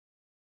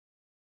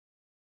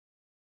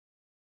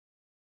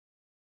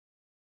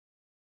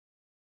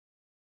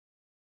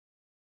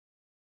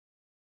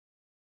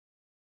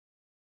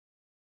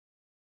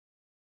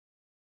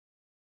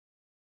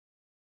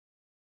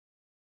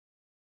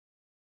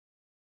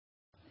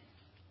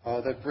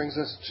That brings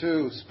us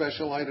to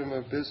special item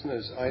of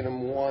business,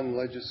 item 1,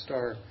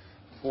 Legistar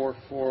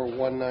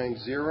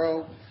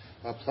 44190,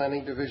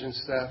 Planning Division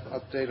staff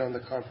update on the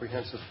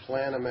comprehensive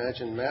plan,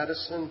 Imagine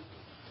Madison.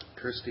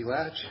 Kirsty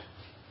Latch.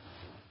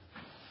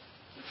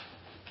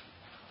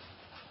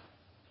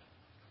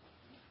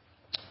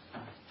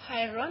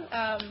 Hi, everyone.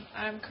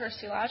 I'm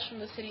Kirsty Latch from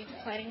the City's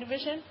Planning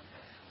Division.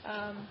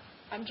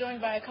 I'm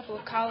joined by a couple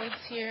of colleagues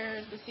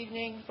here this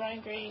evening,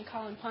 Brian Grady and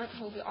Colin Punt,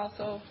 who will be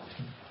also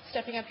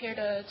stepping up here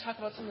to talk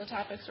about some of the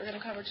topics we're going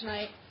to cover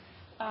tonight.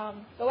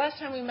 The last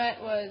time we met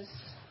was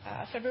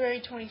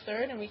February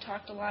 23rd, and we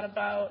talked a lot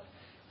about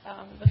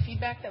the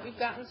feedback that we've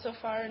gotten so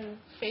far in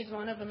Phase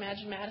 1 of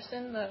Imagine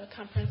Madison, the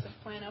comprehensive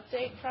plan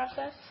update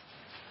process.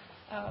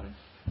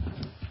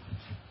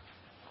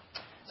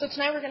 So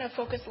tonight we're going to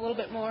focus a little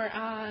bit more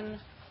on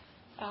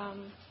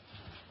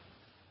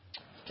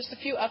just a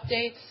few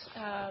updates,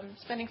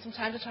 spending some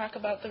time to talk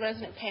about the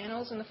resident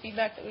panels and the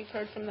feedback that we've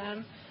heard from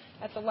them.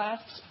 At the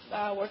last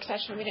work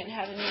session, we didn't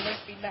have any of their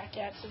feedback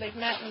yet, so they've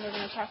met and we're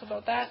going to talk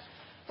about that.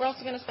 We're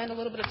also going to spend a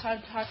little bit of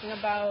time talking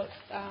about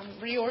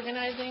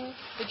reorganizing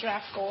the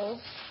draft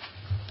goals,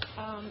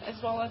 as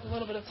well as a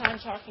little bit of time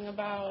talking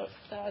about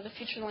the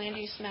future land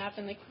use map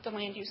and the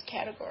land use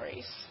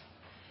categories.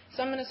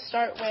 So I'm going to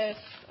start with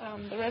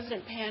the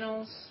resident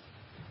panels.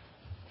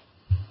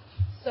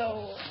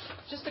 So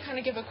just to kind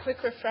of give a quick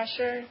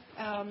refresher,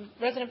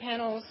 resident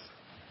panels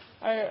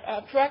are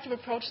a proactive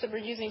approach that we're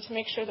using to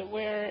make sure that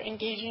we're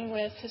engaging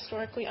with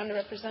historically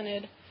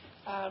underrepresented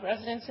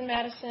residents in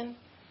Madison.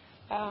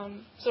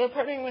 So we're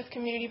partnering with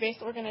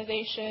community-based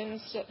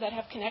organizations that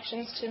have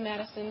connections to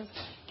Madison's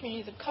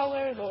communities of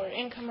color, lower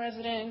income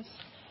residents,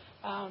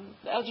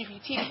 the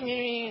LGBT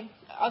community,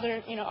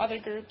 and other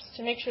groups,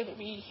 to make sure that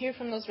we hear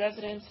from those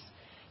residents,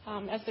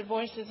 as their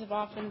voices have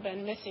often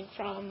been missing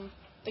from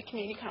the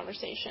community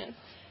conversation.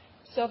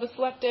 So the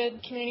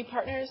selected community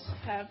partners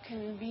have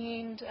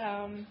convened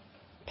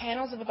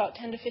panels of about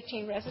 10 to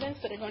 15 residents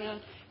that are going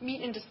to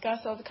meet and discuss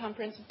all the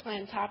comprehensive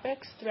plan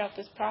topics throughout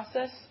this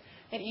process.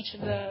 At each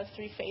of the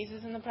 3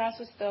 phases in the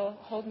process, they'll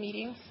hold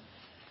meetings.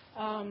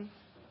 And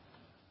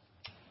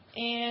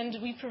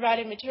we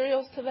provided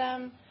materials to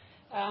them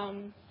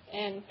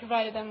and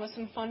provided them with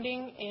some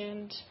funding,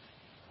 and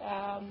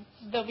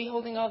they'll be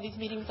holding all these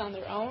meetings on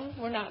their own.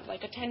 We're not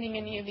attending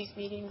any of these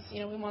meetings.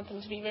 We want them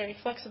to be very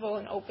flexible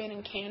and open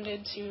and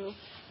candid to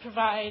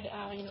provide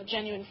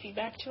genuine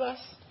feedback to us.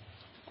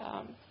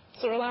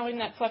 So we're allowing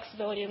that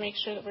flexibility to make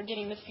sure that we're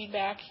getting the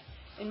feedback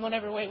in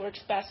whatever way works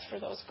best for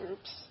those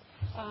groups.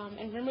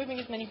 And removing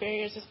as many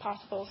barriers as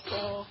possible,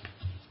 so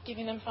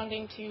giving them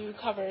funding to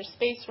cover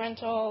space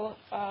rental,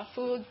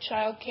 food,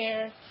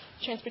 childcare,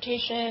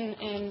 transportation,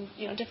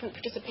 and different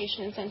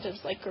participation incentives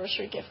like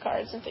grocery gift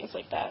cards and things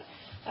like that.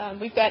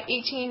 We've got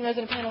 18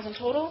 resident panels in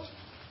total.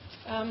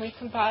 We've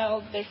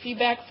compiled their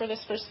feedback for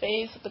this first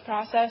phase of the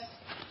process.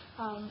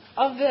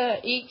 Of the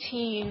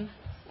 18,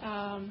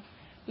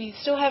 we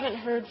still haven't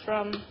heard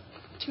from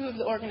 2 of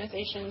the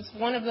organizations.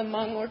 One of the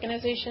Hmong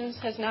organizations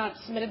has not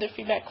submitted their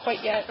feedback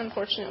quite yet,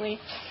 unfortunately.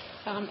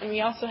 And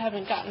we also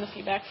haven't gotten the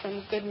feedback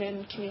from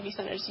Goodman Community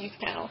Center's youth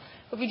panel.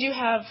 But we do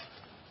have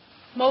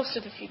most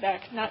of the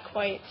feedback, not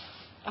quite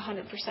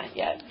 100%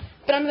 yet.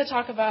 But I'm going to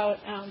talk about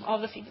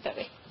all the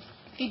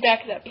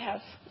feedback that we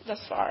have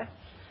thus far.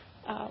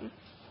 So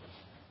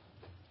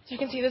you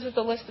can see this is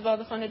the list of all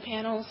the funded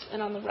panels, and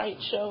on the right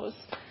shows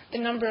the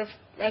number of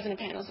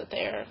resident panels that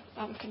they are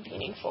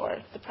convening for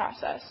the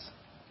process.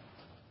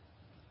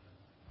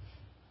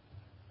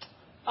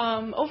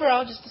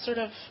 Overall, just to sort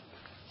of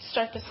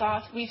start this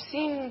off, we've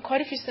seen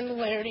quite a few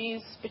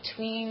similarities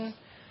between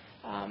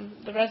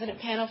the resident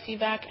panel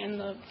feedback and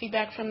the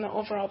feedback from the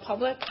overall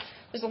public.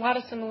 There's a lot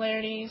of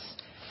similarities.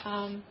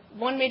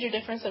 One major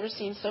difference that we're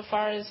seeing so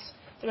far is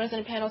the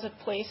resident panels have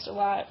placed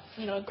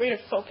a greater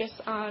focus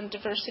on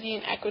diversity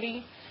and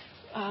equity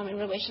in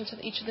relation to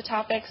each of the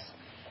topics.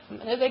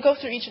 As I go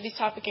through each of these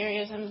topic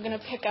areas, I'm going to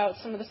pick out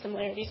some of the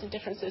similarities and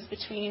differences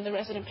between the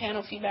resident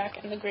panel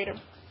feedback and the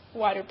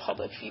wider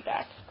public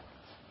feedback.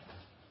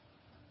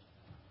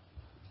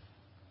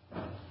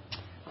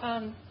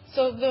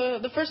 So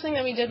the first thing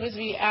that we did was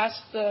we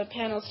asked the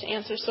panels to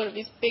answer sort of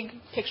these big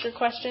picture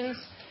questions.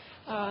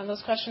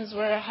 Those questions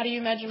were, how do you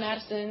imagine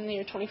Madison in the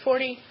year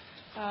 2040?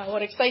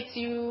 What excites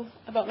you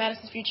about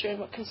Madison's future, and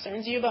what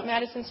concerns you about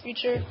Madison's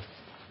future?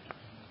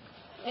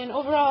 And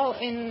overall,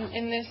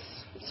 in this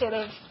sort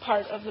of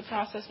part of the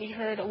process, we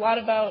heard a lot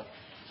about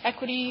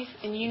equity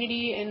and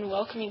unity and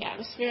welcoming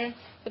atmosphere.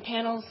 The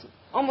panels,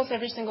 almost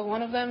every single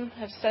one of them,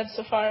 have said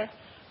so far,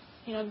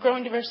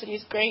 growing diversity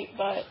is great,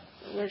 but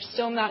we're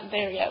still not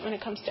there yet when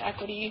it comes to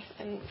equity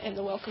and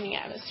the welcoming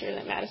atmosphere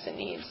that Madison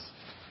needs.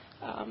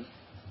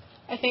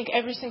 I think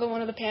every single one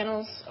of the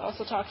panels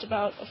also talked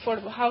about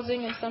affordable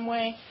housing in some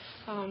way.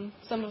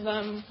 Some of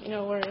them,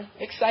 were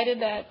excited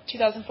that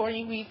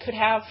 2040 we could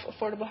have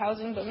affordable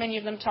housing, but many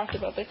of them talked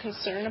about their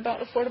concern about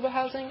affordable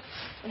housing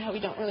and how we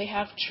don't really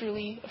have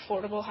truly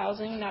affordable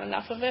housing, not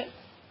enough of it.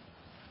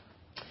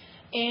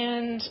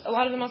 And a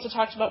lot of them also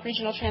talked about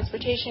regional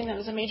transportation. That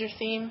was a major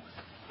theme.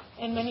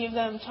 and many of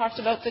them talked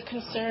about the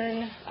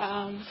concern.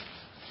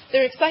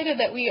 They're excited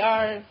that we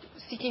are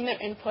seeking their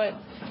input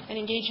and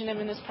engaging them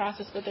in this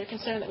process, but they're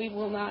concerned that we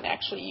will not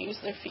actually use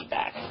their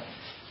feedback.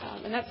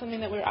 And that's something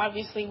that we're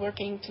obviously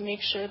working to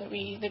make sure that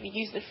we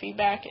use their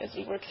feedback as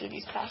we work through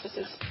these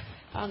processes,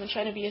 and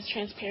trying to be as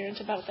transparent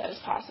about that as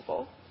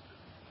possible.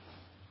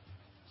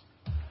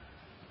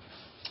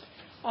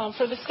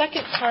 For the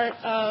second part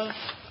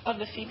of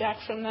the feedback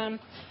from them,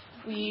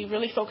 we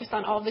really focused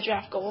on all of the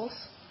draft goals,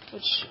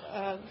 which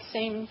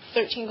same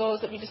 13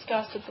 goals that we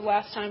discussed at the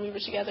last time we were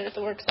together at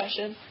the work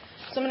session.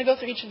 So I'm going to go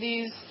through each of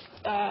these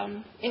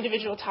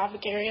individual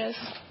topic areas.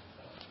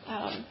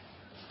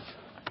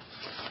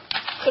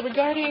 So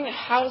regarding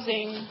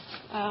housing,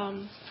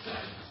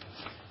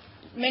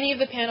 many of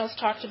the panels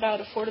talked about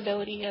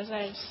affordability, as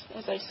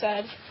I've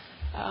said.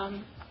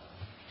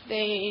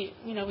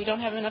 We don't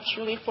have enough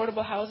truly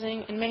affordable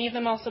housing, and many of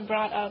them also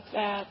brought up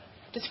that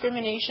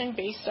discrimination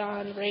based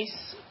on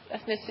race,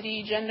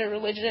 ethnicity, gender,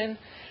 religion,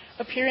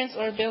 appearance,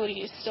 or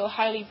ability is still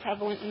highly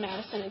prevalent in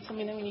Madison and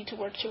something that we need to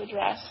work to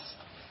address.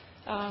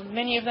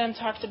 Many of them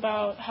talked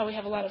about how we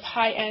have a lot of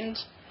high-end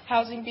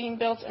housing being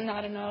built and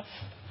not enough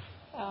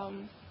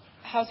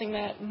housing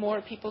that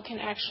more people can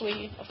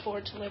actually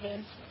afford to live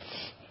in.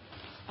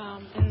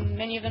 And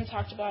many of them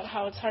talked about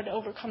how it's hard to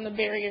overcome the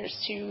barriers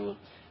to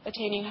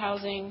attaining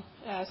housing,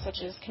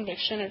 such as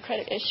conviction or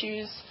credit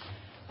issues,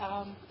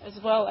 as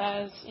well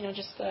as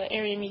just the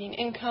area median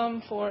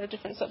income for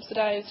different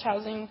subsidized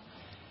housing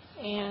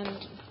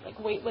and like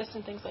wait lists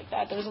and things like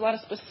that. There was a lot of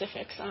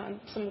specifics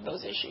on some of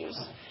those issues,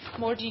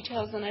 more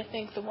details than I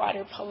think the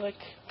wider public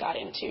got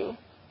into.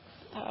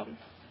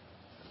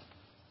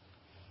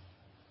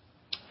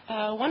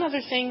 One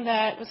other thing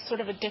that was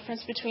sort of a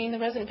difference between the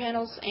resident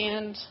panels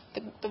and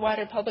the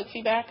wider public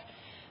feedback,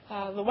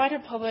 the wider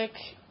public,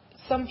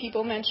 some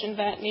people mentioned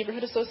that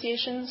neighborhood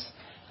associations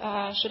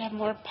should have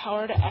more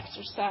power to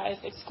exercise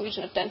the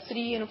exclusion of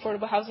density and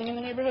affordable housing in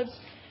the neighborhoods,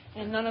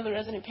 and none of the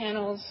resident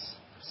panels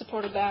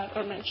supported that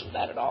or mentioned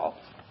that at all.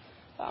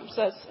 So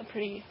that's a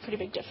pretty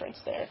big difference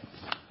there.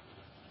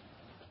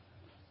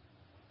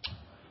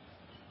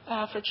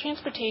 For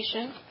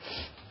transportation,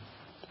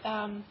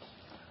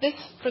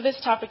 for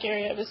this topic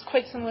area, it was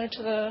quite similar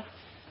to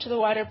the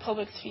wider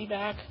public's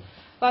feedback.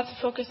 Lots of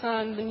focus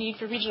on the need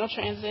for regional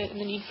transit and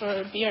the need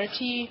for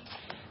BRT.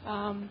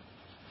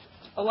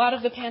 A lot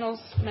of the panels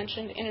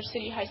mentioned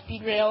intercity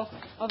high-speed rail,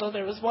 although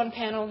there was one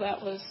panel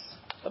that was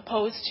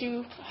opposed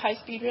to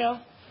high-speed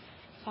rail.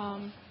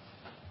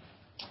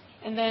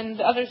 And then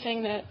the other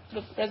thing that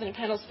the resident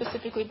panel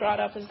specifically brought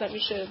up is that we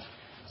should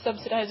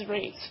subsidize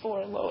rates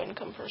for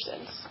low-income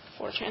persons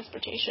for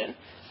transportation,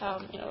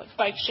 like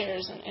bike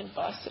shares and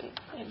bus and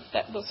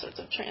those sorts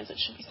of transit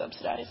should be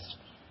subsidized.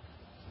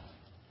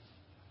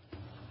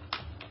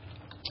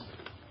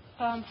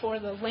 For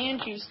the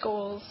land use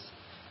goals,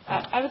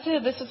 I would say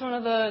that this is one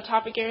of the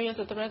topic areas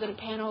that the resident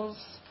panels,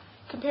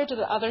 compared to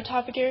the other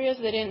topic areas,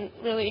 they didn't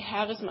really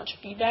have as much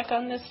feedback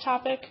on this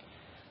topic.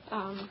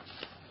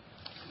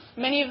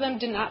 Many of them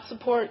did not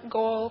support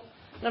goal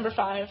number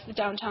 5, the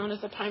downtown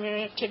as the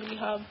primary activity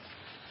hub,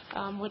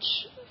 which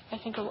I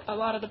think a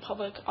lot of the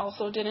public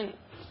also didn't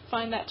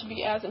find that to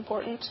be as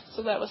important,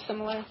 so that was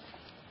similar.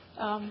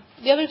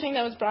 The other thing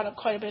that was brought up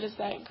quite a bit is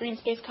that green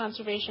space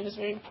conservation is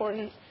very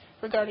important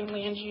regarding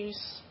land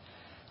use.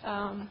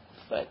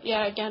 But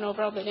yeah, again,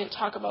 overall they didn't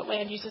talk about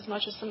land use as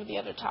much as some of the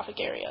other topic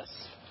areas.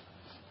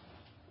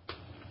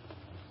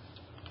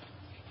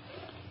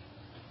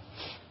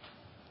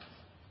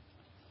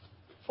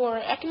 For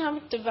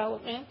economic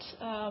development,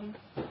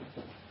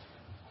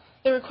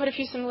 there were quite a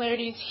few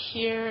similarities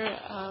here.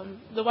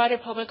 The wider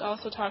public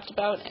also talked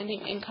about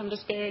ending income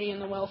disparity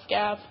and the wealth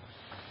gap.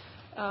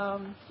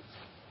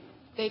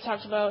 They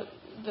talked about,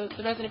 the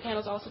resident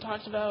panels also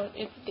talked about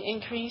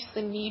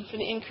the need for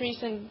the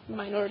increase in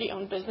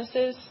minority-owned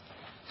businesses.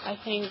 I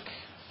think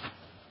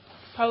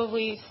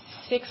probably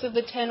 6 of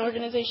the 10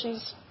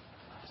 organizations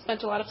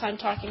spent a lot of time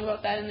talking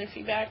about that in their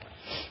feedback.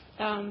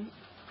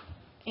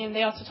 And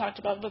they also talked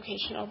about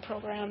vocational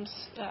programs,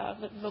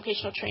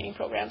 vocational training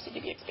programs need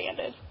to be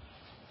expanded.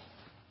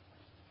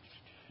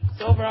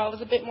 So overall, it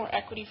was a bit more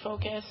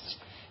equity-focused,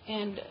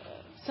 and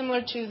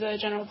similar to the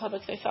general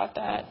public, they thought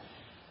that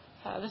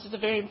this is a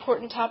very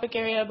important topic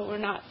area, but we're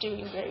not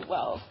doing very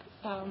well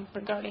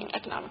regarding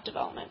economic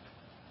development.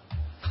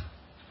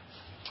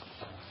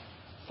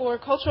 For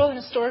cultural and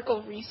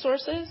historical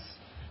resources,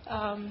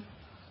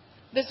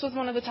 this was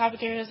one of the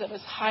topic areas that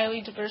was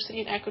highly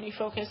diversity and equity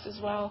focused as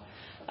well.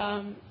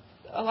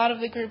 A lot of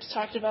the groups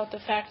talked about the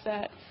fact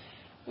that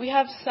we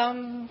have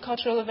some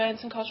cultural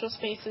events and cultural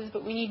spaces,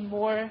 but we need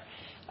more.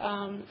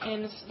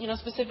 And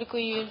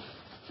specifically,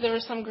 there were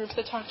some groups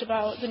that talked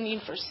about the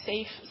need for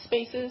safe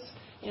spaces.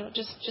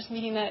 Just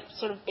meeting that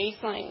sort of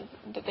baseline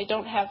that they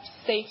don't have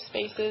safe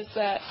spaces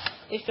that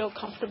they feel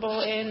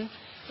comfortable in.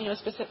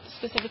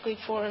 Specifically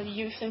for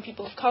youth and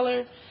people of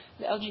color,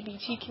 the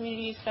LGBT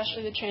community,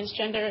 especially the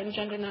transgender and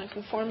gender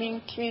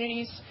nonconforming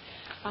communities,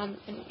 and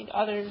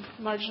other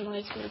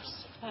marginalized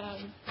groups.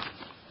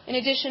 In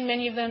addition,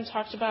 many of them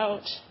talked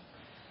about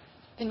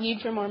the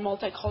need for more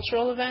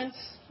multicultural events.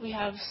 We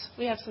have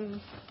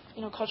some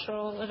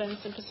cultural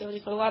events and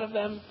facilities, but a lot of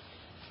them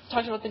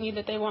talked about the need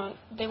that they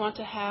want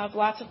to have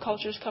lots of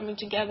cultures coming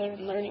together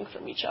and learning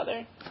from each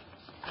other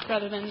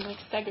rather than like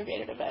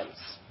segregated events.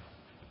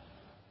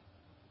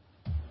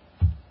 Let's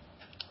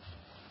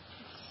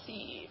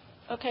see.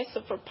 Okay,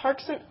 so for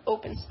parks and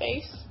open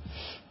space,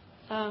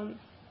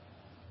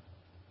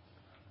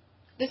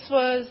 this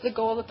was the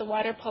goal that the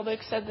wider public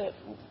said that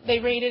they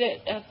rated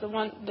it as the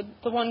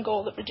one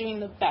goal that we're doing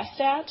the best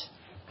at,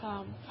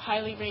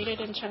 highly rated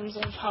in terms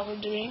of how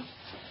we're doing.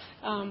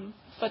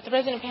 But the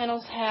resident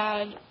panels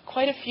had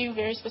quite a few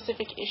very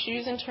specific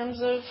issues in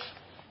terms of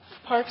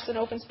parks and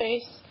open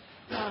space.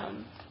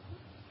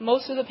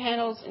 Most of the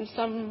panels in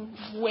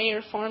some way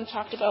or form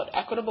talked about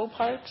equitable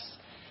parks,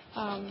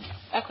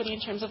 equity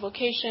in terms of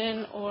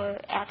location or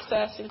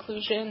access,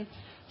 inclusion,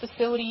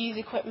 facilities,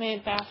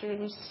 equipment,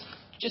 bathrooms,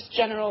 just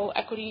general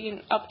equity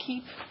and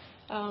upkeep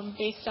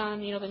based on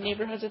the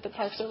neighborhoods that the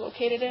parks are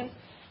located in.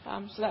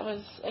 So that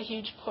was a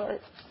huge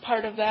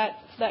part of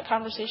that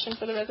conversation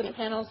for the resident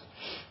panels.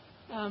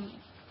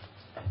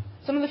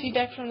 Some of the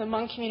feedback from the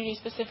Hmong community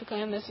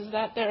specifically on this is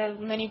that there are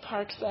many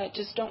parks that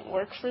just don't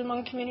work for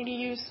Hmong community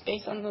use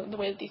based on the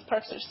way that these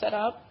parks are set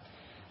up.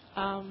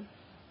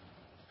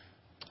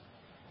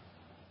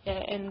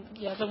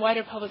 The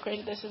wider public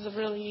rated this as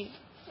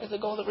a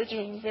goal that we're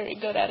doing very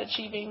good at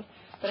achieving,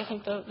 but I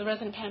think the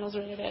resident panels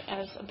rated it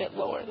as a bit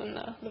lower than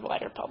the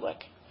wider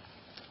public.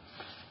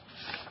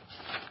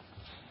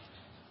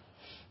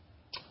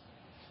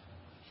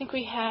 I think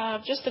we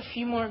have just a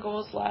few more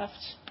goals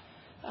left.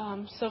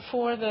 So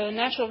for the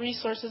natural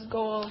resources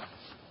goal,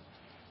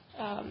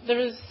 there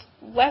was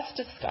less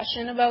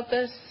discussion about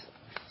this,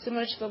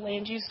 similar to the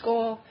land use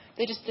goal.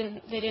 They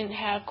didn't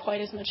have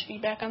quite as much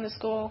feedback on this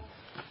goal.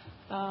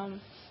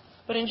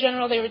 But in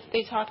general,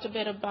 they talked a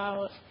bit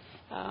about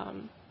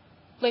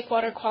lake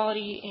water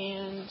quality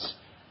and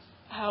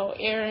how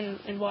air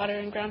and water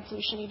and ground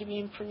pollution need to be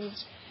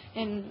improved.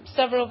 And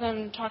several of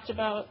them talked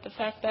about the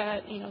fact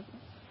that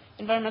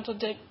environmental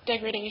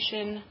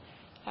degradation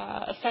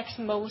affects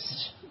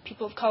most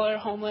people of color,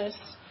 homeless,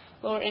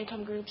 lower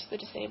income groups, the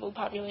disabled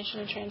population,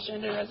 and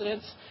transgender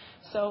residents.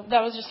 So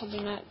that was just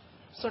something that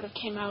sort of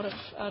came out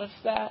of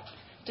that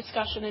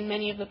discussion in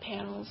many of the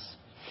panels.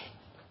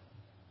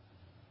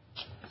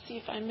 Let's see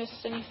if I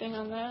missed anything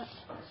on that.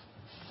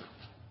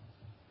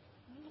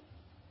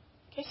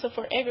 Okay, so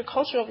for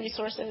agricultural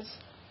resources,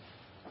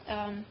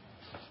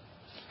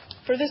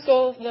 for this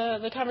goal,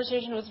 the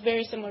conversation was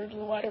very similar to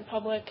the wider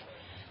public.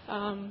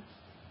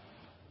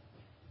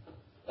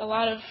 A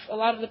lot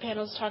of the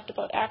panels talked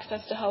about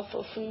access to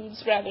healthful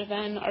foods rather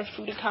than our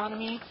food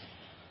economy,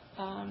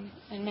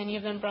 and many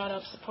of them brought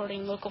up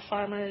supporting local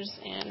farmers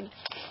and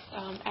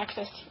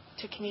access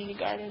to community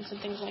gardens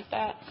and things like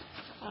that.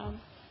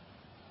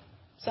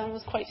 Some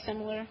was quite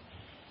similar.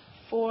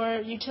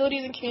 For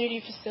utilities and community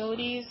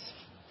facilities,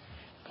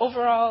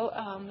 overall,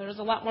 there was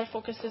a lot more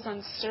focuses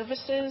on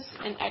services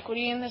and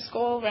equity in this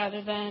goal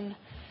rather than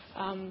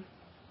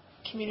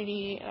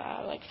community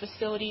like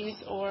facilities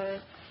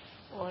or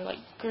like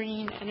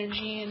green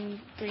energy and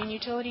green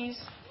utilities.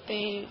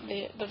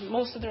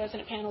 Most of the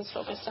resident panels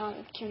focused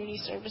on community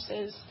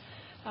services,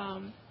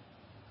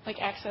 like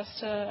access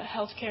to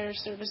healthcare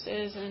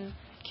services and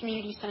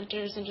community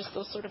centers and just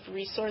those sort of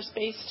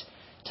resource-based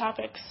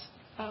topics.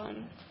 Let's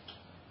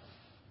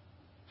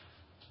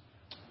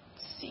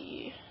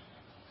see.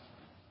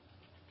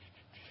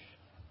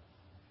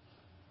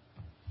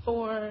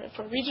 For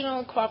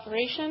regional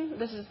cooperation,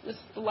 this is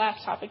the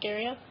last topic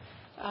area.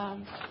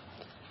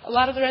 A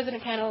lot of the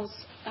resident panels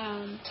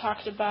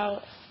talked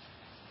about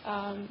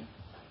all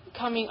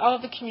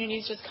of the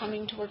communities just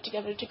coming to work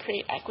together to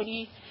create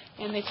equity,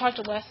 and they talked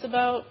less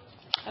about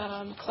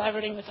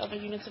collaborating with other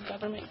units of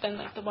government than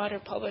like the wider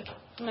public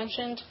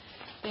mentioned.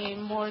 They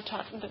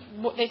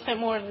spent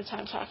more of their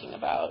time talking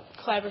about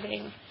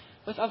collaborating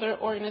with other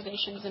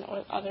organizations and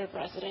other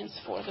residents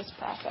for this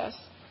process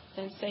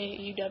than,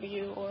 say,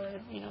 UW or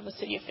the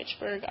city of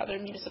Fitchburg, other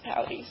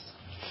municipalities.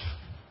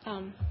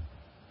 And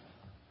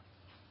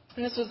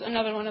this was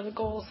another one of the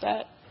goals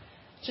that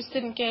just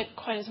didn't get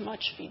quite as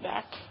much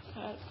feedback.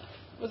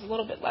 Was a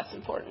little bit less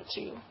important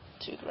to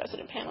the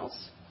resident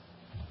panels.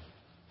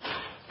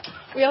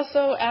 We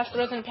also asked the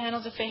resident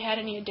panels if they had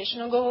any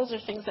additional goals or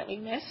things that we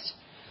missed.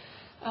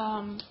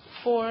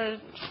 For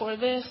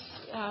this,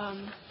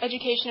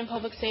 education and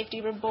public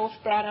safety were both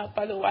brought up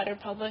by the wider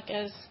public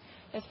as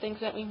things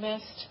that we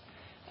missed,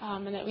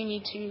 and that we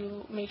need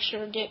to make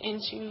sure get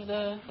into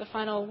the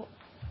final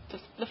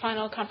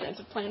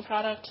comprehensive plan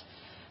product.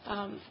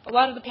 A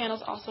lot of the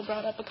panels also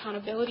brought up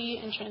accountability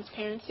and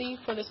transparency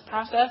for this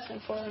process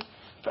and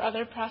for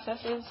other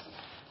processes,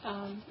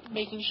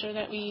 making sure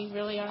that we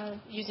really are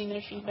using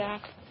their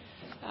feedback.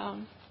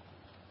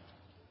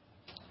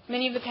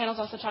 Many of the panels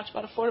also talked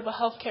about affordable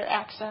health care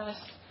access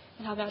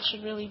and how that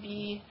should really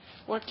be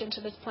worked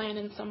into this plan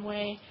in some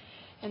way.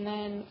 And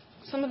then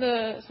some of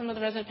the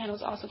resident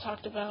panels also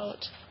talked about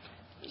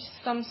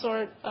some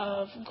sort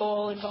of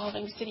goal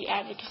involving city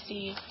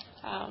advocacy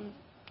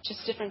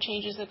just different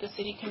changes that the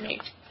city can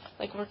make,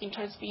 like working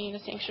towards being a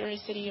sanctuary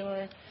city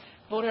or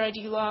voter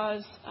ID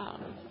laws.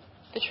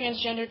 The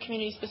transgender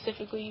community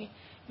specifically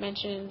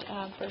mentioned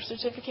birth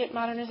certificate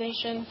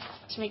modernization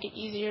to make it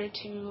easier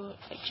to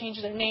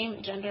change their name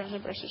and gender on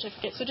their birth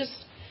certificate. So just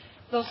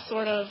those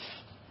sort of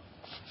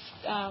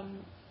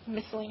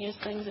miscellaneous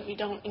things that we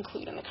don't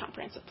include in the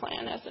comprehensive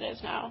plan as it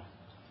is now.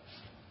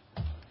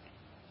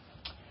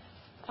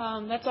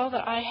 That's all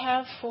that I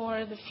have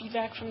for the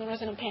feedback from the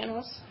resident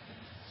panels.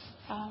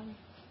 Are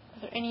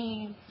there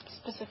any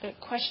specific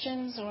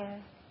questions or?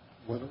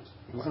 Why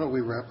don't we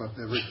wrap up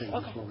everything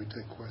before we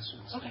take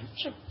questions? Okay,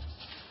 sure.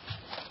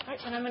 All right,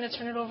 and I'm going to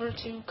turn it over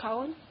to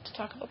Colin to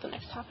talk about the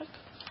next topic.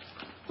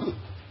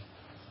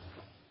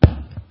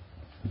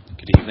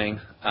 Good evening.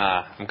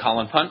 I'm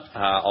Colin Punt,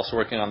 also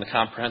working on the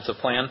comprehensive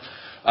plan.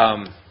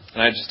 And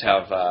I just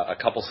have a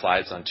couple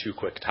slides on two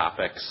quick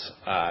topics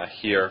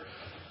here.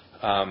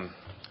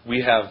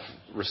 We have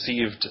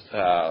received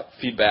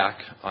feedback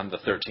on the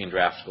 13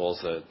 draft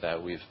goals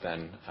that we've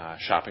been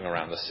shopping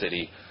around the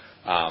city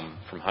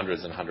from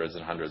hundreds and hundreds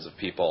and hundreds of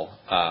people.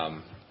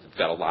 We've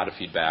got a lot of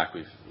feedback.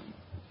 We've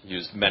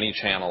used many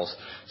channels.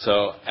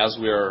 So as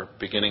we're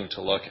beginning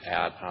to look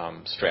at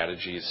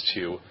strategies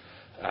to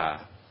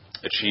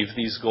achieve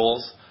these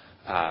goals,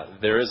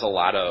 there is a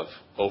lot of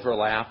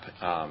overlap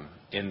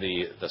in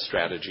the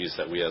strategies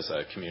that we as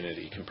a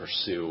community can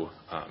pursue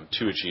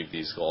to achieve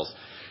these goals.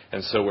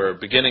 And so we're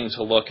beginning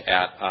to look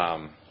at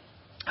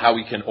how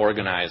we can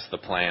organize the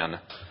plan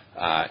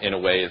in a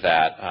way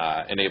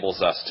that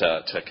enables us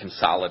to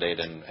consolidate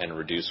and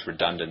reduce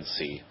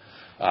redundancy.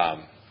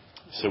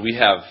 So we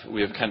have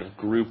kind of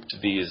grouped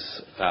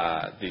these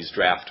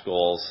draft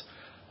goals,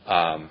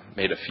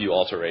 made a few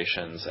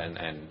alterations,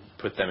 and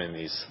put them in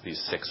these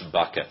 6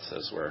 buckets,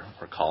 as we're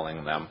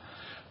calling them.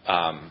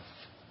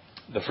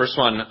 The first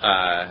one,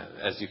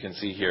 as you can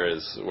see here,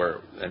 is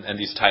and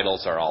these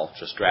titles are all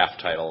just draft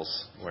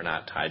titles. We're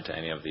not tied to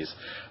any of these.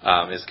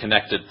 Is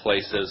connected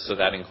places, so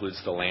that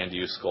includes the land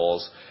use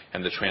goals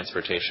and the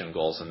transportation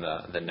goals and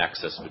the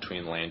nexus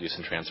between land use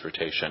and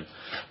transportation.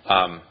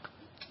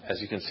 As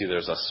you can see,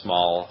 there's a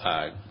small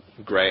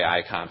gray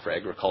icon for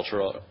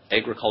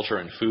agriculture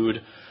and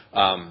food.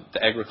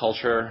 The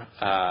agriculture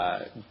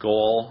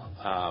goal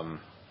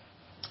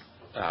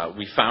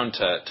we found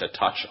to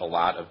touch a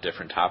lot of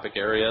different topic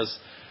areas,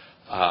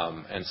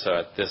 and so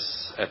at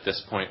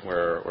this point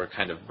we're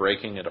kind of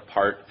breaking it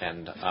apart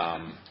and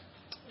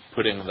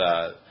putting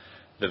the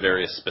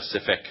various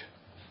specific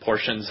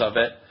portions of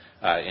it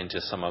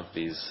into some of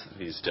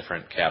these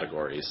different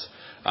categories.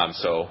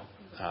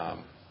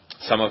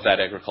 Some of that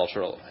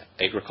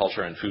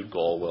agriculture and food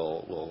goal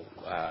will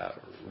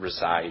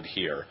reside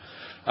here.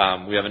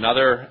 We have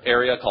another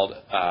area called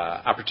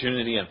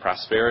opportunity and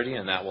prosperity,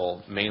 and that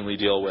will mainly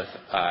deal with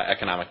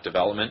economic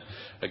development.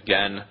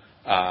 Again,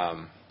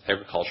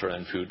 agriculture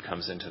and food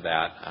comes into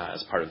that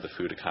as part of the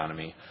food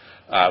economy.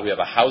 We have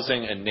a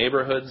housing and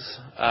neighborhoods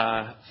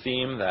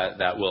theme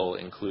that will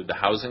include the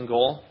housing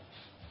goal.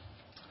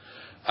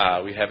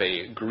 We have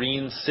a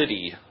green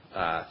city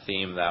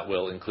theme that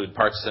will include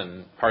parks,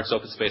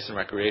 open space, and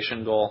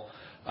recreation goal,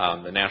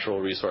 the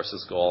natural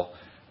resources goal,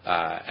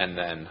 and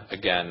then,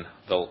 again,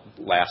 the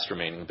last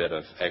remaining bit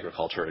of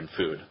agriculture and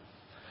food.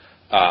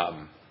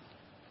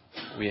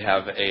 We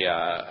have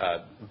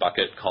a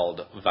bucket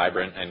called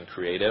vibrant and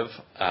creative,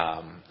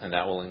 and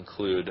that will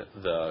include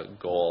the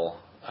goal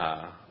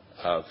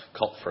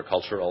for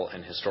cultural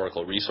and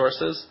historical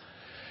resources.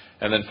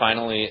 And then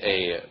finally,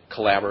 a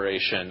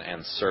collaboration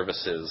and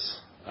services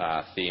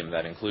theme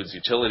that includes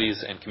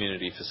utilities and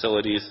community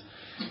facilities,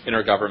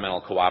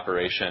 intergovernmental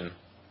cooperation,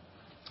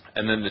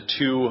 and then the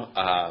two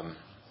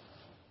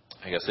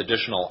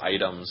additional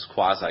items,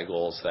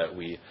 quasi-goals that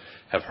we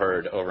have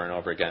heard over and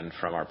over again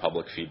from our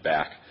public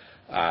feedback,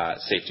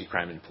 safety,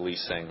 crime, and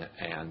policing,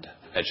 and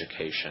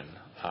education.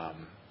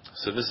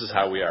 So this is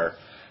how we are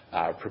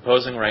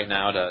proposing right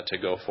now to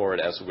go forward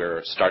as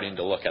we're starting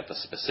to look at the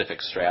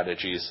specific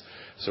strategies.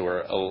 So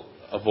we're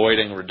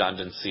avoiding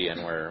redundancy,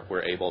 and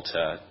we're able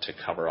to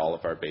cover all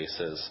of our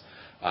bases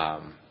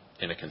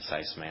in a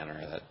concise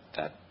manner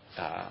that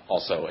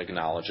also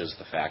acknowledges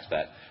the fact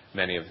that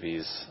many of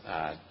these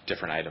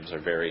different items are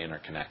very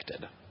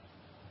interconnected.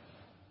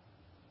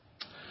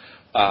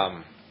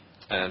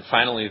 And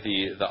finally,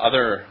 the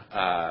other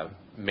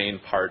main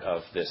part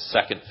of this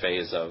second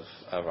phase of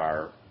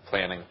our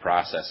planning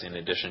process, in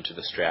addition to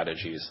the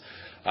strategies,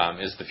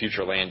 is the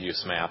future land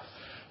use map.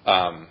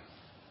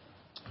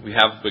 We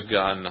have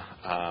begun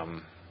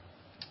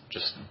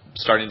just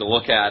starting to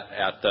look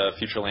at the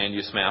future land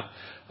use map.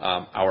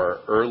 Our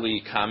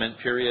early comment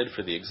period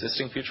for the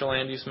existing future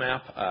land use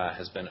map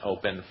has been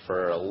open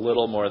for a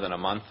little more than a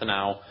month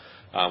now.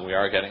 We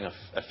are getting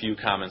a few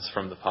comments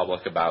from the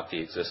public about the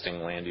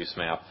existing land use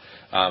map,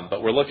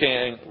 but we're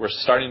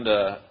starting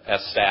to,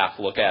 as staff,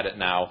 look at it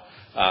now,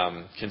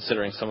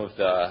 considering some of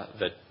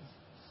the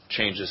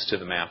changes to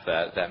the map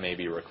that may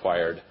be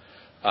required.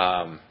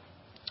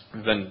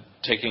 We've been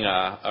taking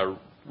a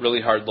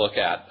really hard look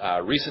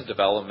at recent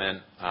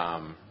development,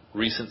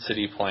 recent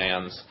city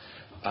plans,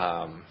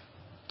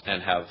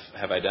 and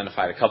have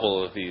identified a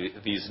couple of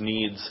these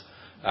needs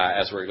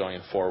as we're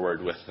going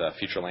forward with the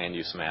future land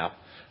use map.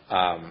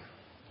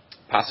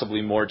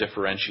 Possibly more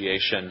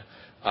differentiation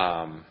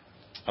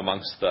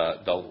amongst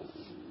the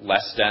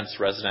less dense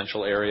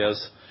residential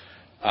areas,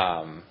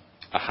 a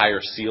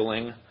higher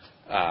ceiling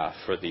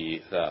for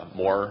the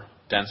more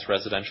dense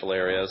residential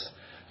areas,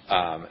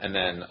 and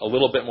then a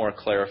little bit more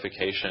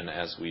clarification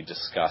as we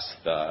discuss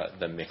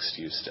the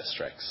mixed-use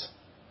districts.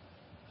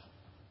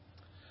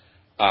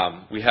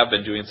 We have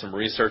been doing some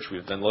research.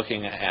 We've been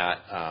looking at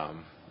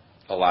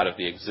a lot of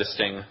the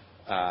existing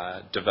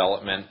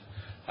development,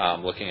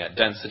 looking at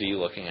density,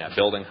 looking at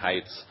building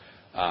heights,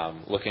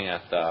 looking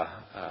at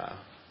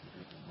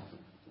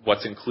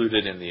what's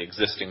included in the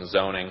existing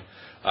zoning,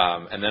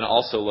 and then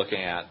also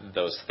looking at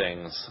those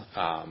things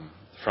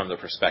from the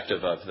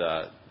perspective of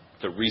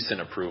the recent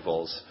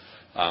approvals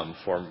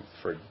for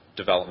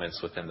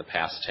developments within the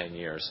past 10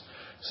 years.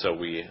 So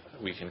we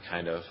can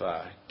kind of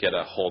get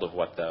a hold of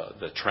what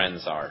the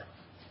trends are.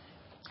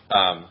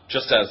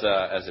 Just as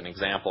an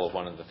example of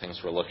one of the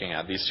things we're looking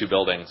at, these two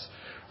buildings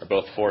are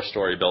both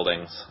 4-story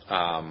buildings.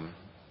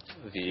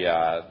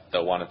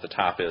 The one at the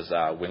top is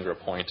Wingra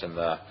Point, and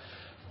the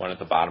one at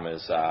the bottom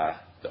is the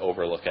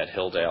overlook at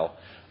Hilldale.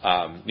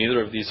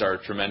 Neither of these are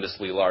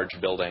tremendously large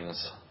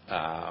buildings,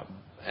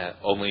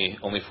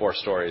 only 4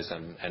 stories,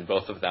 and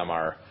both of them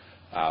are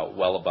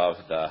well above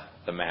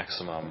the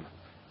maximum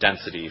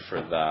density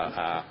for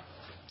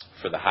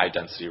the high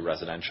density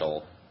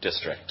residential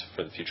district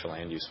for the future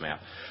land use map.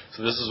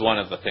 So this is one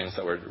of the things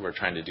that we're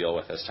trying to deal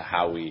with as to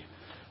how we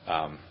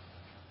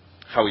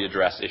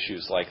address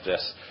issues like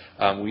this.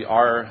 We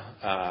are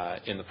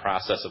in the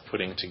process of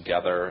putting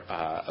together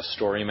a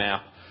story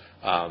map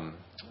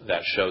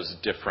that shows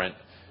different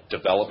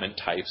development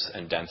types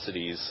and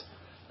densities,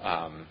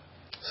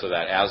 so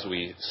that as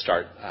we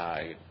start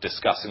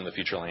discussing the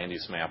future land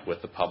use map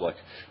with the public,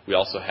 we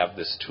also have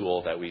this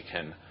tool that we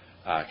can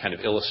kind of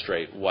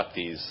illustrate what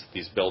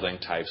these building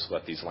types,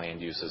 what these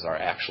land uses are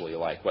actually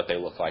like, what they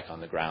look like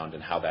on the ground,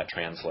 and how that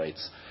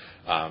translates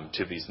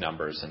to these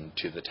numbers and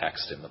to the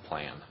text in the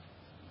plan.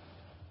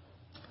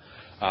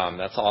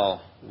 That's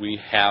all we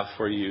have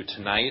for you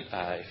tonight.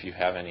 If you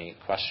have any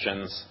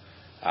questions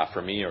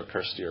for me or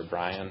Kirsty or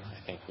Brian,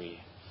 I think we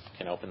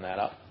can open that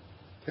up.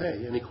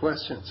 Okay, any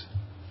questions?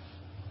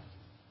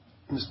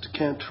 Mr.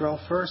 Cantrell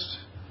first.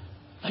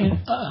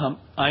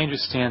 I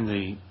understand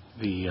the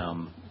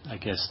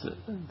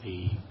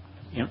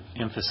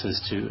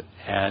emphasis to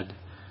add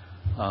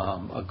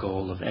a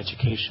goal of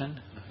education,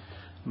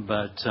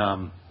 but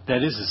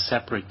that is a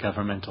separate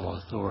governmental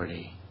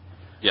authority.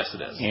 Yes,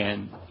 it is.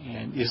 And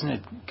isn't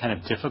it kind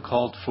of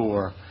difficult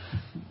for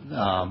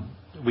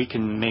we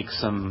can make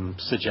some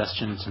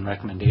suggestions and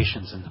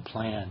recommendations in the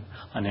plan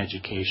on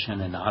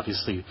education and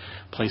obviously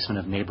placement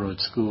of neighborhood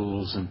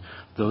schools and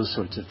those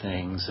sorts of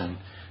things, and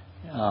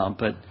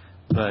but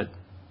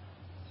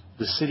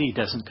the city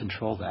doesn't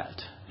control that.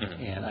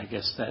 Mm-hmm. And I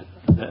guess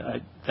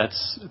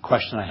that's a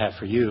question I have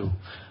for you.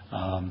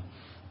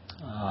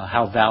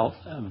 How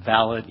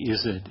valid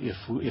is it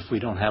if we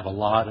don't have a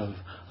lot of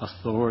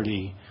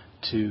authority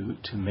to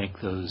make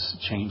those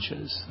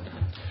changes?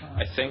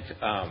 I think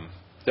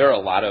there are a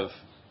lot of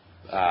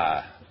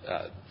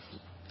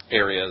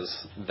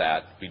areas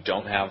that we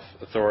don't have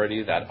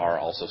authority that are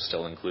also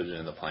still included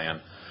in the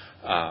plan.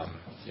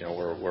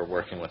 We're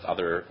working with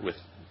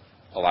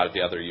a lot of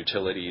the other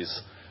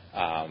utilities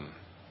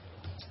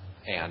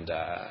and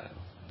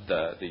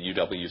the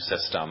UW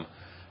system,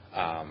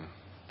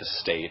 the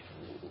state,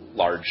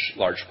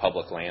 large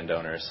public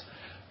landowners.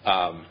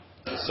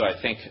 So I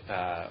think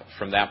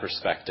from that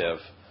perspective,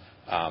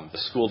 the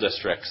school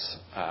districts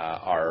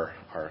are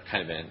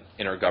kind of an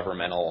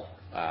intergovernmental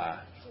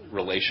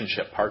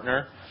relationship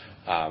partner.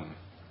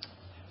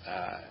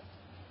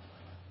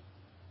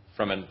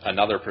 From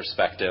another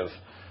perspective,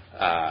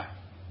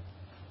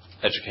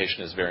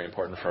 education is very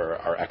important for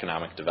our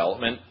economic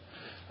development,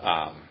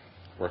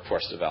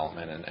 workforce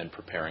development, and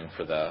preparing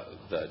for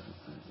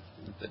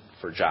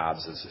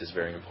jobs is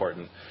very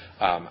important.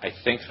 I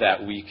think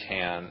that we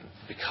can,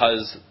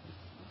 because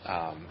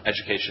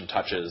education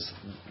touches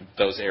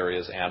those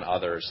areas and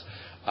others,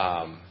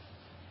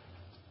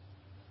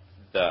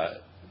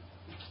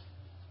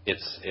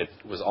 it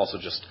was also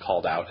just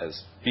called out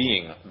as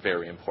being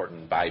very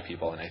important by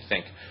people, and I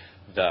think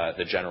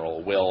the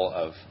general will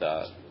of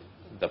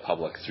the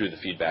public through the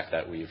feedback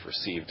that we've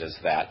received is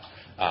that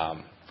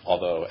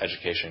although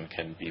education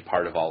can be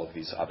part of all of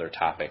these other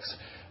topics,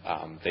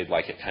 they'd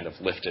like it kind of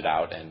lifted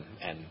out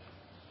and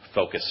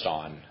focused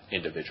on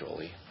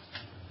individually.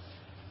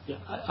 Yeah,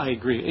 I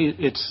agree.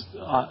 It's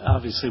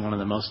obviously one of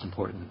the most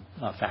important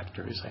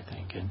factors, I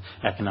think, in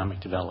economic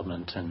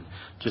development and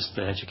just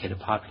the educated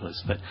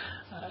populace. But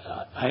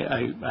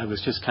I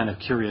was just kind of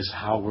curious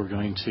how we're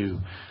going to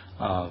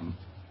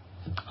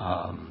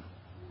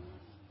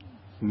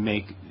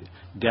make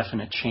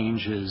definite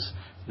changes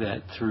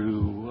that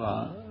through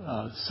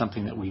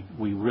something that we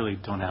really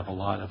don't have a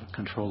lot of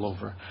control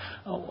over.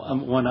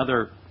 One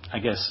other, I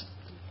guess,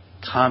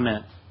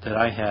 comment that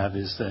I have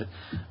is that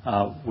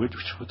which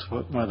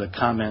one of the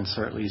comments,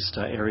 or at least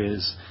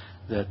areas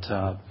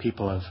that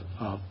people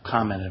have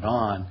commented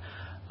on,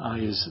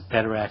 is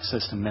better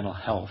access to mental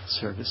health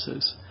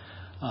services.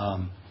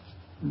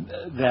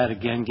 That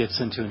again gets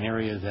into an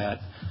area that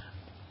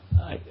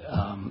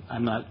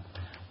I'm not.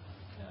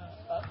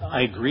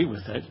 I agree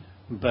with it,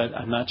 but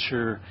I'm not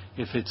sure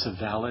if it's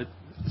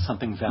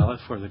something valid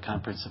for the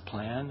comprehensive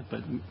plan.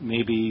 But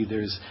maybe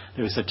there's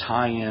a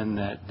tie-in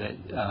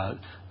that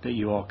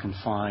you all can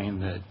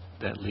find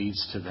that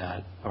leads to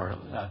that or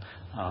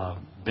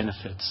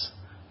benefits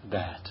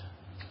that.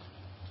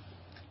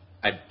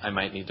 I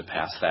might need to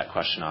pass that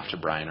question off to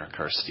Brian or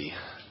Kirsty.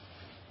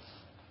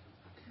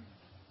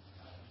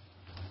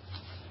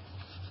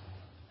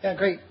 Yeah,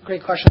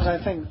 great questions.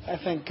 I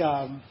think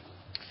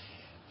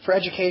for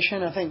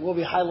education, I think we'll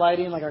be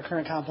highlighting, like our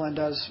current comp plan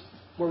does,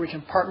 where we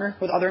can partner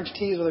with other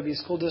entities, whether it be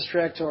school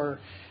district or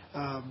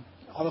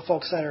all the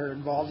folks that are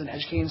involved in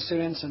educating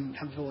students and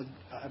helping people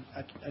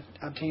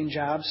obtain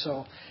jobs.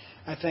 So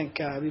I think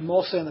it'll be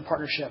mostly on the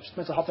partnerships,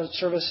 mental health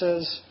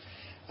services,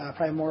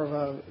 probably more of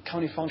a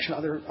county function,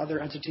 other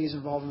entities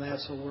involved in that.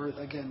 So we're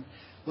again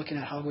looking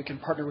at how we can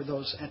partner with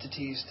those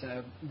entities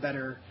to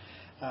better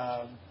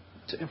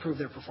to improve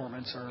their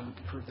performance or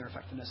improve their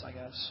effectiveness, I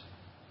guess.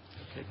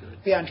 Okay, good.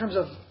 Yeah, in terms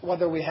of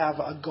whether we have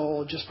a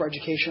goal just for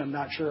education, I'm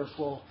not sure if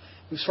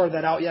we've sorted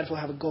that out yet, if we'll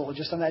have a goal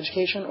just on the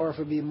education, or if it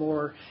would be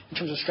more in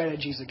terms of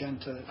strategies, again,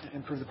 to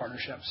improve the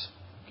partnerships.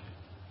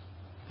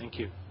 Thank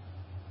you.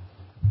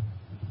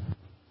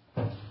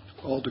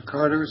 Alder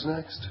Carter is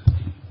next.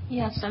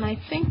 Yes, and I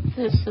think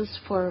this is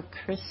for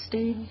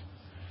Christy.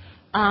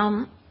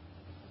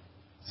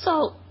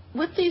 So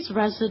with these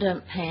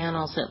resident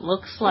panels, it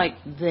looks like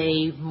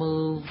they've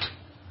moved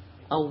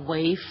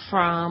away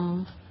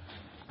from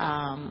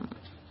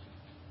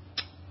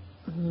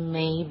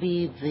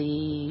maybe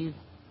the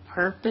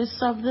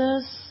purpose of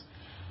this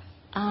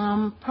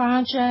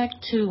project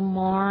to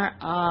more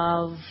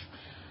of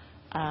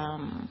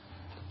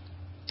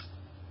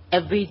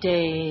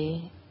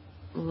everyday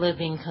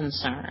living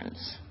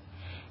concerns.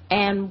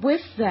 And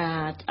with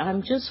that,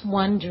 I'm just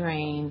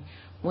wondering,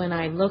 when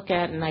I look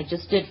at, and I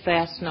just did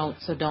fast notes,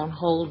 so don't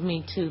hold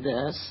me to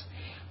this,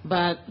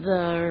 but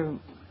the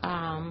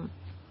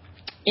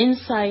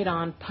insight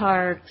on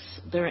parks,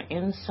 their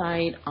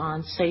insight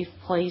on safe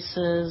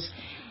places,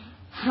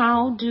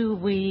 how do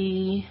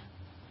we,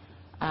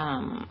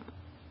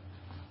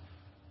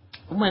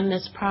 when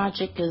this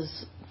project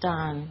is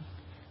done,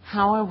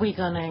 how are we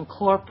going to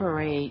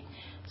incorporate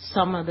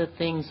some of the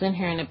things in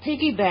here? And it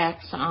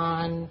piggybacks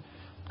on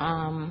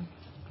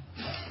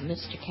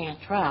Mr.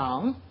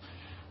 Cantrell,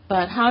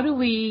 but how do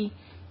we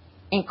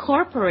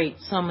incorporate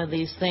some of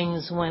these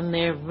things when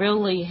there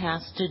really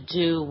has to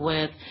do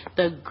with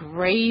the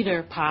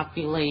greater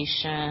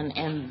population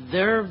and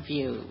their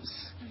views?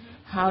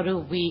 How do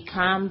we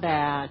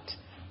combat,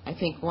 I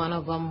think one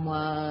of them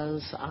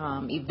was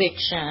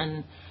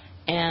eviction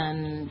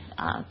and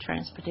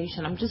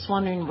transportation. I'm just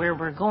wondering where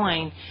we're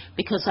going,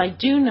 because I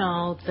do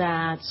know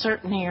that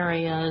certain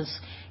areas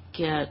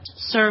get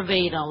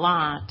surveyed a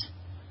lot,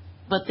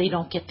 but they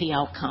don't get the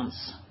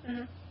outcomes.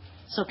 Mm-hmm.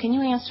 So can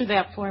you answer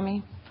that for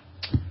me?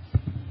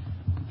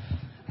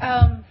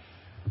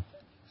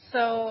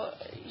 So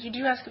you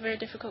do ask a very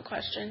difficult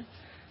question,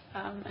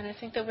 and I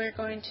think that we're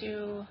going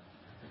to,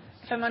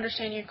 if I'm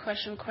understanding your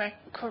question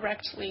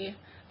correctly,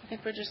 I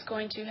think we're just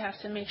going to have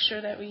to make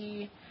sure that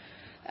we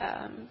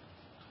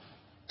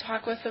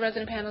talk with the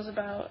resident panels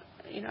about,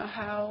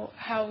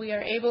 how we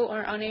are able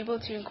or unable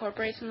to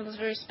incorporate some of those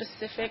very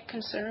specific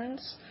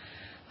concerns.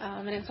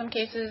 And in some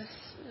cases,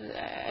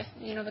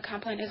 the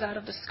comp plan is out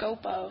of the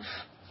scope of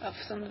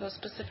some of those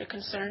specific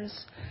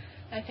concerns.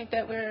 I think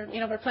that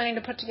we're planning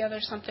to put together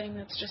something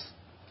that's just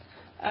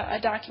a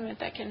document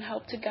that can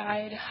help to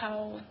guide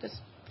how this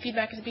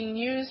feedback is being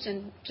used,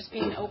 and just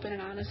being open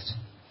and honest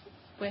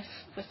with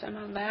them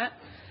on that.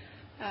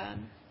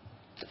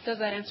 Does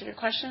that answer your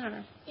question?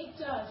 Or? It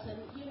does. And,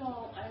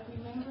 I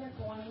remember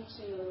going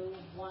to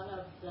one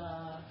of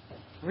the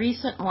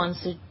recent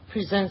ones,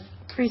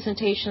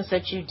 presentations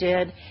that you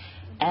did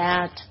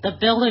at the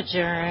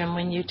Villager, and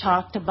when you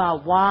talked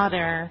about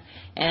water,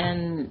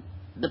 and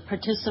the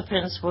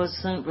participants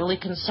wasn't really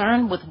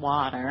concerned with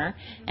water,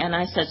 and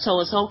I said, so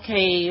it's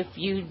okay if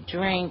you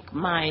drink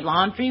my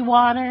laundry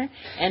water?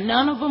 And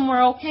none of them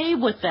were okay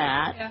with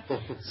that. Yeah.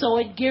 So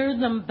it geared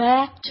them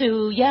back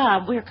to,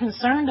 we're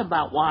concerned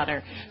about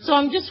water. So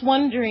I'm just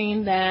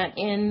wondering that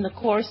in the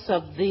course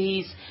of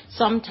these,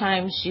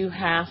 sometimes you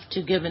have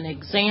to give an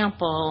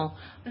example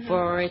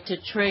for it to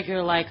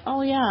trigger, like,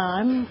 oh yeah,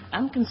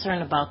 I'm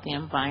concerned about the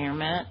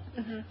environment.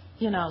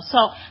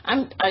 So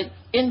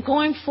in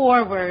going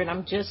forward,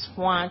 I just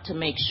want to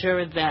make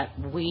sure that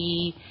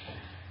we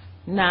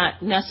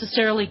not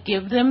necessarily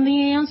give them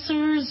the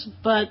answers,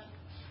 but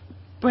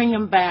bring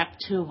them back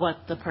to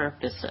what the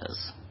purpose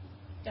is.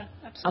 Yeah,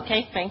 absolutely.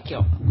 Okay, thank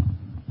you.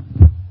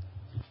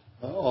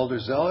 Alder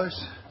Zellers.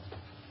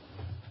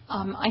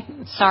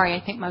 Sorry,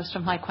 I think most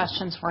of my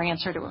questions were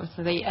answered. It was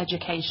the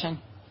education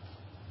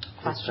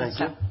questions.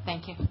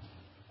 Thank you.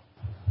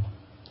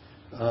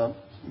 So, thank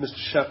you. Mr.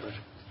 Shepard.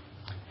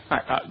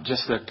 Hi,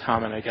 just a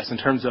comment, I guess, in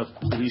terms of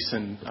police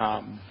and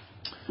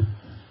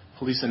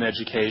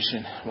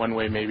education. One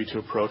way maybe to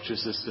approach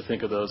this is to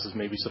think of those as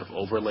maybe sort of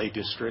overlay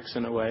districts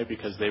in a way,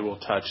 because they will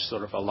touch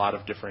sort of a lot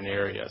of different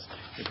areas.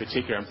 In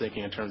particular, I'm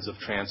thinking in terms of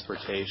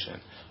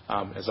transportation.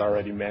 As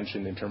already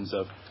mentioned, in terms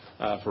of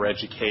for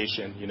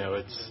education,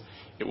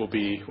 it will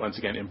be, once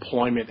again,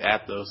 employment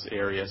at those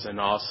areas, and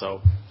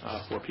also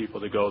for people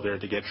to go there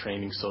to get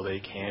training so they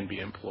can be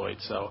employed.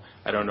 So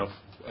I don't know if,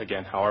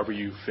 again, however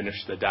you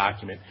finish the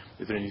document,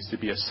 if there needs to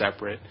be a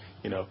separate,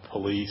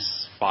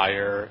 police,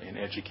 fire, and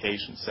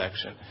education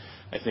section.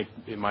 I think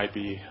it might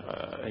be,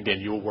 again,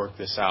 you'll work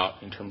this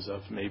out in terms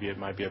of maybe it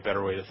might be a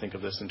better way to think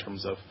of this in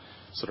terms of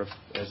sort of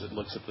as it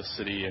looks at the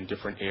city in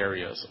different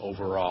areas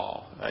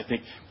overall. I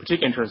think,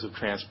 particularly in terms of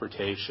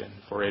transportation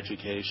for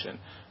education,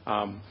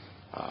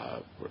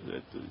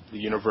 the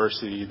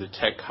university, the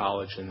tech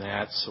college, and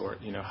that sort.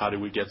 How do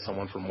we get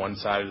someone from one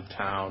side of the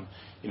town,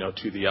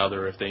 to the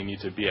other if they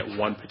need to be at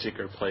one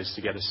particular place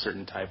to get a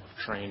certain type of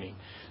training?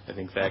 I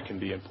think that can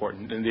be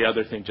important. And the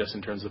other thing, just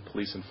in terms of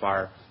police and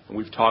fire, and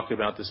we've talked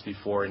about this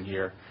before in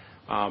here.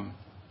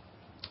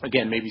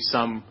 Again, maybe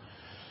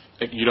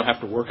you don't have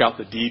to work out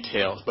the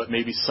details, but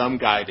maybe some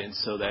guidance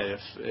so that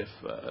if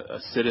a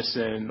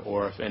citizen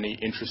or if any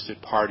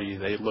interested party,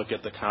 they look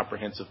at the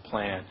comprehensive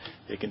plan,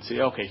 they can see,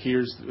 okay,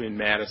 here's in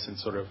Madison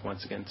sort of,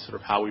 once again, sort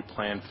of how we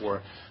plan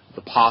for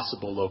the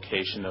possible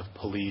location of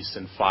police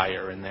and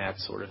fire and that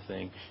sort of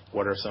thing.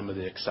 What are some of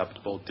the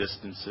acceptable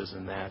distances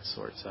and that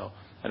sort. So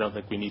I don't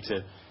think we need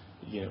to,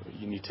 you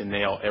need to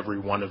nail every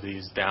one of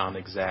these down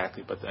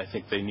exactly, but I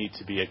think they need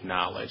to be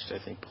acknowledged. I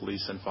think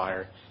police and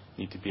fire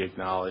need to be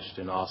acknowledged,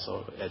 and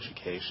also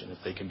education, if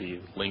they can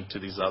be linked to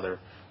these other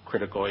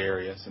critical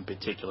areas, in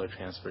particular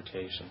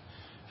transportation.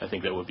 I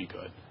think that would be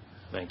good.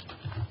 Thank you.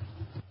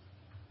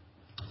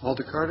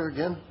 Alder Carter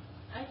again.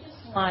 I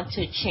just want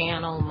to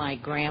channel my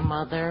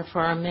grandmother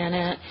for a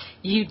minute.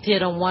 You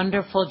did a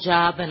wonderful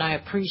job, and I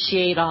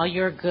appreciate all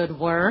your good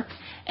work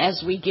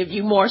as we give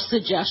you more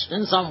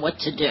suggestions on what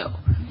to do.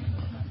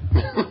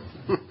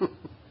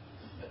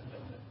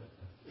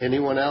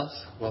 Anyone else?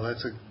 Well,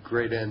 that's a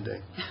great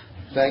ending.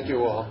 Thank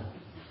you all.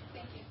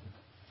 Thank you.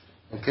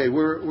 Okay,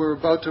 we're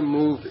about to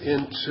move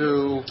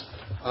into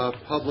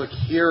public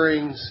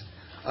hearings.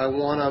 I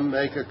want to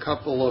make a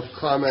couple of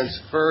comments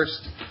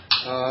first.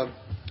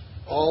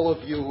 All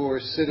of you who are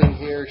sitting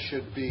here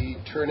should be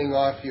turning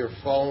off your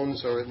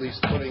phones, or at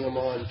least putting them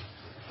on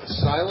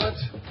silent.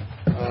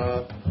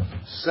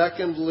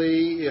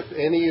 Secondly, if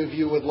any of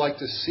you would like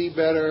to see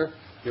better,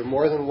 you're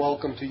more than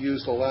welcome to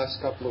use the last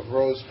couple of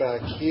rows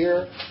back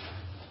here.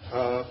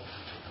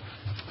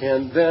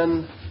 And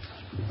then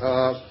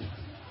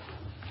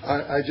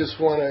I just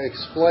want to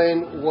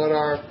explain what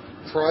our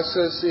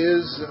process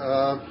is.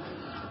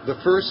 The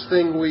first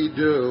thing we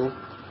do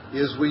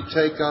is we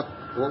take up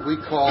what we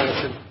call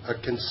a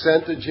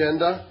consent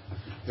agenda,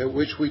 at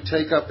which we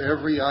take up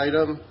every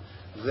item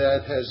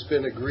that has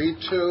been agreed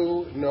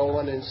to. No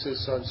one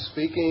insists on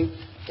speaking,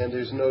 and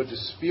there's no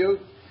dispute.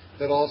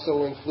 That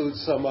also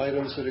includes some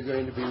items that are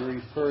going to be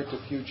referred to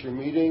future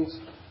meetings.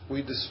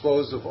 We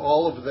dispose of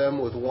all of them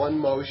with one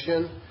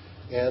motion,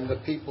 and the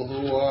people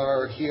who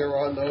are here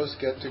on those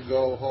get to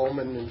go home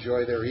and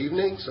enjoy their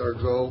evenings or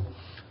go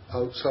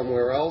out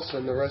somewhere else,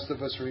 and the rest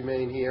of us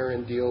remain here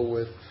and deal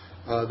with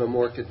the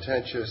more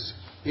contentious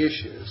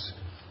issues.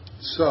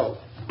 So,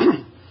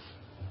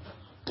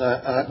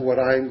 what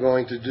I'm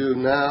going to do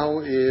now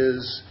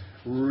is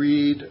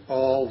read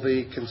all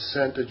the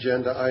consent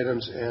agenda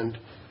items and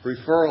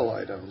referral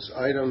items.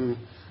 Item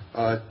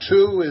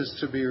 2 is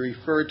to be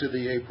referred to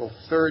the April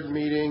 3rd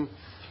meeting,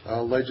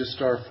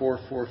 Legistar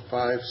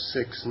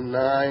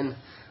 44569,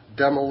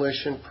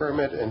 demolition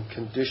permit and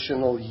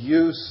conditional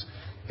use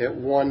at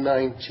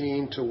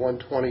 119 to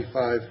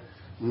 125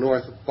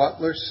 North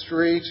Butler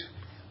Street.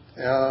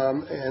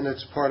 And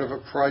it's part of a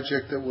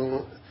project that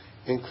will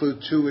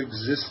include 2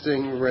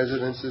 existing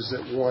residences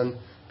at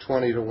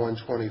 120 to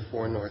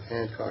 124 North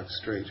Hancock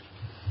Street.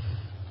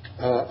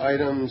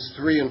 Items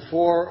 3 and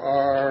 4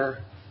 are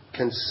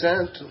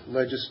consent,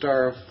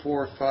 Legistar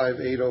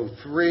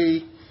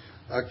 45803,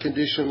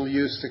 conditional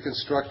use to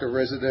construct a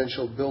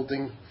residential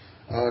building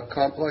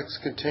complex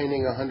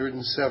containing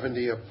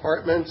 170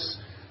 apartments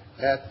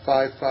at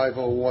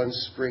 5501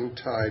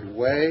 Springtide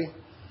Way.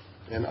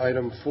 And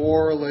item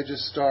 4,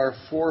 Legistar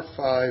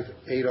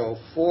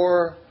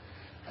 45804,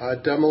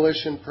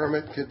 demolition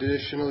permit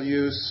conditional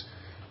use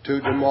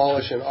to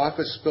demolish an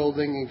office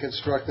building and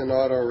construct an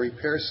auto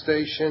repair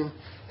station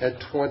at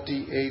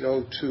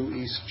 2802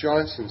 East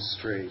Johnson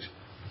Street.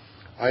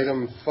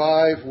 Item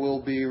 5 will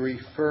be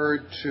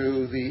referred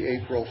to the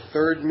April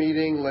 3rd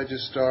meeting,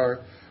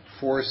 Legistar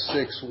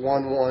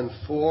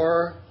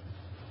 46114.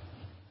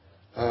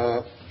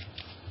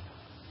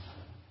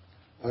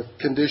 A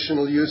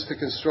conditional use to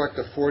construct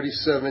a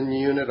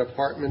 47-unit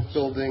apartment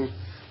building,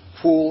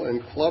 pool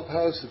and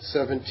clubhouse at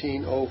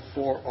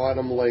 1704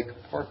 Autumn Lake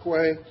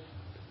Parkway.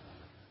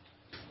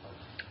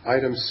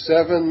 Item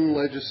 7,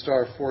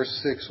 Legistar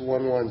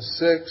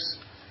 46116,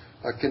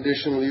 a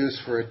conditional use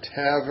for a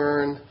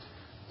tavern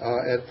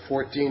at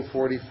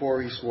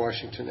 1444 East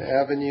Washington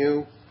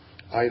Avenue.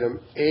 Item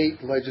 8,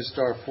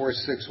 Legistar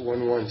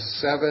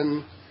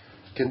 46117,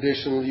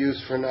 conditional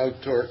use for an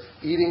outdoor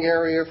eating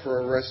area for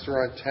a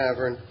restaurant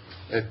tavern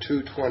at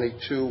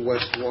 222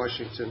 West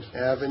Washington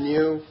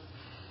Avenue.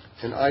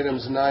 And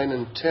items 9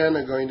 and 10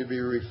 are going to be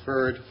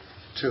referred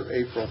to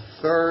April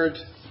 3rd.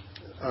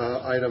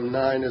 Item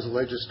 9 is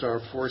Legistar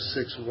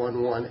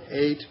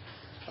 46118,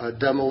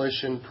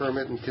 demolition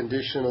permit and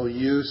conditional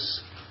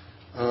use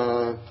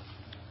to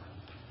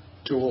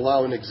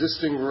allow an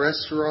existing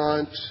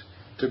restaurant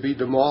to be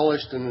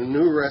demolished and a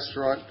new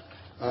restaurant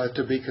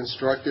to be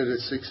constructed at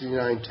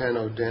 6910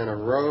 Odana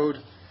Road.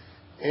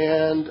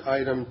 And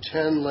item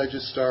 10,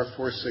 Legistar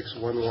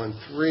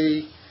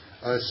 46113,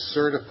 a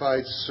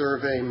certified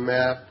survey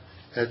map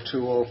at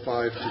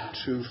 205 to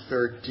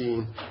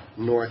 213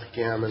 North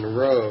Gammon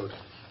Road.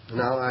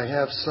 Now, I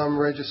have some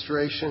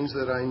registrations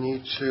that I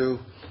need to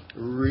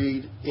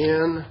read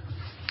in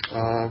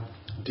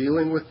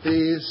dealing with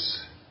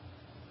these.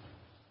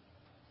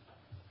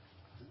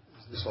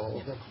 Is this all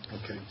of them?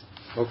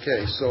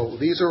 Okay, so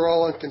these are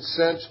all on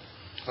consent.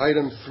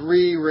 Item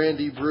 3,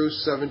 Randy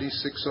Bruce,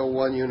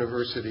 7601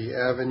 University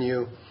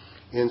Avenue,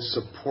 in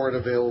support,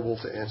 available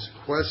to answer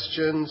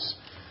questions.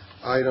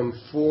 Item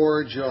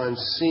 4, John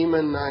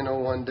Seaman,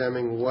 901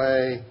 Deming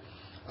Way,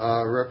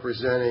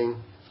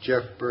 representing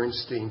Jeff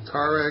Bernstein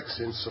Carex,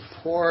 in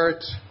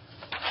support.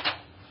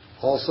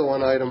 Also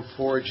on item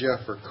 4,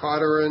 Jeffrey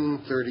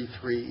Cotterin,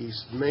 33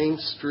 East Main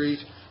Street,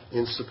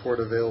 in support,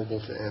 available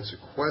to answer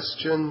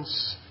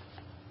questions.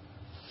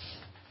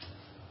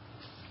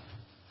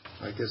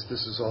 I guess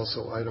this is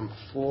also item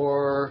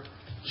 4,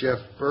 Jeff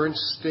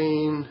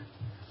Bernstein,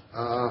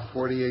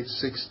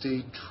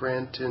 4860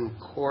 Trenton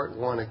Court,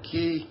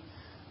 Wanakee,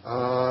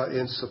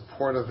 in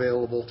support,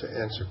 available to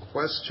answer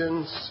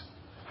questions.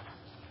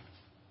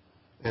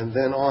 And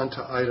then on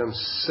to item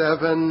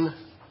 7,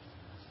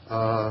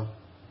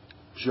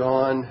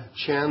 John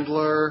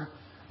Chandler,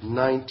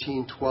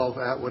 1912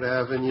 Atwood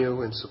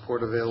Avenue, in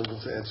support, available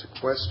to answer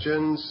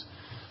questions.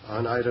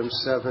 On item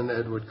 7,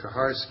 Edward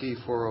Kaharski,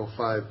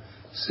 405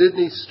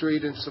 Sydney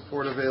Street, in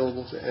support,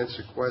 available to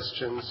answer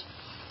questions.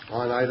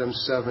 On item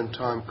 7,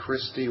 Tom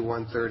Christie,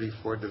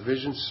 134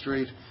 Division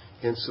Street,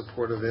 in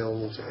support,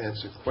 available to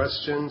answer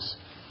questions.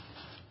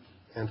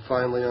 And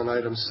finally, on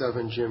item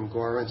 7, Jim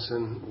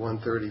Goranson,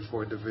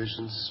 134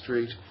 Division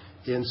Street,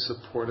 in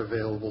support,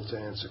 available to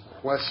answer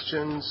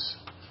questions.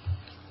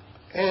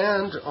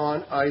 And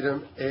on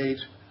item 8,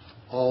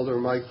 Alder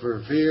Mike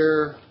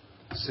Verveer,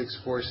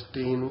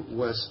 614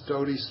 West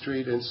Doty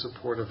Street, in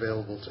support,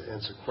 available to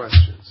answer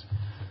questions.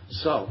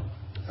 So,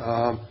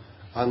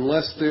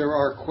 unless there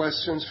are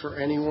questions for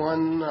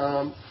anyone,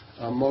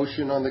 a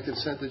motion on the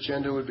consent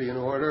agenda would be in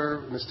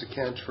order. Mr.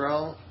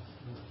 Cantrell,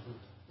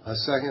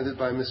 seconded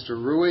by Mr.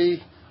 Rui.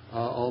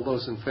 All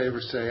those in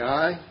favor say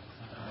aye.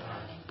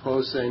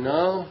 Opposed say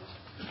no.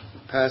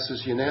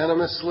 Passes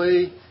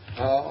unanimously.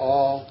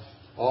 All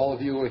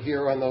of you who are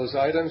here on those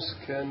items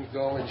can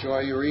go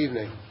enjoy your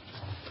evening.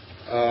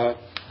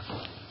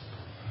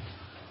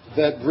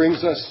 That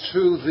brings us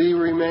to the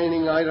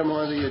remaining item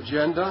on the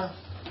agenda.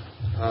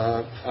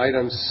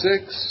 Item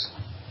 6,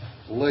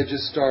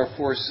 Legistar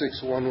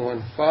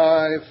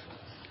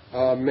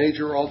 46115,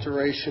 major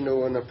alteration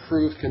to an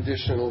approved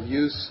conditional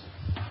use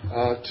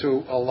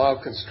to allow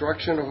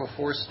construction of a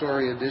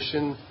 4-story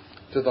addition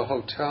to the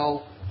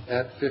hotel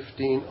at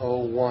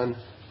 1501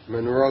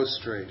 Monroe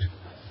Street.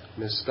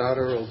 Ms.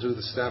 Stouter will do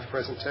the staff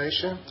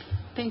presentation.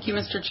 Thank you,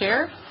 Mr.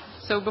 Chair.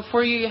 So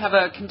before you have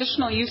a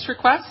conditional use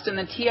request in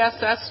the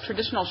TSS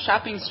Traditional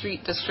Shopping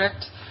Street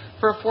District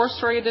for a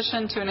 4-story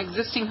addition to an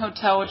existing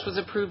hotel, which was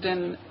approved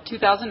in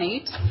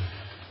 2008.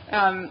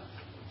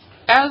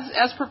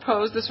 As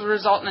proposed, this would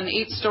result in an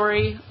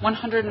 8-story,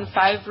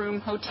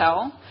 105-room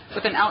hotel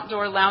with an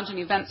outdoor lounge and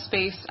event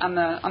space on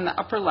the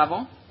upper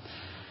level.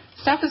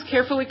 Staff has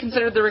carefully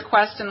considered the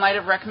request in light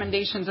of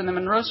recommendations in the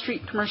Monroe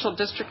Street Commercial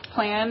District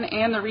Plan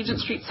and the Regent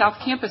Street South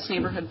Campus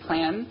Neighborhood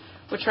Plan,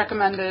 which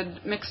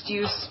recommended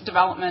mixed-use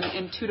development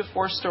in 2 to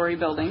 4-story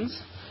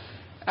buildings.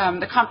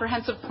 The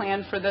comprehensive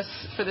plan for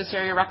this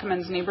area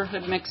recommends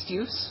neighborhood mixed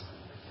use.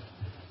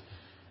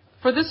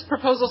 For this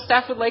proposal,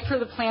 staff would like for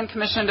the Plan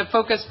Commission to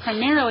focus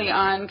primarily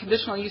on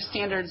conditional use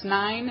standards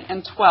 9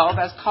 and 12,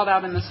 as called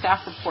out in the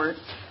staff report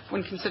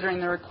when considering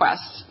the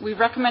request. We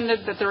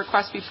recommended that the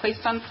request be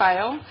placed on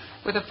file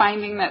with a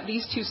finding that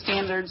these 2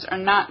 standards are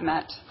not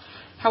met.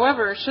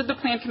 However, should the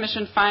Plan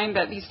Commission find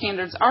that these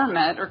standards are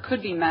met or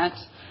could be met,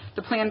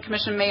 the Plan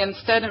Commission may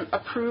instead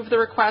approve the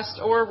request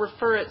or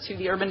refer it to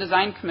the Urban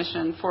Design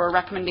Commission for a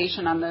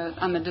recommendation on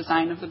the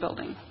design of the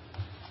building.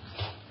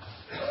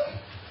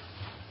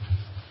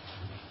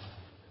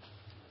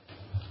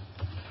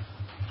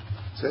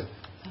 That's it?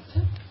 That's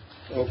it.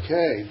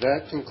 Okay,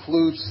 that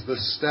concludes the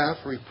staff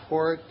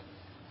report.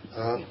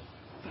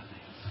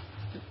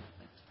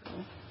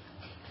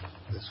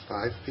 There's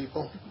 5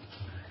 people.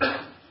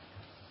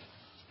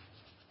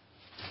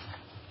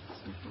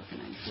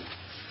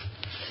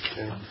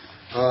 Okay.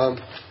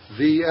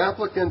 The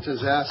applicant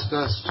has asked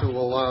us to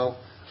allow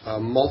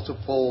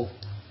multiple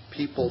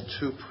people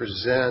to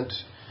present.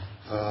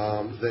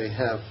 They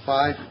have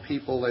 5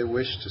 people they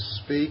wish to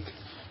speak,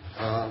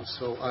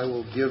 so I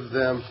will give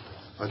them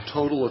a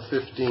total of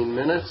 15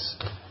 minutes,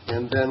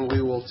 and then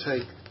we will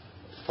take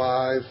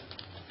 5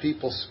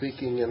 people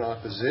speaking in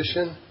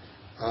opposition,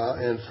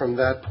 and from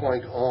that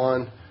point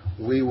on,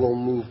 we will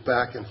move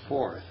back and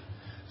forth.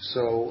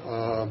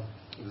 So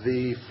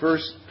the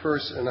first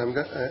person, I'm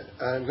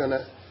going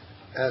to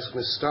ask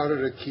Ms.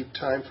 Stoddard to keep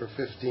time for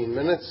 15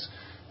 minutes,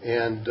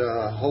 and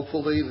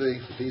hopefully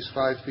these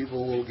 5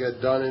 people will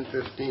get done in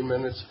 15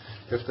 minutes.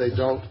 If they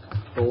don't,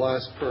 the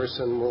last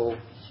person will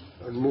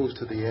move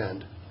to the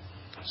end.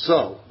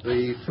 So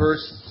the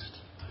first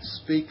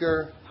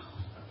speaker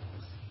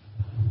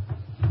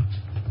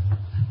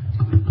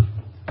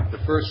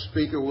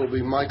will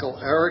be Michael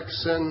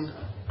Erickson,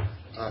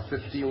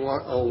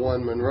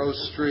 5101 Monroe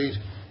Street,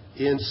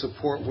 in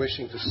support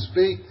wishing to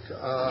speak.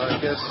 I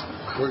guess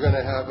we're going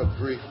to have a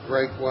brief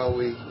break while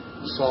we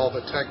solve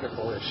a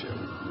technical issue.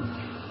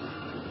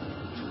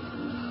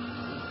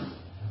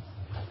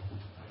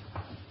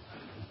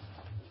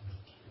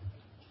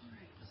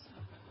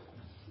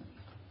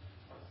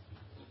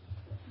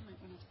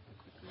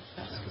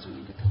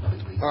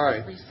 All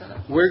right,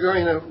 we're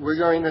going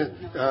to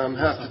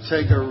have to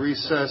take a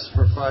recess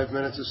for 5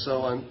 minutes or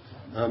so.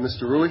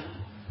 Mr. Rui.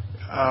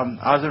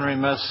 Other than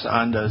remiss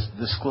on the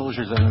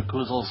disclosures and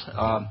recusals,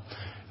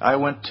 I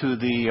went to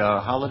the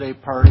holiday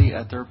party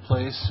at their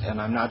place,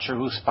 and I'm not sure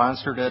who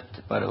sponsored it,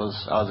 but I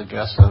was a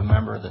guest of a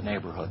member of the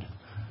neighborhood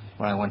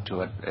when I went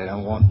to it, and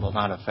it will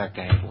not affect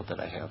any vote that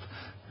I have.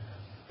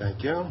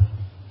 Thank you.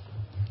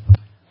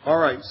 All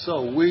right,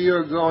 so we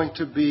are going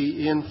to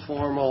be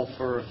informal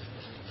for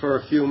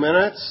a few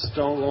minutes.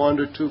 Don't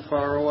wander too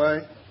far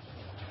away.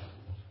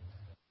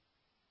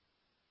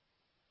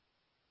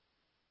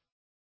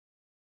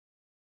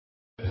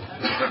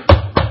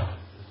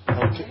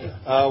 Okay,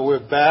 we're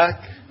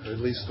back. At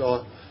least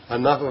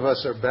enough of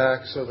us are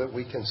back so that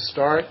we can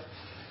start.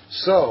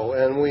 So,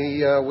 and we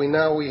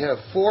have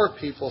 4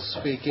 people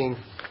speaking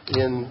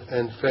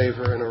in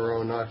favor in a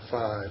row, not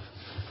 5.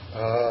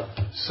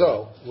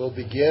 So we'll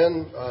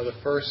begin. The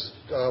first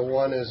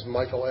one is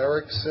Michael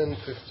Erickson,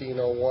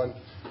 1501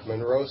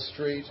 Monroe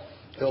Street.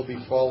 He'll be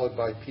followed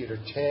by Peter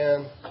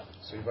Tan,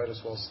 so you might as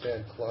well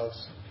stand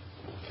close.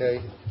 Okay,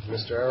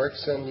 Mr.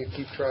 Erickson, you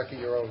keep track of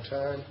your own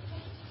time.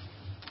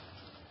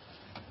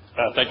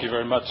 Thank you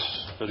very much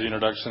for the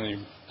introduction. You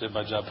did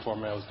my job for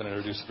me. I was going to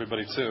introduce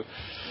everybody too.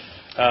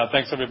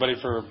 Thanks everybody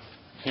for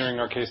hearing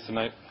our case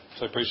tonight,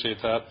 so I appreciate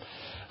that.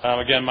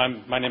 Again,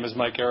 my name is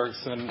Mike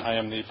Erickson. I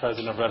am the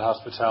president of Red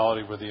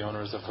Hospitality. We're the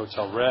owners of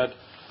Hotel Red.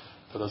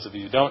 For those of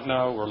you who don't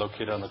know, we're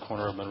located on the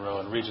corner of Monroe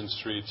and Regent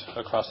Street,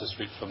 across the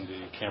street from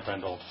the Camp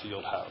Randall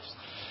Field House.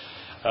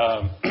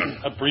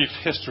 A brief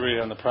history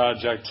on the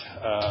project.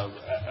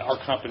 Our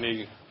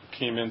company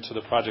came into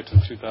the project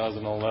in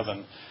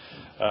 2011.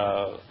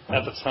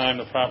 At the time,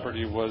 the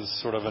property was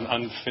sort of an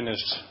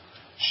unfinished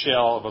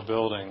shell of a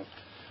building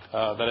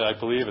that I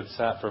believe had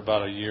sat for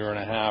about a year and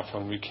a half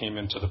when we came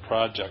into the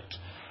project.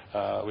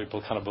 We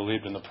kind of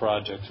believed in the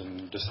project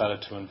and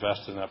decided to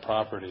invest in that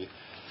property.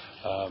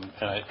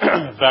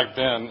 Back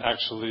then,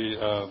 actually,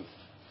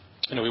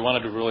 we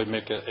wanted to really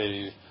make it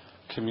a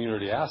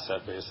community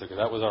asset, basically.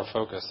 That was our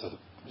focus.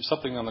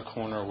 Something on the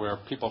corner where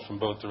people from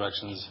both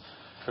directions,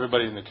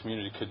 everybody in the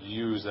community could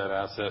use that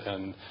asset,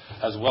 and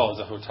as well as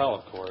a hotel,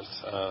 of course,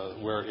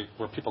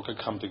 where people could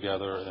come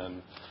together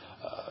and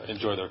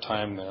enjoy their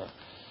time there.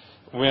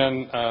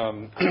 When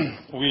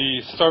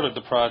we started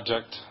the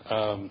project,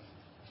 I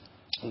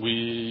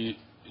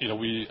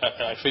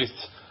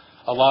faced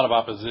a lot of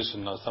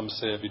opposition. Some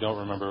say, if you don't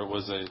remember, it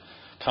was a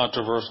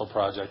controversial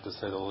project, to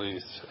say the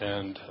least,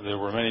 and there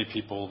were many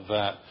people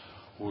that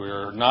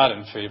were not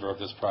in favor of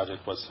this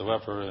project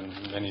whatsoever, and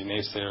many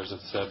naysayers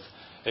that said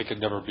it could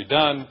never be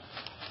done.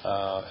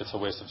 It's a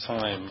waste of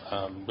time.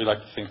 We like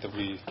to think that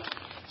we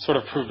sort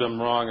of proved them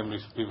wrong, and we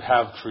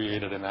have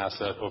created an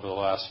asset over the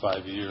last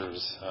 5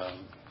 years,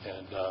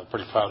 and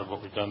pretty proud of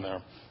what we've done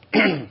there.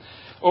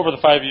 Over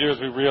the 5 years,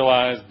 we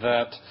realized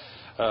that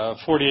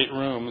 48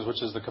 rooms,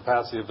 which is the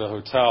capacity of the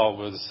hotel,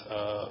 was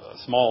a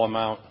small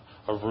amount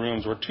of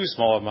rooms, or too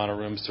small amount of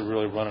rooms to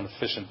really run an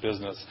efficient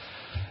business.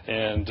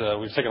 And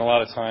we've taken a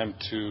lot of time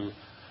to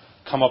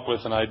come up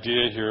with an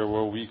idea here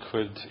where we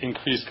could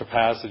increase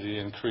capacity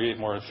and create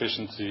more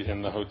efficiency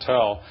in the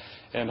hotel.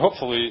 And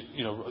hopefully,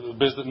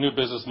 the new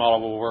business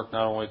model will work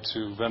not only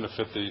to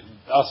benefit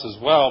us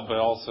as well, but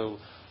also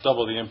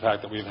double the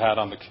impact that we've had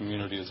on the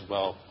community as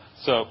well.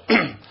 So,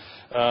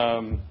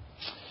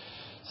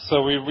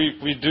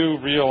 we do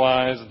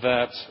realize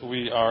that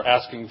we are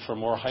asking for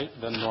more height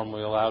than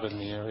normally allowed in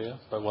the area.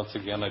 But once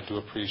again, I do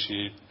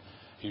appreciate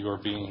your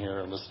being here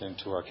and listening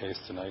to our case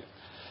tonight.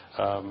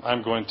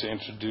 I'm going to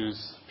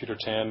introduce Peter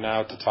Tan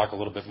now to talk a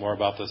little bit more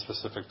about the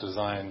specific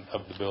design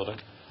of the building.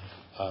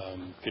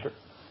 Peter?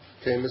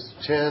 Okay,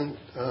 Mr. Tan,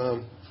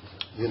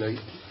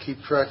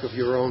 keep track of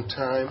your own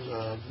time.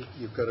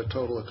 You've got a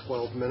total of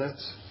 12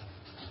 minutes.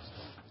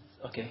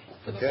 Okay.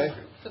 Okay?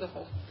 For the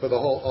whole. For the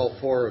whole, all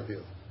four of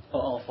you. Oh,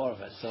 all four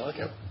of us. So, okay.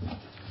 Yep.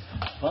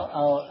 Well,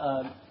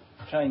 I'll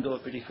try and go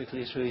pretty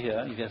quickly through here.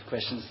 If you have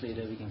questions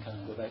later, we can kind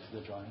of go back to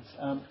the drawings.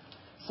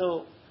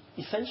 So,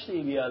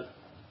 essentially,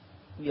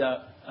 we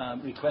are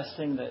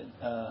requesting that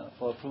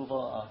for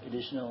approval of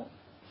additional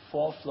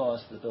 4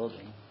 floors to the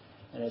building.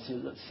 And as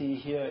you see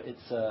here,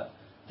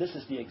 this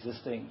is the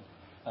existing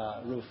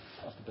roof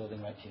of the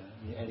building right here.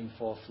 We're adding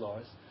 4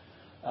 floors.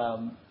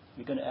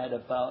 We're going to add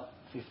about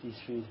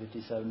 53,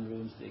 57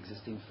 rooms to the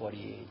existing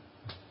 48.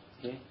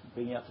 Okay,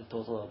 bringing up the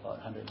total of about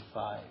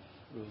 105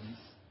 rooms.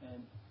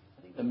 And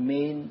I think the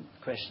main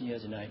question here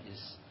tonight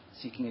is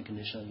seeking a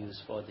conditional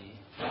use for the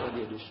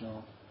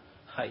additional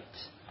height.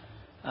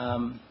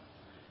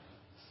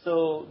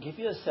 So, give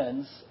you a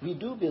sense, we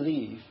do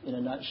believe, in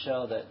a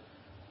nutshell, that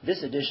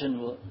this addition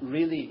will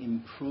really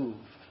improve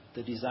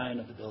the design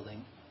of the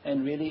building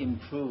and really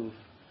improve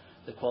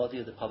the quality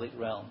of the public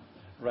realm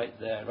right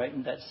there, right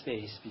in that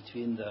space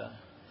between the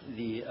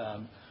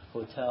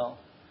hotel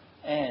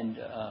and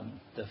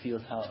the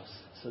field house.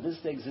 So this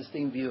is the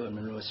existing view on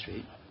Monroe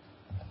Street,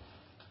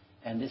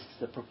 and this is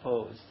the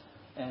proposed.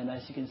 And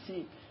as you can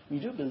see, we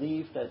do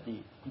believe that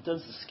in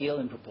terms of scale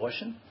and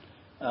proportion,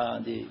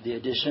 the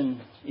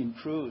addition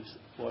improves the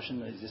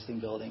proportion of the existing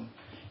building.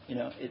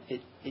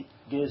 It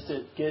gives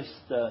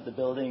the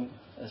building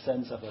a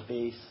sense of a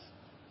base,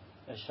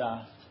 a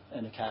shaft,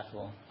 and a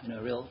capital.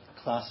 A real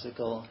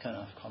classical kind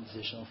of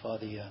composition for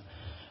the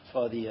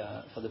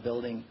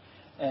building.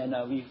 And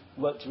we've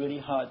worked really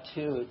hard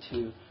too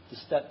to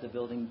step the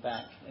building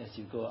back as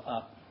you go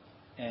up,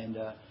 and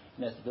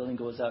as the building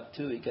goes up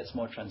too, it gets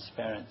more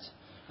transparent.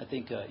 I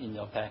think in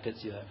your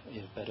packets you have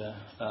better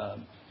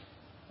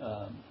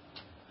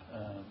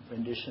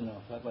rendition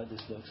of what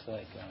this looks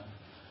like.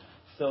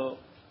 So,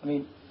 I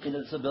mean,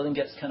 the building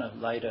gets kind of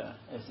lighter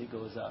as it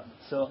goes up.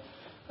 So,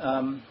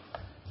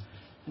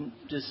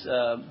 this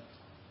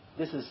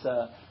is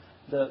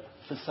the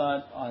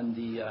facade on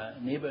the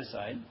neighbor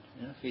side,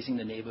 facing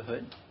the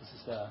neighborhood. This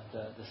is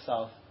the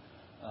south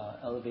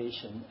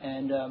elevation,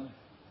 and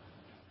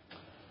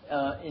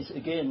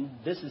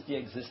this is the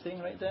existing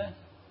right there,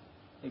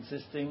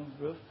 existing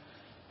roof.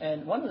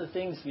 And one of the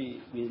things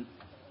we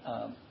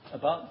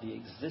about the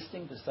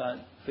existing facade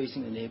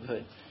facing the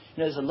neighborhood,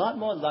 there's a lot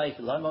more life,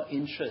 a lot more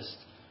interest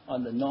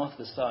on the north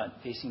facade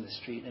facing the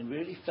street, and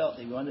really felt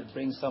that we wanted to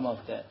bring some of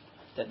that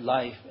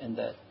life and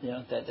that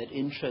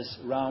interest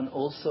around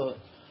also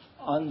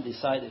on the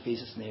side that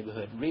faces the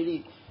neighborhood,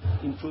 really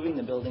improving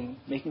the building,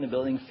 making the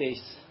building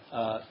face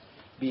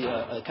be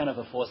a kind of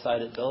a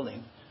 4-sided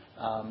building.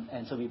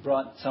 And so we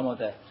brought some of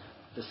the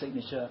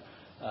signature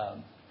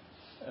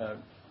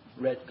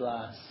red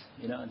glass,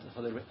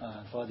 for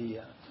the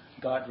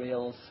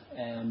guardrails,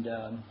 and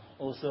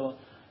also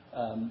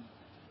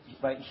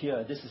right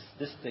here, this is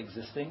the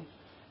existing,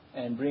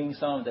 and bring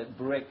some of that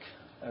brick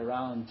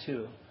around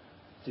too,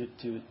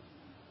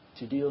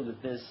 to deal with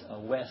this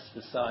west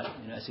facade.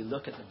 As you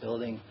look at the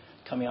building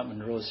coming up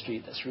Monroe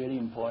Street, that's really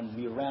important.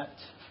 We wrapped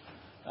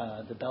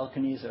the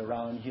balconies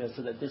around here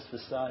so that this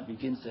facade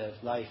begins to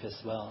have life as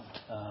well.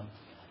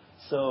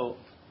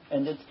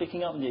 And it's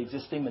picking up the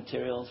existing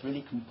materials,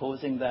 really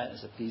composing that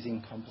as a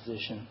pleasing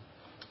composition.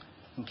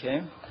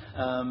 Okay.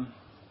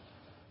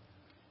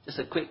 Just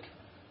a quick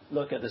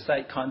look at the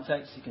site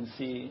context. You can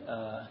see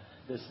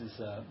this is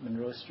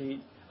Monroe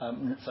Street,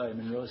 and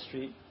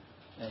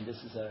this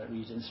is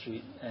Regent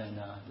Street and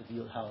the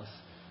Field House,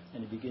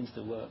 and it begins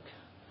to work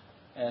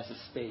as a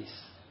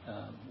space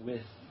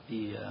with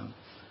the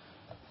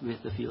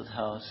Field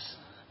House.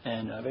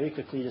 And very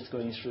quickly, just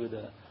going through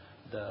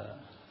the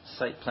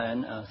site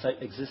plan,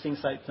 existing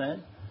site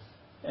plan,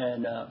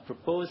 and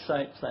proposed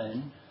site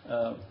plan.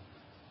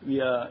 We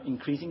are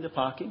increasing the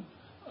parking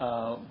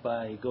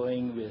by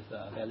going with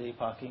valet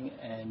parking,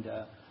 and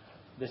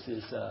this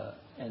is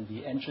and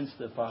the entrance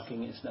to the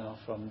parking is now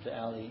from the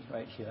alley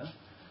right here.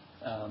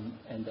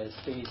 And there's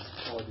space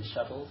for the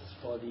shuttles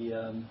for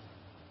the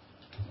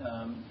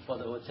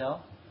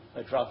hotel,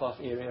 a drop-off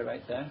area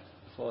right there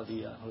for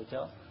the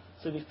hotel.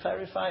 So we've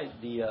clarified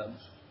the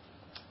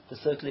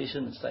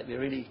circulation site. We're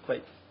really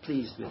quite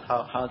pleased with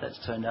how that's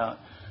turned out.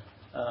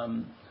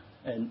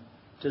 And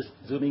just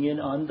zooming in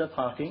on the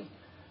parking,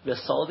 we're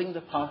solving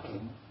the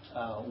parking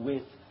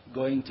with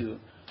going to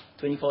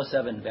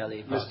 24/7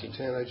 valet parking. Mr.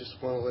 Tan, I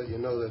just want to let you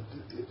know that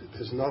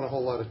there's not a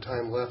whole lot of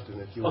time left, and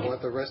if you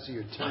want the rest of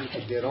your team to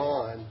get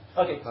on,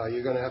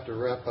 you're going to have to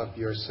wrap up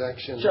your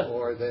section,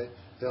 or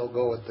they'll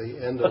go at the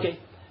end of. Okay.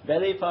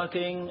 Valet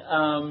parking,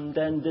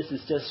 then this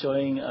is just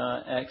showing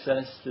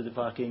access to the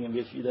parking, and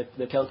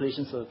the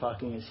calculations for the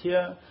parking is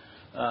here.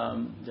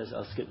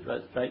 I'll skip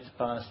right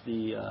past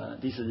these are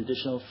the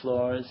additional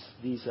floors.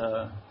 These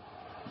are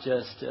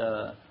just,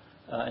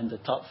 and the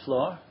top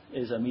floor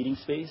is a meeting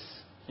space,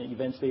 an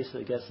event space for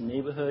the guests in the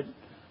neighborhood,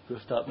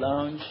 rooftop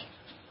lounge,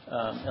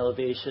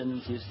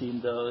 elevations, you've seen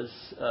those.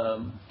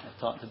 I've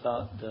talked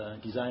about the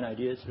design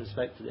ideas with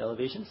respect to the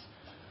elevations.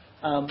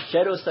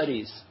 Shadow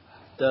studies.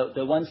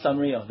 The one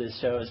summary of this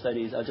shadow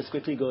studies, I'll just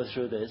quickly go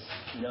through this.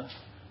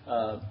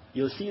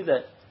 You'll see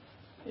that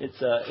it's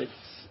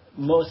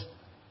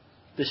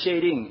the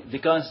shading,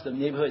 because the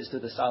neighborhood is to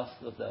the south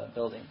of the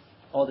building,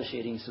 all the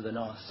shading is to the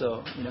north.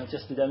 So,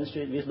 just to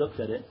demonstrate, we've looked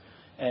at it,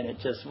 and it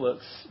just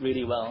works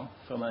really well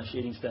from a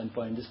shading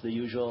standpoint. This is the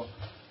usual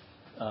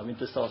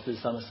winter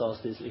solstice, summer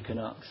solstice,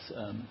 equinox.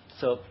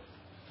 So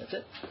that's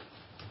it.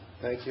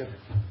 Thank you.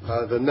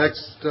 The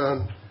next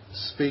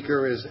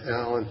speaker is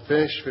Alan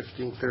Fish,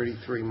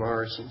 1533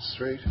 Morrison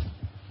Street.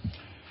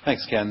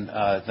 Thanks, Ken.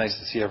 Nice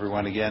to see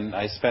everyone again.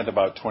 I spent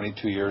about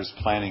 22 years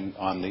planning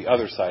on the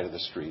other side of the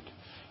street,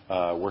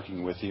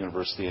 working with the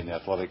university and the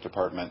athletic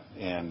department.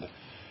 And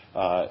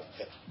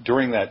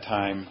during that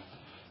time,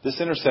 this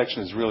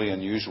intersection is really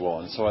unusual.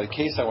 And so a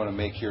case I want to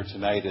make here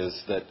tonight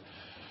is that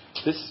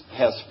this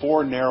has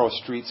 4 narrow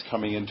streets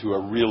coming into a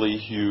really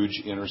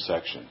huge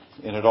intersection.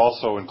 And it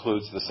also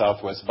includes the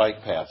Southwest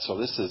Bike Path. So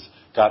this has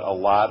got a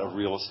lot of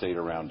real estate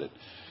around it.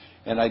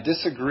 And I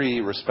disagree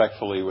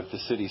respectfully with the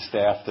city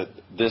staff that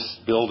this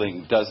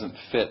building doesn't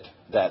fit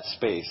that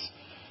space.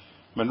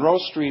 Monroe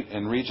Street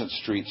and Regent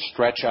Street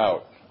stretch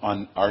out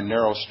on our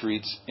narrow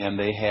streets, and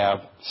they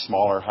have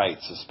smaller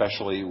heights,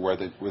 especially where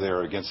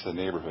they're against the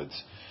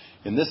neighborhoods.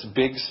 In this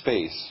big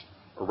space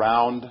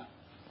around,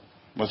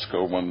 let's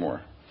go one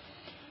more.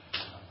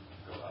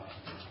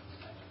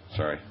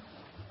 Sorry.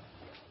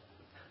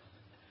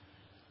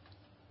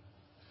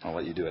 I'll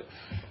let you do it.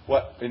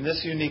 In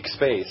this unique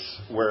space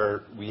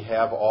where we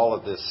have all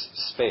of this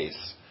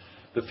space,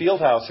 the field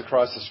house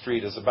across the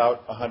street is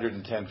about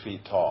 110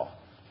 feet tall.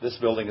 This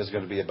building is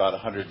going to be about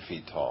 100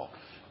 feet tall.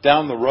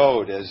 Down the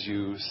road, as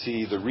you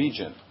see the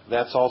Regent,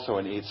 that's also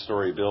an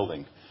 8-story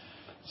building.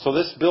 So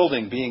this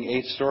building, being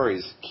 8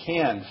 stories,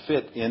 can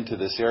fit into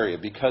this area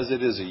because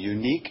it is a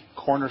unique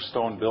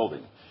cornerstone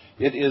building.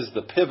 It is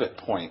the pivot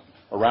point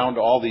around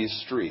all these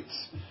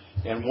streets,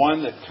 and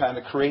one that kind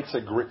of creates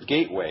a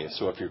gateway.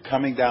 So if you're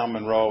coming down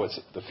Monroe, it's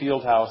the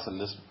field house and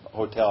this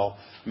hotel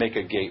make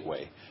a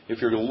gateway.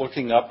 If you're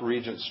looking up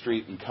Regent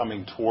Street and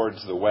coming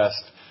towards the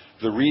west,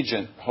 the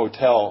Regent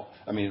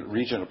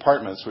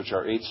Apartments, which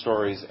are 8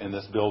 stories, and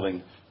this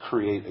building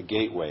create a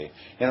gateway.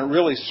 And it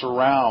really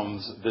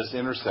surrounds this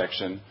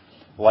intersection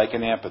like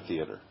an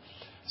amphitheater.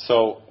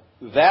 So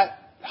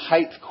that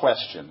height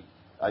question,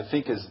 I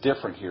think, is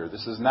different here.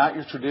 This is not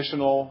your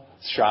traditional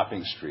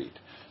shopping street.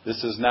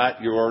 This is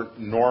not your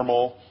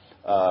normal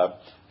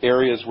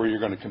areas where you're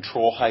going to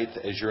control height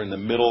as you're in the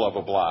middle of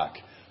a block.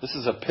 This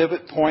is a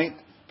pivot point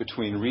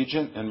between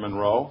Regent and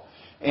Monroe,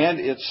 and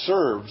it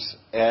serves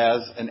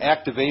as an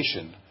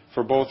activation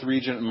for both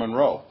Regent and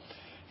Monroe.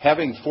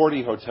 Having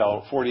 48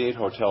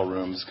 hotel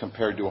rooms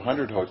compared to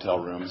 100 hotel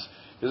rooms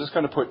is just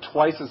going to put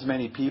twice as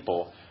many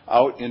people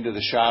out into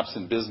the shops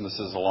and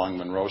businesses along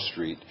Monroe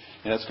Street,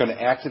 and it's going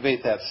to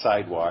activate that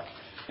sidewalk.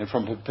 And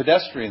from a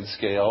pedestrian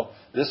scale,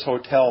 this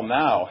hotel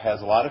now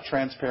has a lot of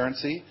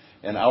transparency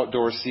and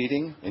outdoor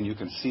seating, and you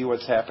can see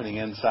what's happening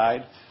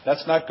inside.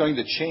 That's not going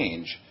to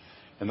change.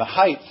 And the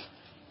height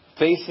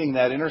facing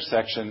that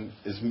intersection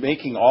is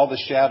making all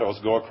the shadows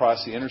go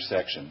across the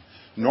intersection.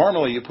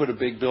 Normally, you put a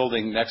big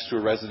building next to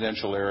a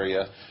residential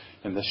area,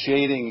 and the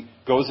shading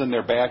goes in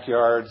their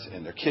backyards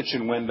and their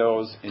kitchen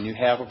windows, and you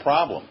have a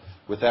problem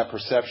with that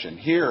perception.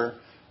 Here,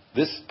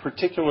 this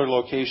particular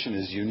location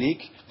is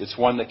unique. It's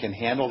one that can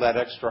handle that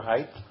extra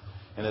height,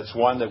 and it's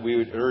one that we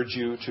would urge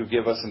you to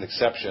give us an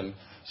exception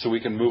so we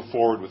can move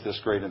forward with this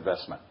great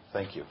investment.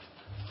 Thank you.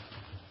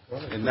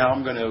 And now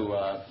I'm going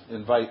to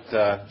invite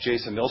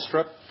Jason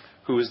Ilstrup,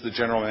 who is the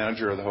general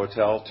manager of the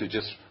hotel, to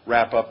just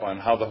wrap up on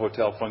how the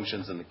hotel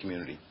functions in the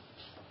community.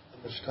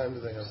 How much time do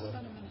they have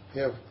left?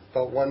 You have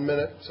about 1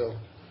 minute, so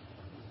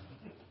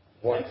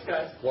walk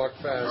fast.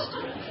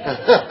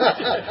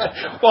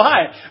 Well,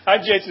 hi.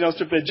 I'm Jason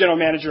Ilstrup, the general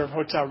manager of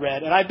Hotel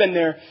Red, and I've been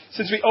there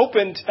since we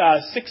opened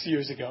 6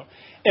 years ago.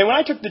 And when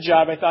I took the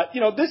job, I thought,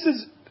 this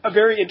is a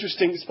very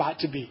interesting spot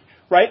to be.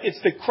 Right?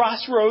 It's the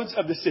crossroads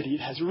of the city.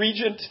 It has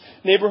Regent,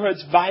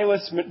 neighborhoods,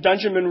 Vilas,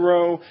 Dungeon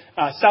Monroe,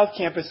 South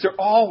Campus. They're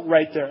all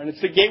right there. And it's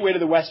the gateway to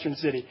the western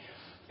city.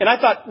 And I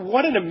thought,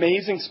 what an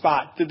amazing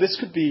spot that this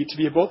could be to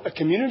be both a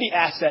community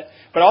asset,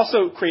 but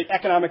also create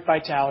economic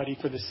vitality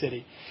for the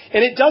city.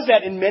 And it does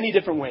that in many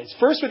different ways.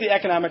 First, with the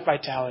economic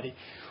vitality.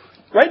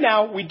 Right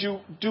now, we do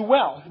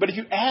well. But if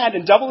you add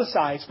and double the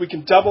size, we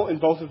can double in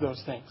both of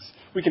those things.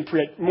 We can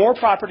create more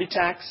property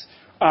tax,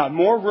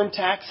 more room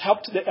tax,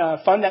 help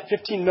to fund that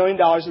 $15 million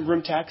in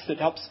room tax that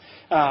helps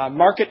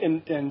market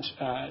and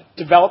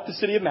develop the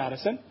city of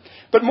Madison.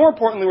 But more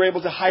importantly, we're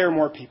able to hire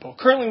more people.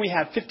 Currently, we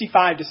have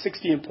 55 to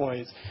 60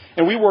 employees,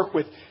 and we work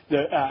with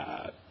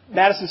the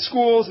Madison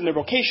schools and their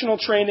vocational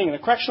training and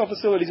the correctional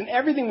facilities and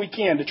everything we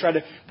can to try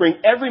to bring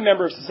every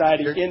member of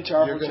society into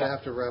our hotel. You're going to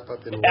have to wrap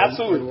up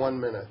in 1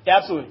 minute.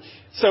 Absolutely.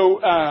 So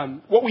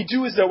what we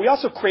do is, though, we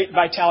also create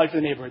vitality for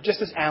the neighborhood.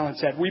 Just as Alan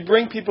said, we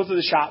bring people to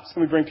the shops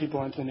and we bring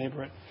people into the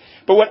neighborhood.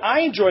 But what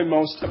I enjoy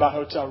most about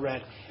Hotel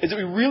Red is that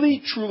we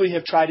really, truly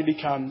have tried to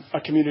become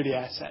a community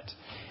asset.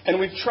 And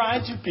we've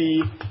tried to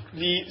be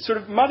the sort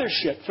of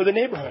mothership for the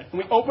neighborhood.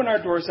 And we open our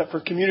doors up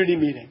for community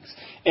meetings.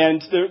 And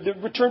the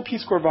Return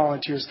Peace Corps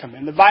volunteers come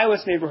in, the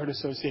Vilas Neighborhood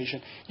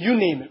Association, you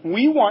name it.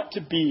 We want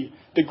to be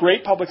the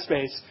great public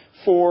space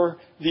for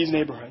these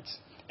neighborhoods.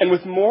 And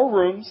with more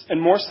rooms and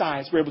more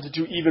size, we're able to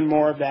do even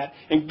more of that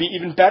and be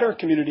even better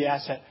community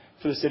asset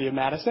for the city of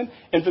Madison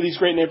and for these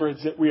great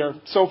neighborhoods that we are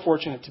so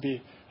fortunate to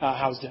be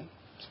housed in.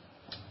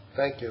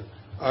 Thank you.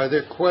 Are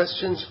there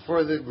questions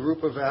for the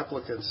group of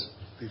applicants?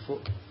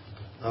 Before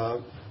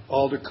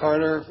Alder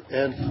Carter,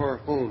 and for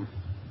whom?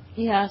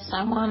 Yes,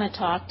 I want to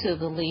talk to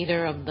the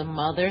leader of the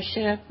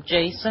mothership,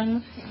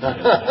 Jason. Here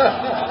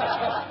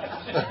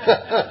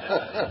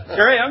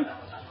I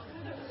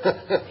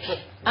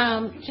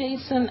am.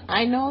 Jason,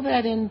 I know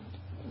that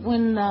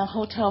when the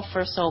hotel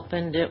first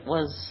opened, it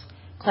was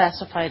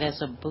classified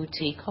as a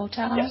boutique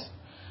hotel. Yes.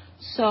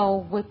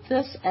 So with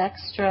this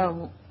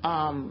extra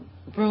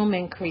room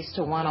increase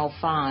to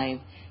 105,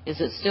 is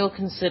it still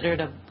considered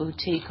a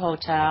boutique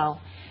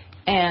hotel?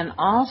 And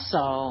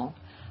also,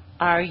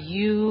 are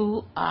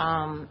you,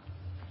 I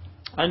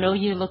know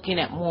you're looking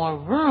at more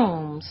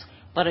rooms,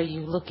 but are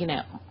you looking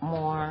at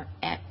more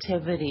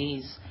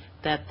activities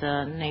that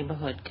the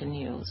neighborhood can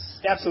use?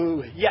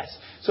 Absolutely, yes.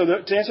 So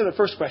to answer the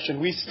first question,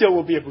 we still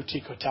will be a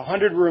boutique hotel.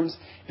 100 rooms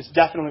is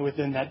definitely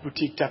within that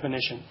boutique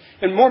definition.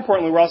 And more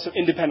importantly, we're also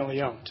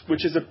independently owned,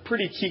 which is a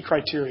pretty key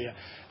criteria.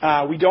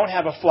 We don't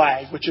have a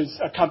flag, which is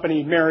a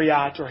company,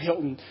 Marriott or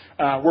Hilton,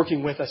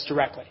 working with us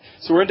directly.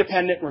 So we're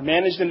independent. We're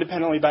managed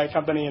independently by a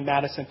company in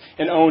Madison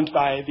and owned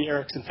by the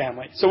Erickson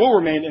family. So we'll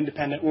remain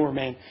independent. We'll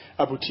remain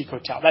a boutique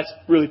hotel. That's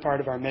really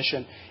part of our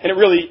mission. And it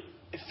really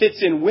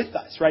fits in with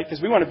us, right?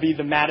 Because we want to be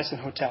the Madison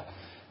Hotel.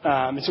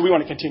 And so we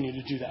want to continue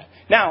to do that.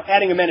 Now,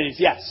 adding amenities,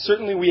 yes,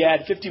 certainly we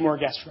add 50 more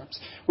guest rooms.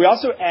 We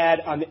also add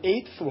on the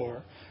 8th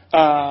floor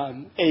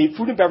a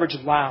food and beverage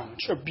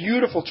lounge, a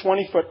beautiful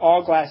 20-foot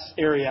all-glass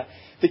area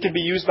that can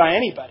be used by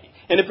anybody,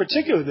 and in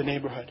particular the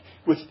neighborhood,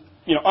 with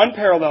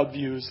unparalleled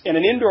views and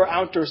an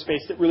indoor-outdoor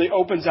space that really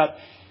opens up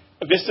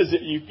vistas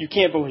that you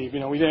can't believe.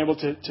 We've been able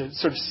to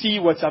sort of see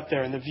what's up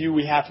there, and the view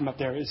we have from up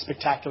there is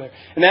spectacular.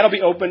 And that'll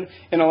be open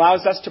and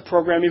allows us to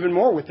program even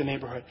more with the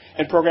neighborhood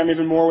and program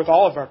even more with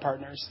all of our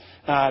partners,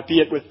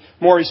 be it with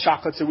Maury's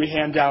Chocolates that we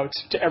hand out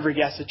to every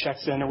guest that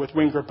checks in, or with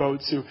Winger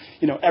Boats who,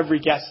 every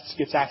guest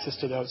gets access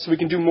to those. So we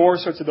can do more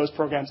sorts of those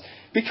programs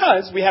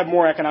because we have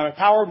more economic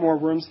power, more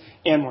rooms,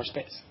 and more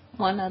space.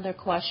 One other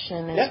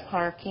question is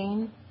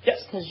parking.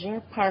 Yes. Because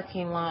your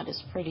parking lot is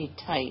pretty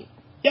tight.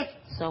 Yep.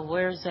 So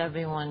where's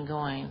everyone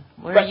going?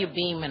 Where are you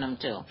beaming them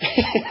to?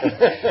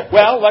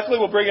 Well, luckily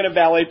we'll bring in a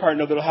valet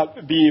partner that will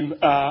help beam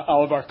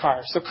all of our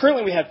cars. So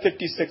currently we have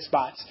 56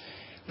 spots,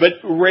 but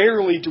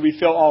rarely do we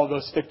fill all of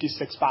those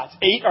 56 spots.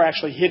 8 are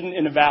actually hidden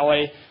in a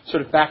valet,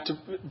 sort of back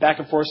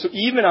and forth. So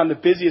even on the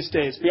busiest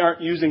days, we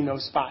aren't using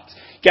those spots.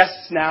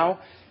 Guests now,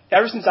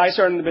 ever since I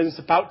started in the business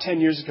about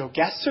 10 years ago,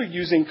 guests are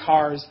using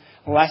cars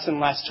less and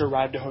less to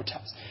arrive to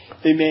hotels.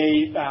 They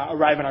may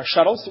arrive in our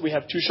shuttles. We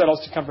have 2 shuttles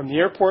to come from the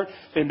airport.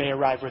 They may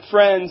arrive with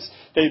friends.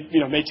 They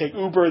may take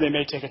Uber. They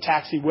may take a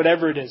taxi.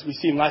 Whatever it is, we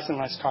see less and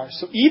less cars.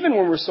 So even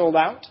when we're sold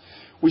out,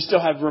 we still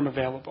have room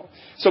available.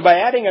 So by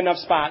adding enough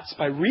spots,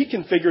 by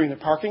reconfiguring the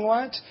parking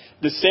lot,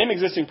 the same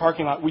existing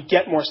parking lot, we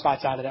get more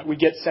spots out of that. We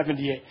get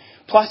 78.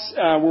 Plus,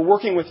 we're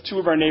working with 2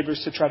 of our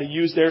neighbors to try to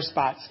use their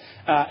spots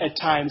at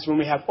times when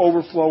we have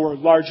overflow or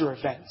larger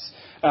events.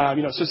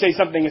 So say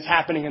something is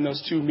happening in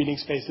those 2 meeting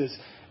spaces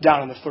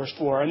down on the first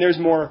floor, and there's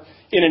more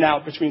in and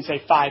out between,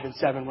 say, 5 and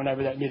 7,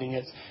 whenever that meeting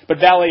is. But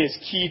valet is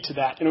key to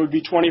that, and it would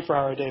be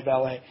 24-hour-a-day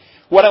valet.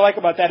 What I like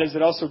about that is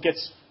it also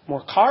gets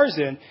more cars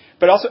in,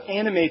 but also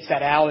animates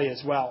that alley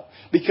as well,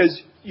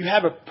 because you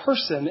have a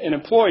person, an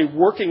employee,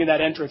 working in that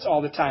entrance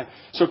all the time.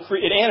 So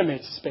it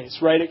animates the space,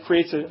 right? It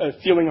creates a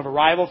feeling of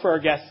arrival for our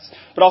guests,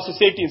 but also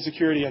safety and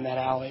security in that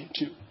alley,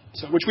 too,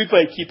 which we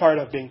play a key part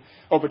of being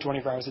open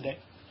 24 hours a day.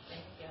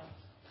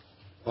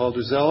 Alder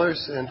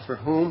Zellers, and for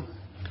whom?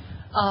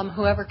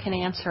 Whoever can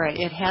answer it.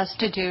 It has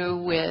to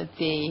do with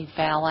the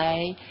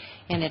valet,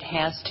 and it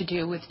has to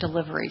do with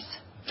deliveries.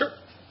 Sure.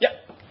 Yep.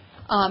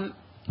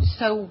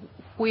 So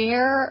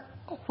where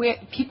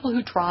people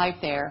who drive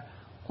there,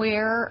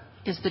 where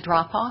is the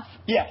drop-off?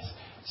 Yes.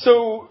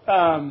 So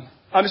I'm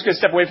just going to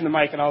step away from the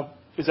mic, and I'll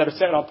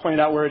point it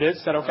out where it is.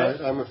 Is that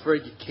okay? I'm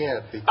afraid you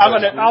can't.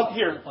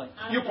 Here.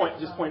 You point.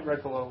 Just point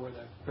right below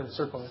where the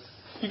circle is.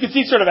 You can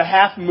see sort of a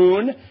half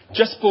moon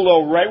just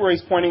below, right where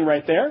he's pointing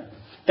right there.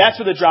 That's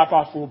where the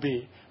drop-off will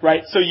be,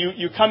 right? So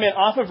you come in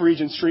off of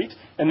Regent Street,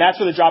 and that's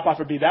where the drop-off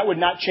would be. That would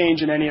not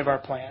change in any of our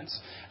plans.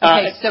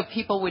 Okay, so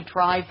people would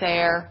drive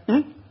there,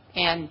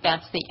 and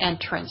that's the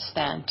entrance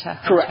then to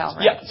hotel, correct.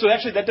 right? Yeah, so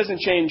actually that doesn't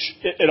change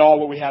at all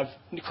what we have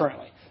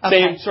currently.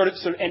 Okay. Same sort of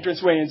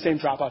entranceway and same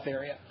drop-off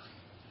area.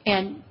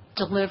 And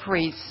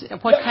deliveries,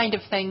 what kind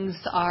of things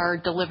are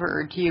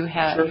delivered? Do you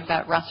have Sure. you've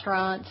got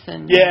restaurants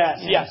and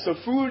Yes. So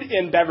food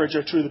and beverage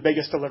are two of the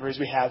biggest deliveries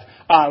we have.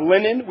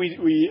 Linen,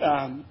 we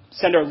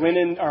send our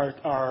linen,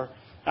 our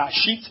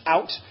sheets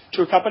out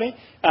to a company.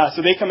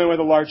 So they come in with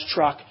a large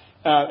truck,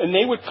 and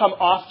they would come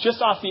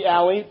just off the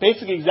alley,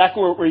 basically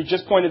exactly where you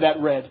just pointed that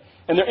red.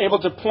 And they're able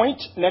to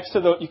point next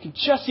to you can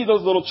just see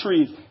those little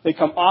trees. They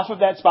come off of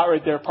that spot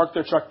right there, park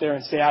their truck there,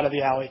 and stay out of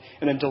the alley,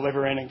 and then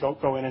deliver in and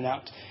go in and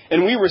out.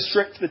 And we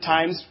restrict the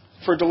times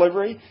for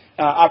delivery.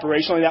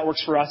 Operationally, that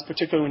works for us,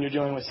 particularly when you're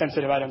dealing with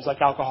sensitive items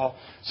like alcohol.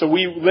 So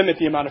we limit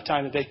the amount of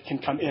time that they can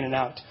come in and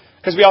out.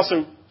 Because we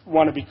also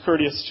want to be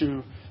courteous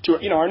to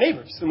our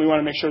neighbors, and we want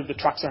to make sure that the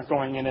trucks aren't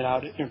going in and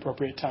out at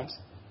inappropriate times.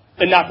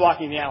 And not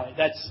blocking the alley.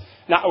 That's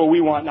not what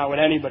we want, not what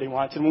anybody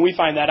wants. And when we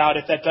find that out,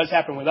 if that does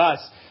happen with us,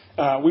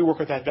 we work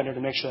with that vendor to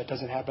make sure that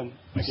doesn't happen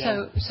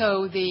again.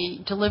 So the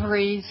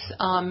deliveries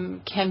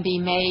can be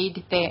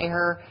made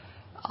there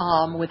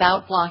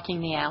without blocking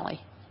the alley.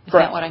 Is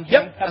Correct. that what I'm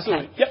hearing? Yep,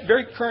 absolutely. Okay. Yep,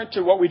 very current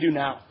to what we do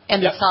now.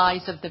 And yep. the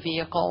size of the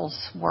vehicles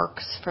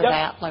works for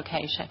that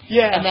location.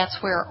 Yeah. And that's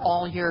where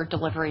all your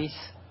deliveries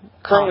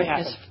currently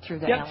is happen. through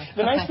the yep. alley.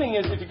 The nice thing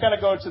is, if you kind of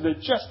go to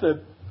just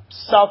the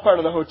south part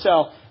of the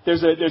hotel,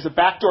 there's a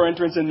back door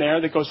entrance in there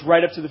that goes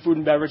right up to the food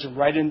and beverage and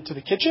right into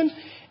the kitchen.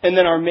 And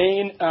then our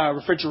main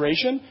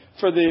refrigeration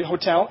for the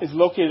hotel is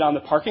located on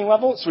the parking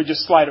level, so we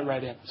just slide it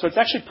right in. So it's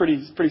actually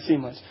pretty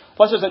seamless.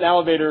 Plus, there's an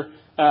elevator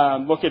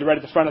located right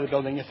at the front of the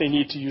building if they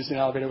need to use an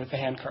elevator with the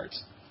hand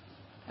cards.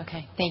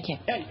 Okay, thank you.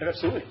 Yeah,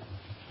 absolutely.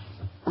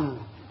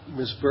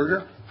 Ms.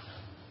 Berger?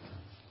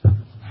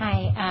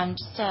 Hi,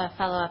 just to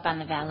follow up on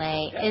the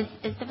valet. Yeah.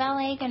 Is the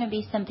valet going to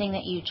be something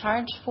that you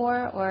charge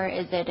for, or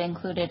is it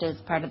included as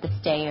part of the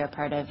stay or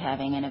part of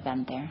having an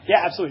event there?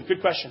 Yeah, absolutely. Good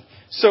question.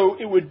 So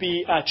it would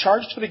be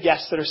charged for the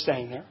guests that are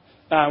staying there.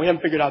 We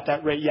haven't figured out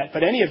that rate yet,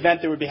 but any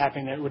event that would be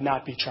happening there would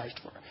not be charged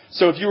for.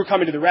 So if you were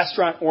coming to the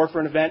restaurant or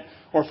for an event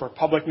or for a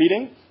public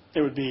meeting,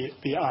 it would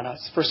be on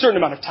us for a certain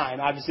amount of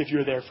time. Obviously, if you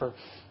were there for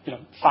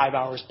 5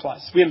 hours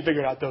plus. We haven't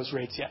figured out those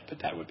rates yet, but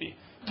that would be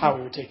how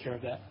we would take care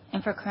of that.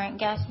 And for current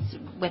guests,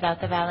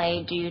 without the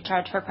valet, do you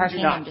charge for parking?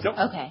 We do not. Nope.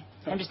 Okay.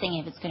 Nope. I'm just thinking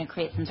if it's going to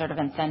create some sort of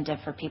incentive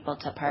for people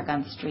to park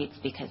on streets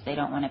because they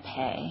don't want to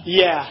pay.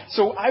 Yeah.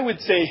 So I would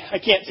say, I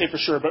can't say for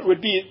sure, but it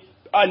would be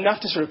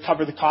enough to sort of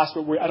cover the cost,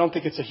 but I don't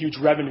think it's a huge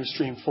revenue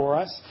stream for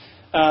us.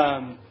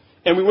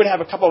 And we would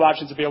have a couple of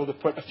options to be able to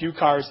put a few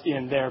cars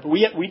in there, but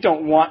we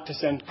don't want to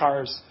send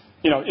cars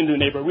into the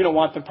neighborhood. We don't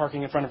want them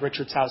parking in front of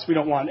Richard's house. We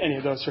don't want any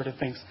of those sort of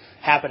things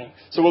happening.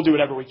 So we'll do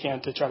whatever we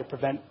can to try to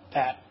prevent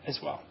that as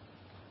well.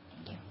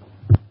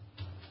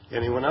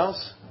 Anyone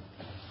else?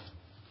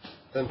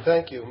 Then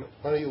thank you.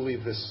 Why don't you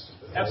leave this?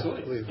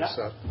 Absolutely. Leave this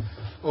up.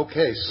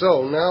 Okay,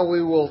 so now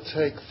we will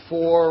take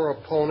 4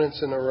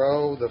 opponents in a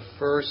row. The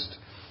first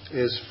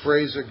is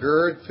Fraser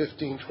Gerd,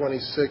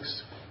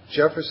 1526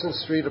 Jefferson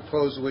Street,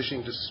 opposed,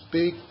 wishing to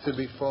speak, to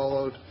be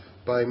followed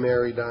by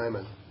Mary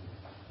Diamond.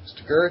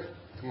 Mr. Gerd,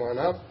 come on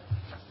up.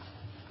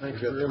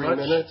 Thank you very got 3 much.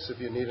 minutes.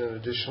 If you need an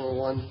additional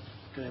one,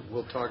 okay,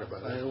 we'll talk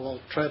about it. I will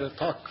try to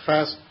talk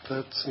fast.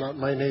 That's not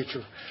my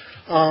nature.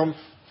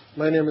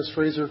 My name is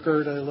Fraser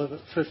Gerd. I live at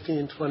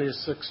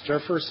 1526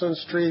 Jefferson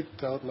Street.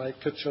 Out my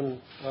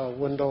kitchen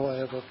window, I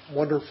have a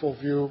wonderful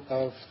view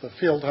of the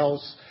field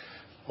house.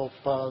 Hope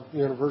the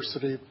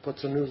university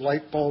puts a new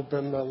light bulb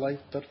in the light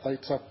that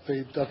lights up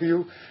the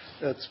W.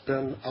 It's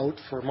been out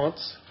for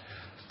months.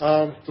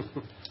 And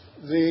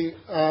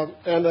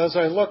as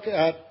I look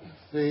at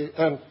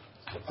and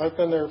I've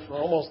been there for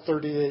almost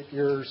 38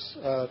 years,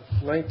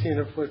 19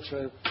 of which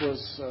I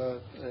was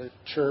a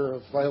chair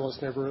of Vilas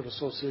Neighborhood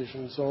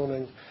Association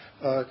zoning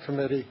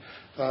committee,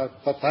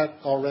 but that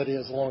already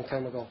is a long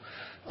time ago.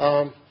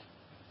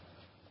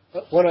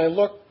 When I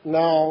look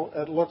now,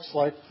 it looks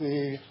like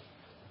the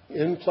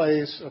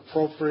in-place,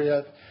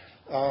 appropriate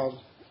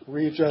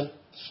Regent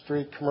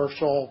Street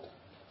commercial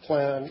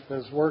plan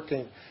is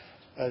working.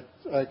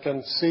 I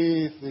can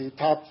see the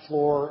top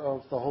floor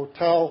of the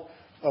hotel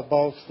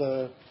above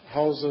the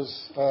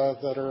houses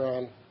that are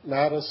on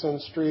Madison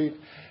Street.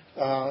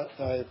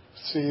 I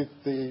see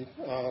the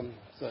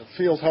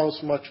field house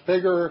much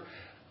bigger.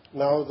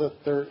 Now that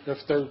if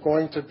they're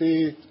going to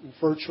be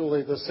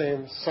virtually the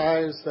same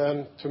size,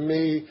 then to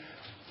me,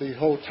 the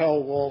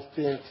hotel will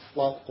be a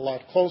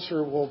lot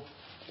closer, will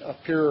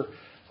appear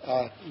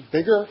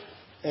bigger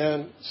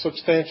and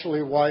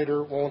substantially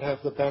wider, won't have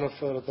the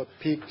benefit of the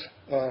peaked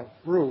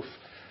roof.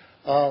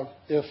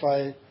 If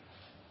I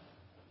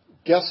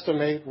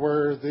guesstimate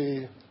where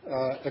the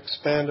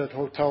expanded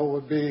hotel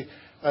would be,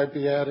 I'd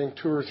be adding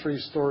 2 or 3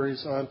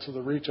 stories onto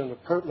the Regent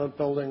apartment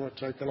building,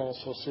 which I can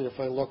also see if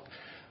I look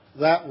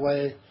that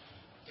way,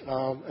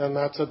 and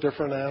that's a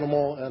different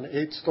animal. And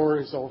 8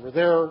 stories over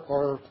there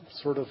are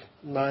sort of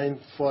 9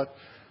 foot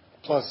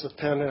plus a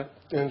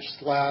 10-inch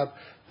slab.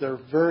 They're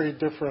very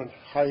different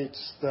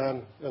heights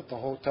than at the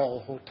hotel.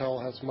 The hotel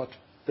has much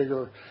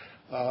bigger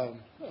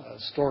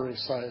story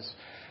size.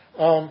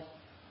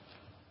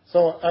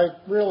 So I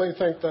really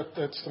think that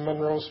it's the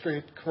Monroe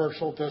Street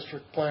Commercial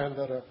District plan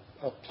that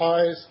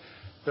applies.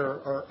 There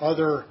are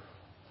other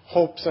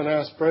hopes and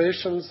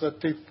aspirations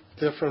that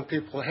different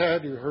people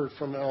had. You heard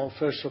from Al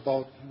Fish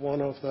about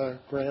one of the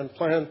grand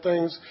plan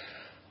things.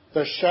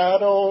 The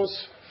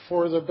shadows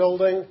for the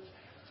building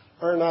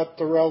are not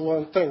the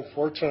relevant thing.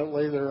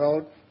 Fortunately, they're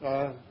out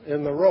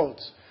in the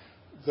roads.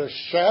 The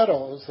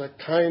shadows, the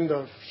kind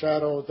of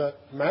shadow that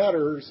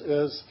matters,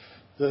 is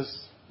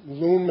this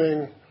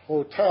looming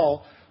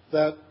hotel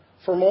that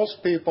for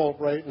most people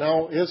right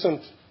now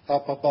isn't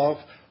up above,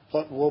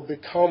 but will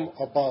become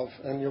above,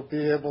 and you'll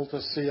be able to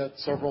see it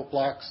several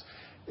blocks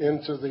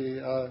into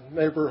the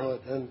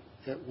neighborhood. And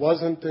it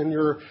wasn't in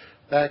your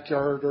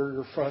backyard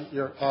or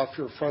off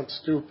your front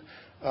stoop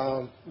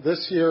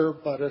this year,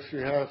 but if you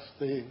have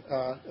the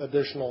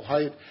additional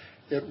height,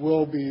 it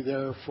will be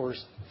there for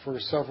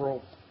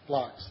several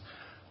blocks.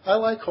 I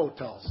like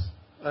hotels,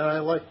 and I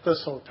like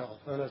this hotel,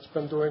 and it's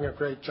been doing a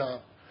great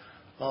job.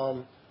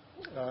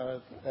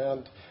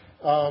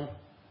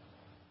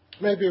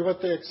 Maybe with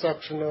the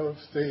exception of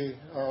the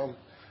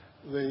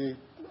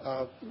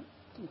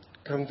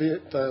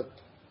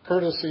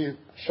courtesy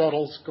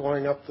shuttles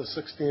going up the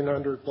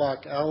 1600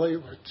 block alley,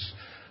 which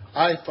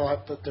I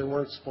thought that they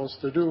weren't supposed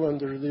to do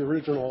under the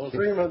original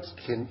agreements.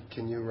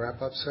 Can you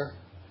wrap up, sir?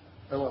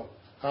 I will.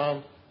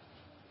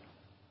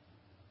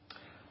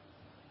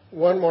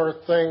 One more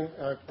thing.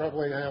 I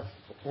probably have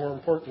more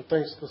important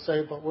things to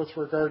say, but with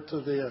regard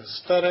to the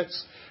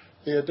aesthetics,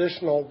 the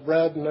additional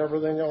red and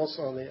everything else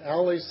on the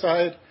alley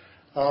side,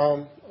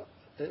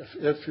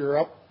 if you're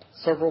up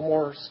several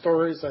more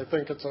stories, I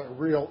think it's a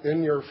real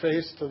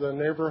in-your-face to the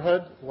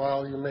neighborhood.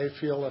 While you may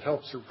feel it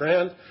helps your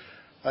brand,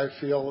 I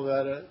feel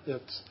that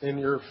it's in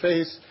your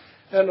face,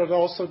 and it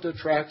also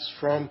detracts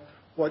from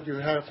what you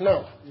have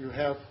now. You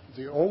have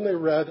the only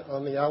red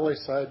on the alley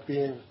side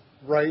being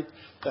right,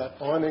 that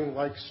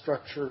awning-like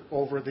structure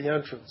over the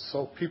entrance,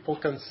 so people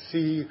can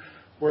see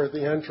where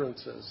the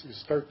entrance is. You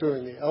start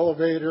doing the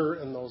elevator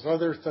and those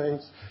other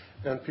things,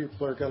 and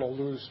people are going to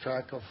lose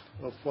track of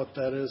what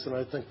that is, and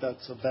I think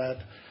that's a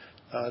bad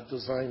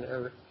design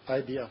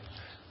idea.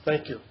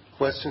 Thank you.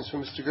 Questions for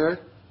Mr. Gerd?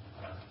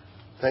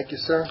 Thank you,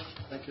 sir.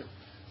 Thank you.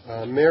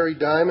 Mary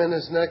Diamond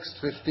is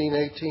next,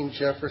 1518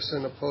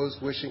 Jefferson,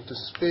 opposed, wishing to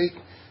speak,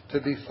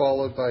 to be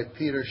followed by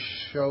Peter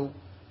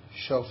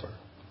Schofer.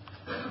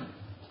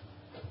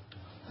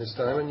 Ms.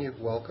 Diamond, you're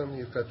welcome.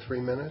 You've got 3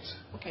 minutes.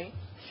 Okay.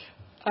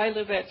 I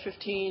live at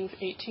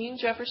 1518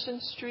 Jefferson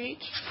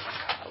Street.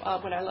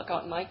 When I look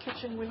out my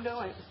kitchen window,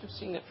 I've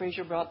seen that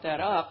Fraser brought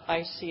that up,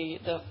 I see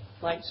the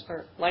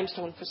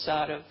limestone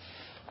facade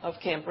of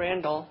Camp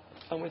Randall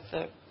with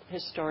the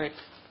historic,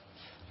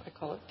 I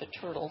call it the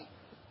turtle,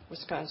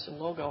 Wisconsin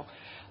logo.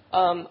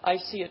 I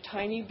see a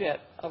tiny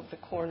bit of the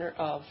corner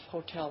of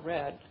Hotel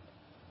Red,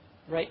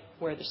 right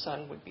where the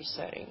sun would be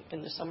setting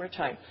in the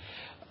summertime.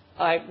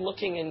 I'm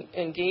looking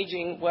and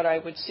gauging what I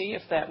would see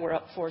if that were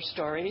up 4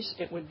 stories.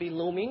 It would be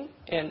looming,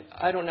 and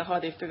I don't know how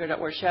they figured out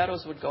where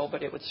shadows would go,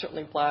 but it would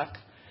certainly block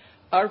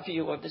our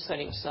view of the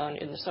setting sun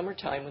in the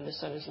summertime when the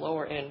sun is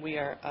lower, and we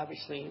are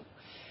obviously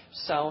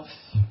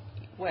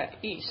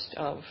southeast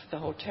of the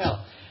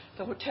hotel.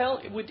 The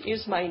hotel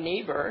is my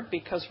neighbor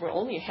because we're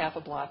only half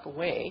a block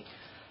away.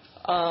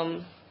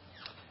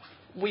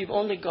 We've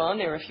only gone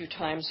there a few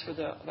times for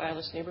the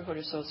Vilas Neighborhood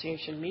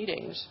Association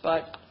meetings,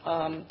 but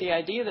the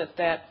idea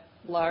that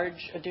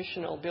large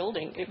additional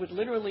building, it would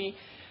literally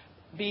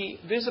be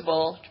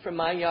visible from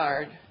my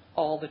yard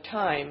all the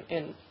time,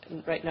 and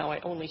right now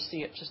I only see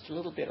it just a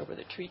little bit over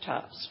the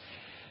treetops.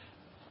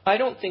 I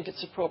don't think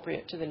it's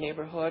appropriate to the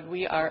neighborhood.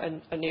 We are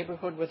a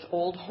neighborhood with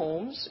old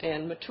homes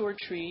and mature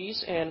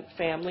trees and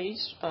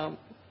families.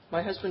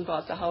 My husband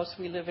bought the house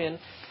we live in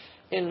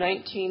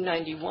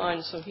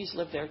 1991, so he's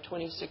lived there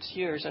 26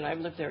 years, and I've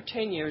lived there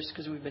 10 years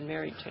because we've been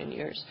married 10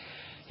 years.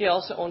 He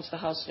also owns the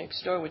house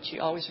next door, which he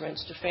always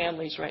rents to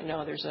families. Right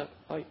now there's a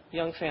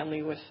young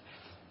family with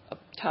a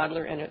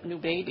toddler and a new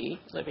baby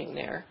living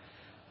there.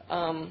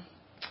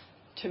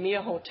 To me,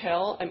 a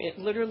hotel, it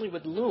literally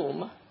would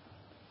loom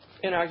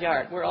in our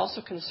yard. We're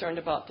also concerned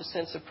about the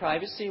sense of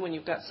privacy when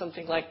you've got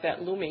something like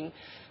that looming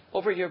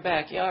over your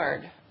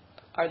backyard.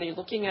 Are they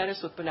looking at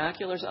us with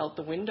binoculars out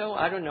the window?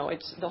 I don't know.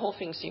 The whole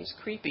thing seems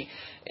creepy.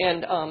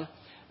 And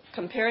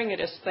comparing it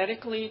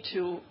aesthetically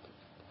to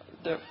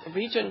the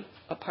Regent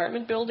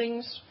apartment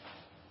buildings,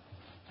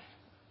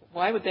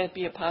 why would that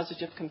be a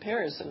positive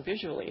comparison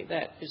visually?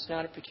 That is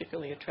not a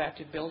particularly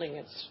attractive building.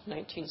 It's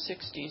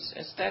 1960s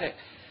aesthetic.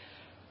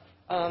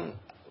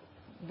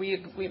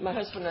 My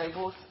husband and I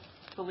both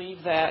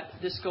believe that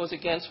this goes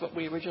against what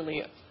we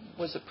originally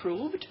was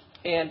approved,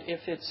 and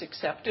if it's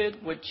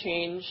accepted, would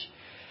change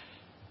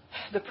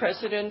the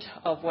precedent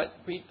of what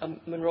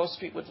Monroe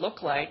Street would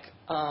look like.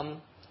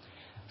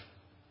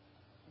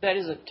 That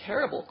is a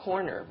terrible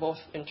corner, both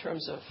in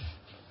terms of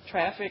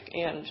traffic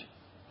and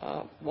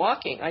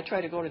walking. I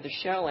try to go to the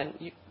Shell, and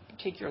you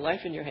take your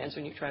life in your hands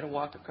when you try to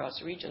walk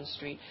across Regent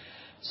Street.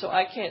 So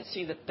I can't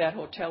see that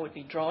hotel would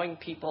be drawing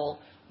people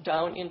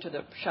down into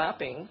the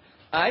shopping.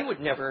 I would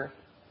never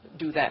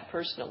do that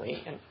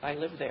personally, and I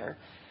live there.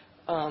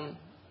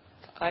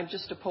 I'm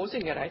just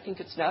opposing it. I think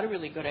it's not a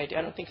really good idea.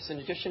 I don't think it's an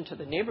addition to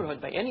the neighborhood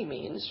by any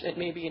means. It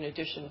may be an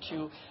addition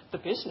to the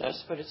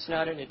business, but it's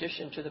not an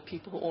addition to the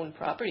people who own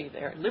property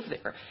there and live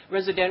there.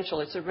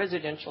 Residential, it's a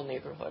residential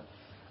neighborhood.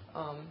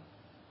 How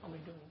am I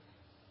doing?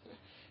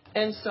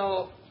 And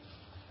so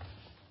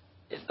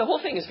the whole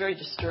thing is very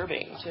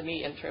disturbing to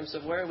me in terms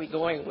of where are we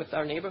going with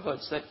our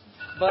neighborhoods that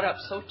butt up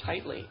so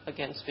tightly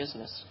against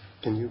business.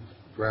 Can you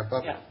wrap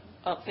up?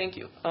 Yeah. Thank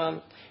you.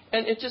 And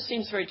it just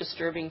seems very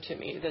disturbing to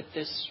me that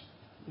this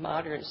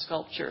modern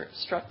sculpture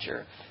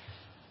structure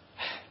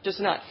does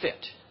not fit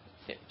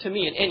to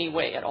me in any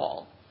way at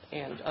all.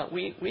 And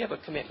we have a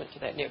commitment to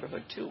that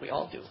neighborhood, too. We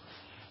all do.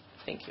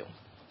 Thank you.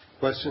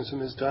 Questions of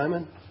Ms.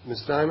 Diamond?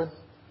 Ms. Diamond?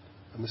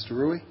 Mr.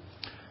 Rui?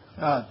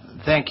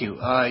 Thank you.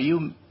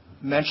 You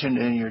mentioned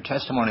in your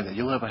testimony that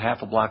you live a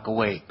half a block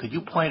away. Could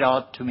you point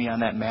out to me on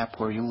that map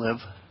where you live?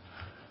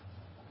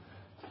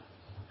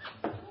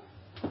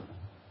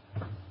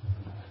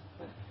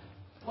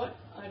 What?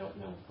 I don't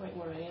know quite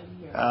where I am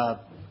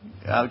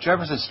here.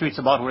 Jefferson Street's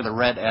about where the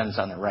red ends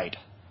on the right.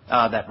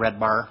 That red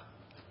bar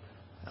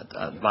at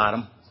the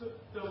bottom. So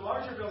the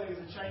larger building is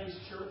the Chinese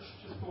church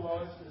just below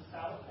us to the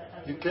south. That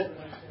kind of You can.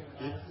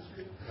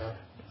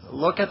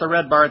 Look at the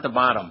red bar at the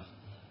bottom.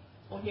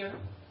 Oh, here?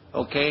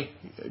 Okay.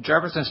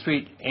 Jefferson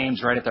Street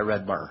aims right at the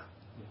red bar.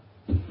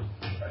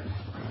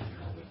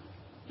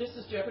 This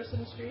is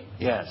Jefferson Street?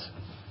 Yes.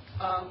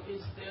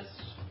 Is this,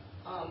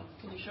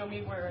 can you show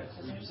me where it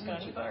says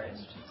Scotty Bar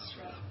is?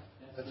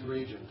 That's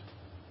Regent.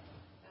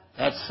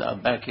 That's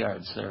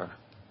backyards there.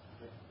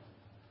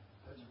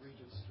 That's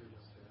Regent Street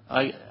up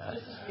there.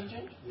 This is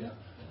Regent? Yeah.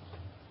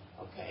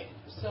 Okay,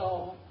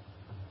 so...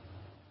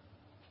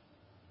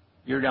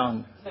 You're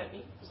down. Is that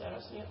me? Is that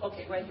us?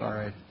 Okay, right here. All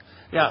right.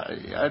 Yeah,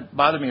 it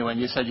bothered me when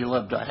you said you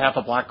lived a half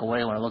a block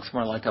away when it looks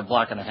more like a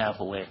block and a half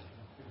away.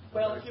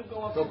 Well, if you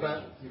go up... Go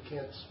back. You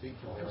can't speak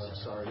from there. I'm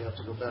sorry. You have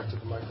to go back to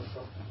the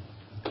microphone.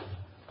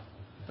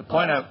 The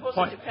point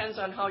it depends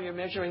on how you're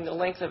measuring the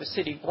length of a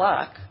city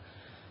block.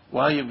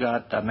 Well, you've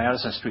got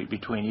Madison Street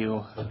between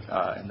you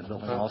and the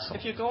building also.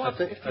 If you go up...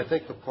 I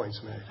think the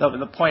point's made. No, but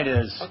the point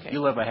is, Okay.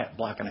 you live a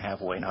block and a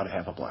half away, not a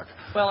half a block.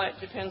 Well, it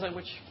depends on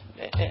which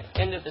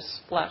end of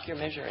this block you're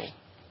measuring.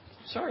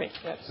 Sorry,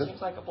 that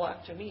seems like a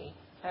block to me.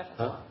 Half a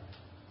block.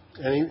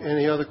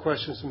 Any other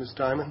questions of Ms.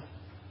 Diamond?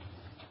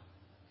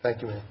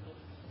 Thank you,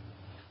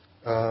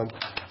 ma'am.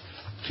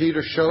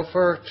 Peter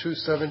Schofer,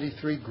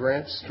 273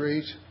 Grant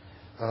Street,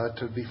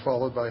 to be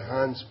followed by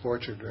Hans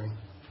Borcherding.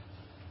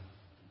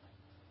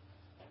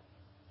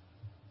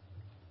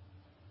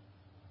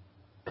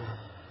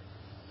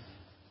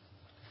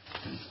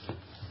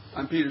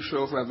 I'm Peter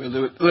Schofer. I've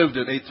lived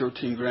at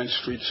 813 Grant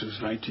Street since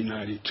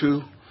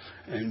 1992,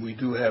 and we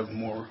do have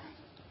more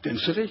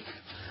density,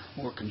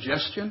 more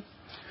congestion.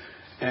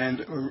 And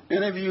were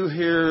any of you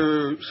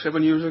here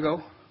 7 years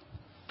ago?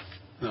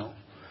 No.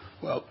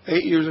 Well,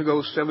 8 years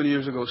ago, 7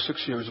 years ago,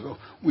 6 years ago,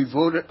 we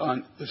voted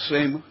on the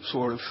same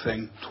sort of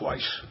thing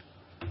twice.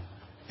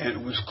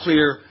 And it was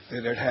clear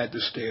that it had to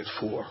stay at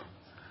 4.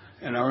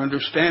 And our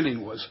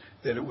understanding was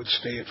that it would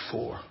stay at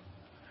 4.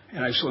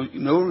 And I saw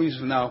no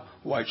reason now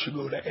why it should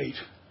go to 8.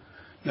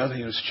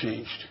 Nothing has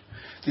changed.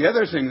 The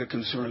other thing that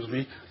concerns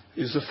me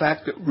is the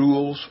fact that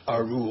rules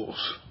are rules.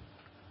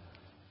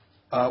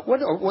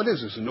 What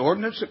is this, an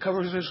ordinance that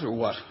covers this, or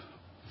what?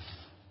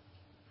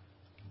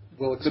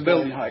 The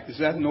building height, is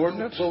that an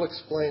ordinance? We'll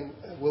explain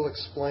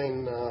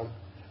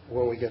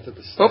when we get to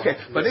the stuff. Okay,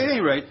 but at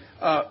any rate,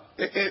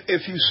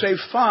 if you say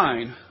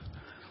fine,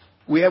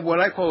 we have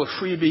what I call a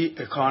freebie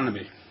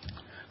economy.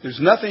 There's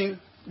nothing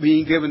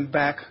being given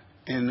back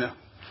in a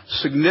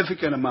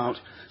significant amount,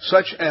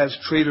 such as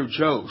Trader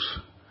Joe's.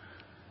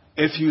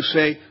 If you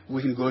say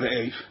we can go to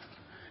 8,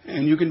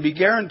 and you can be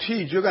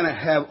guaranteed you're going to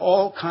have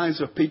all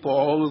kinds of people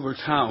all over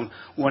town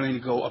wanting to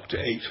go up to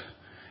 8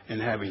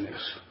 and having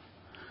this.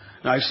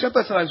 Now, I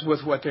sympathize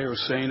with what they were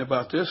saying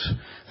about this.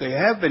 They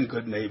have been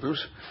good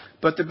neighbors,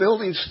 but the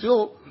building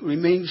still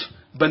remains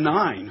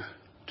benign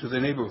to the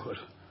neighborhood.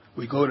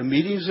 We go to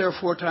meetings there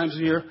 4 times a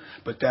year,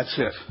 but that's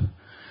it.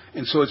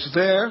 And so it's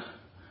there,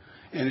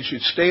 and it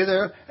should stay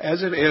there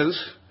as it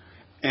is.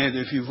 And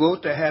if you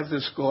vote to have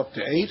this go up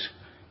to 8,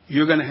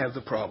 you're going to have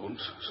the problems.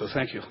 So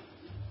thank you.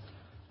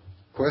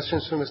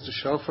 Questions for Mr.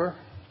 Schofer?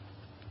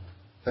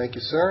 Thank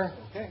you, sir.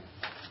 Okay.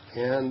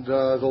 And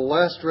the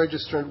last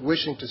registrant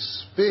wishing to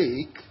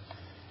speak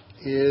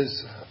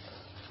is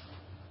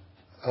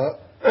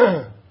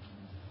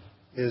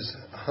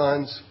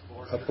Hans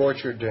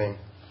Borcherding,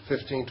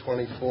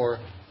 1524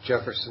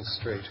 Jefferson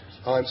Street.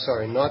 Oh, I'm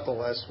sorry, not the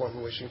last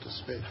one wishing to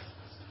speak.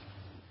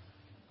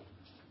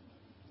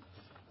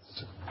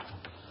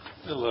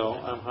 Hello,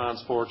 I'm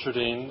Hans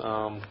Borcherding.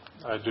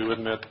 I do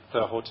admit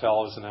the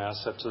hotel is an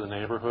asset to the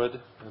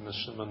neighborhood in the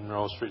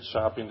Monroe Street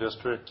Shopping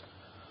District.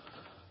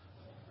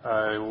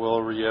 I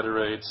will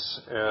reiterate,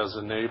 as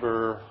a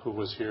neighbor who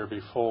was here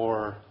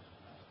before,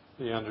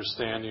 the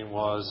understanding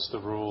was the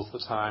rules at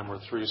the time were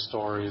 3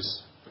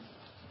 stories.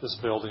 This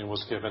building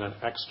was given an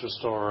extra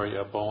story,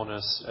 a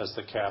bonus, as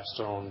the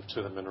capstone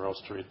to the Monroe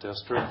Street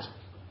District.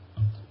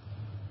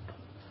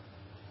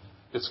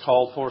 It's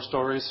called 4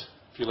 stories.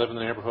 If you live in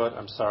the neighborhood,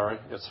 I'm sorry,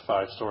 it's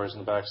 5 stories in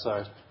the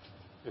backside.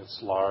 It's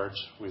large.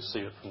 We see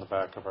it from the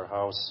back of our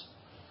house.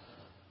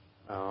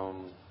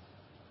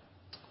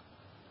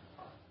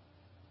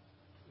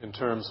 In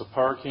terms of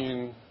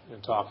parking,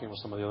 in talking with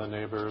some of the other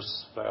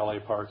neighbors, valet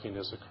parking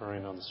is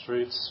occurring on the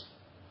streets.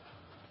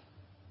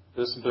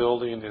 This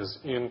building is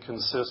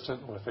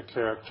inconsistent with the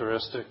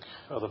characteristic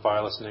of the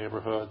Vilas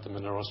neighborhood, the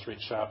Monroe Street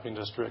Shopping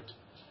District.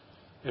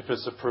 If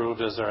it's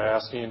approved as they're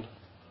asking,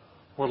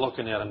 we're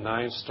looking at a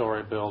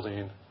 9-story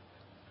building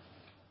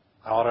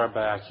out our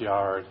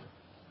backyard.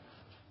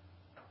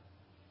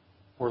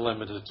 We're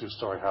limited to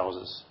 2-story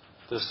houses.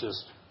 This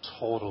is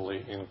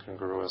totally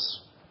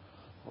incongruous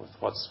with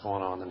what's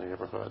going on in the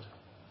neighborhood.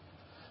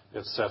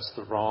 It sets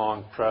the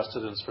wrong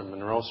precedents for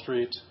Monroe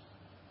Street.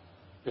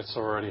 It's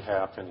already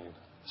happening.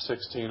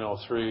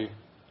 1603,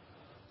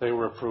 they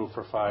were approved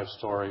for 5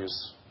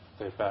 stories.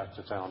 They backed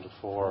it down to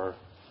 4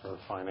 for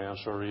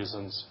financial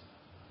reasons.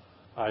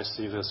 I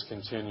see this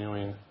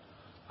continuing.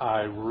 I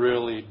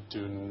really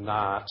do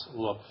not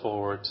look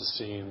forward to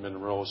seeing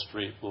Monroe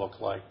Street look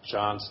like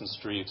Johnson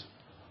Street,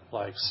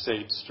 like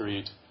State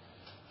Street.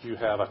 You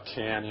have a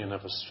canyon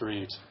of a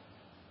street.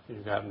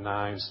 You've got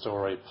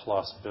 9-story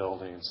plus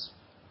buildings.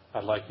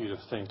 I'd like you to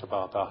think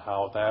about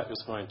how that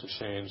is going to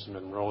change the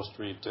Monroe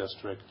Street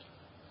district,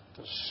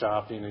 the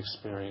shopping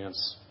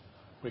experience.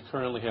 We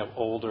currently have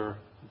older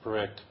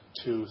brick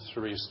 2-,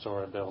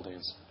 3-story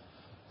buildings.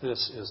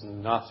 This is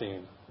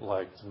nothing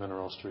like the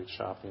Monroe Street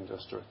Shopping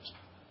District.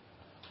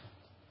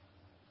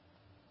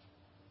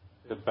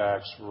 It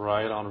backs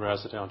right on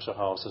residential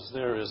houses.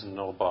 There is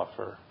no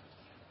buffer.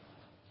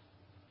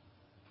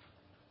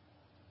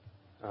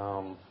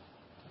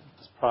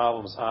 The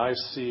problems I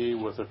see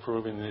with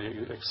approving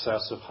the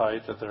excessive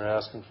height that they're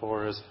asking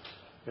for is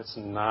it's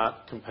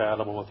not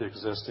compatible with the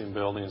existing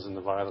buildings in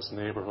the Vilas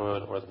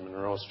neighborhood or the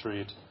Monroe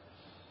Street.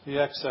 The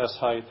excess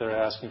height they're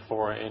asking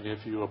for, and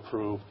if you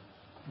approve,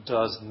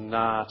 does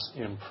not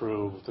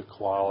improve the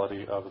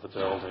quality of the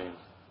building.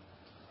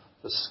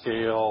 The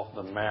scale,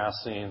 the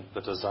massing,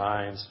 the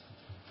designs,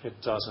 it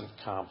doesn't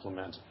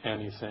complement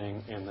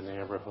anything in the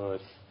neighborhood.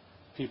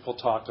 People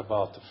talked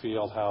about the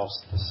field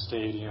house, the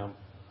stadium.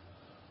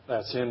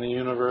 That's in the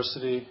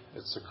university.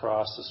 It's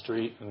across the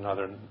street in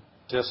another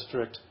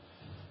district.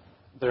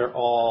 They're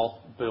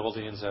all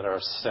buildings that are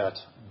set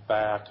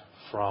back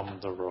from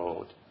the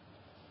road.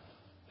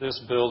 This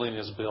building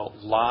is built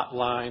lot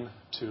line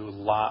to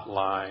lot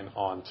line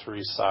on 3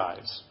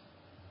 sides.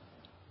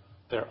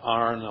 There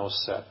are no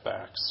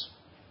setbacks.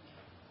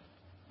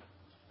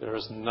 There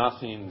is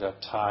nothing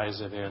that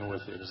ties it in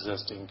with the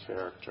existing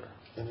character.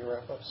 Can you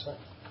wrap up, sir?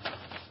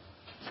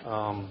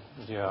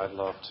 Yeah, I'd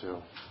love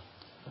to.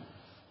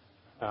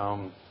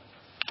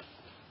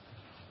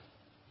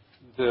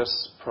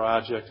 This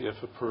project,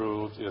 if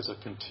approved, is a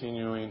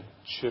continuing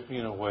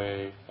chipping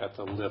away at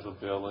the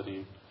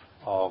livability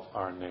of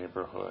our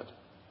neighborhood.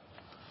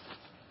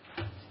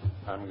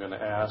 I'm going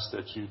to ask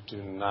that you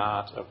do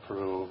not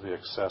approve the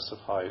excessive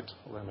height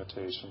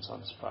limitations on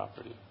this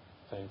property.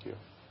 Thank you.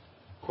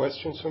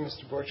 Questions for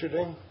Mr.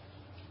 Borcherding?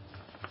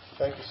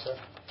 Thank you, sir.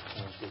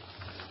 Thank you.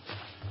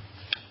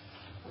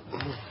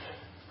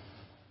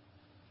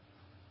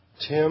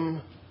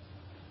 Tim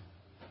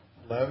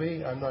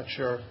Levy, I'm not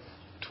sure,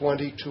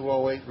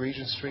 2208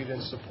 Regent Street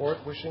in support,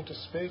 wishing to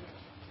speak?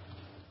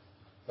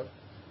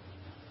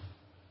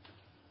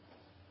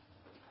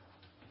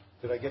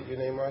 Did I get your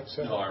name right,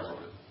 sir? No, I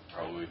wrote it.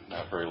 Probably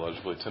not very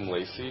legibly. Tim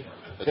Lacey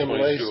at Tim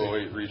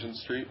 2208 Regent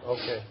Street.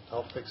 Okay,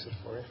 I'll fix it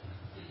for you.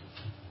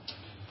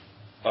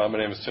 My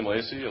name is Tim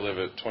Lacey. I live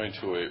at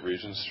 2208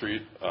 Regent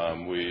Street.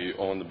 We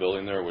own the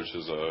building there, which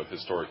is a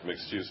historic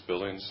mixed-use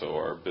building, so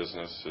our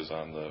business is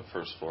on the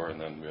first floor,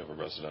 and then we have a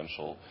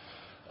residential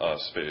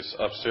space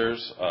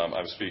upstairs.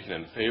 I'm speaking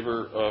in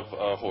favor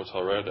of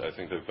Hotel Red. I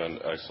think they've been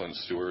excellent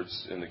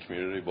stewards in the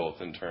community, both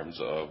in terms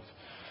of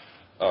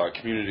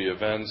community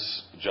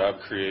events, job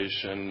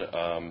creation,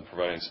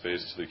 providing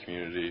space to the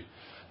community,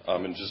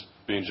 and just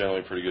being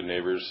generally pretty good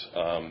neighbors.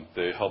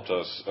 They helped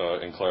us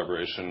in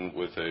collaboration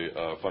with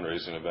a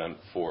fundraising event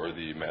for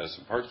the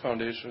Madison Parks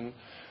Foundation,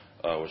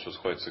 which was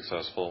quite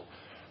successful.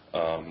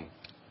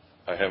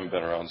 I haven't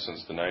been around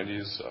since the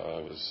 90s.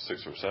 I was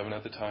 6 or 7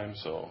 at the time,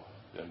 so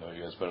I know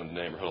you guys have been in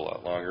the neighborhood a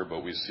lot longer,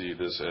 but we see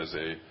this as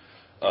a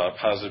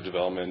positive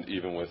development,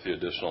 even with the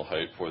additional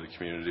height for the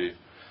community.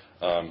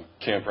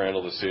 Camp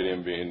Randall, the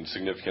stadium, being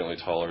significantly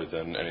taller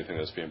than anything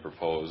that's being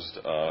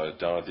proposed.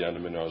 Down at the end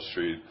of Monroe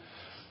Street,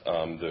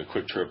 the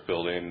Quick Trip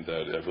building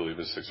that I believe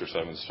is 6 or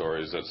 7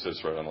 stories that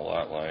sits right on the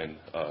lot line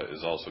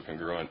is also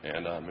congruent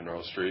and on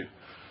Monroe Street.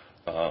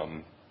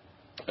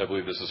 I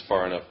believe this is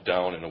far enough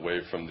down and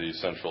away from the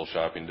central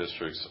shopping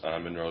districts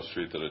on Monroe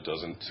Street that it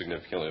doesn't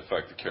significantly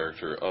affect the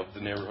character of the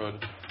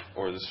neighborhood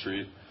or the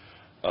street.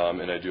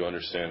 And I do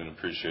understand and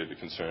appreciate the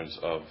concerns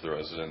of the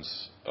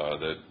residents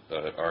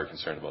that are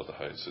concerned about the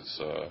heights.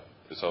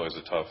 It's always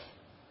a tough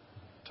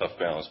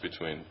balance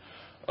between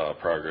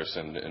progress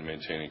and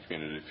maintaining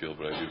community feel,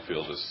 but I do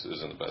feel this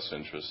is in the best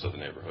interest of the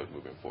neighborhood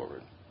moving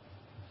forward.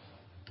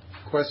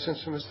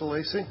 questions for Mr.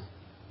 Lacey?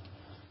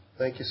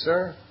 Thank you,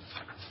 sir.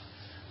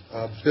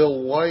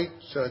 Bill White,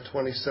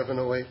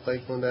 2708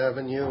 Lakeland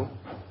Avenue,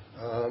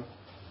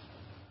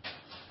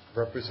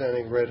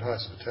 representing Red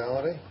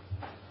Hospitality.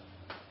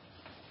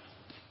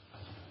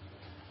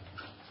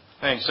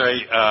 Thanks.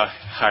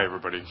 Hi,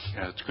 everybody.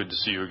 It's good to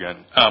see you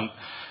again.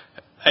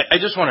 I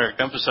just want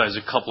to emphasize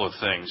a couple of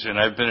things, and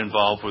I've been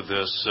involved with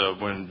this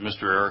when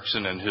Mr.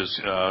 Erickson and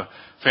his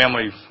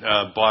family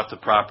bought the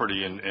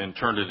property and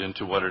turned it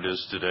into what it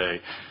is today.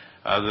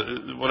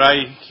 What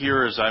I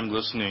hear as I'm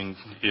listening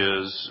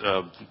is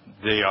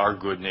they are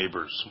good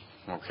neighbors,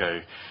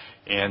 okay?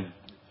 And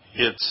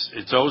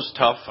it's always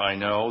tough, I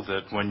know,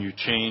 that when you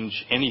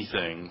change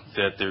anything,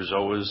 that there's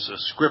always a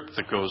script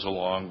that goes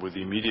along with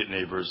the immediate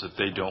neighbors that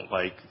they don't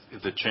like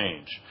the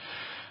change.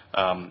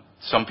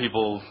 Some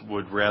people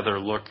would rather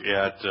look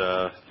at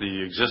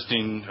the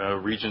existing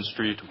Regent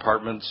Street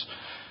apartments.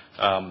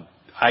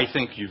 I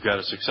think you've got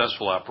a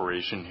successful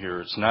operation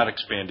here. It's not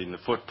expanding the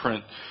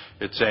footprint.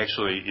 It's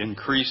actually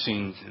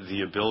increasing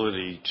the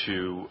ability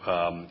to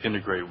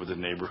integrate with the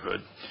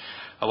neighborhood.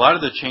 A lot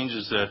of the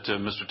changes that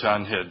Mr.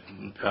 Tan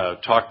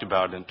had talked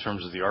about in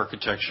terms of the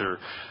architecture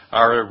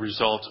are a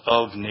result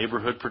of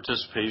neighborhood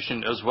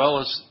participation as well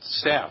as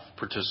staff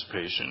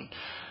participation.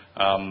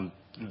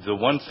 The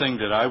one thing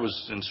that I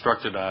was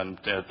instructed on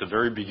at the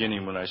very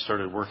beginning when I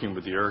started working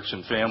with the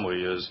Erickson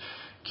family is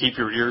keep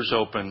your ears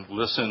open,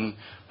 listen,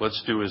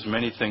 let's do as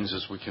many things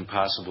as we can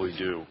possibly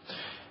do.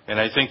 And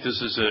I think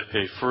this is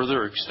a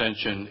further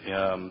extension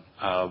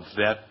of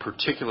that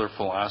particular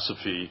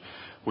philosophy,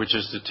 which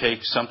is to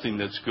take something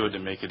that's good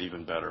and make it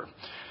even better.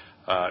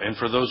 And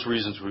for those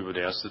reasons, we would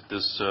ask that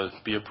this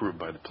be approved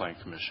by the Plan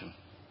Commission.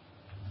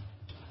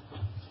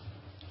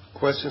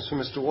 Questions for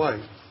Mr.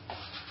 White?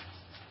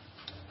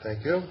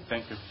 Thank you.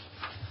 Thank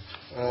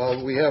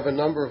you. We have a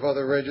number of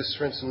other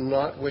registrants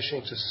not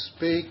wishing to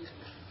speak.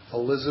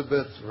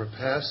 Elizabeth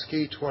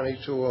Rapaski,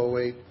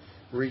 2208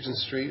 Regent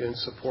Street, in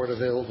support,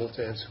 available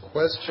to answer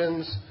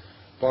questions.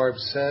 Barb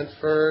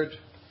Sanford,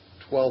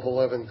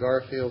 1211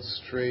 Garfield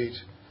Street,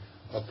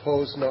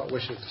 opposed, not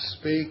wishing to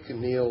speak.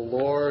 Neil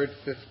Lord,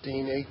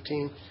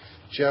 1518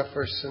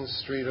 Jefferson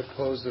Street,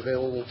 opposed,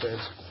 available to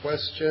answer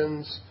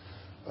questions.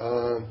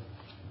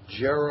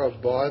 Jera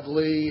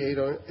Bodley,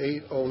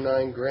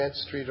 809 Grant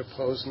Street,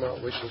 opposed,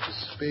 not wishing to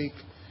speak.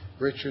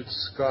 Richard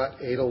Scott,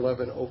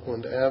 811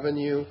 Oakland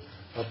Avenue,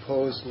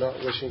 opposed, not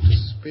wishing to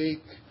speak.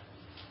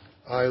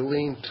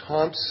 Eileen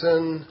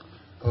Thompson,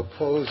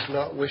 opposed,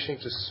 not wishing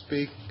to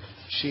speak.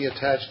 She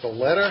attached a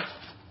letter,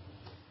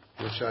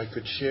 which I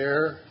could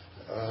share.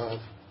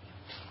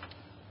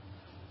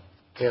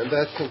 And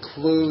that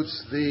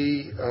concludes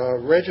the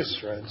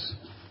registrants.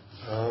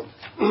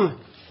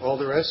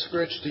 Alder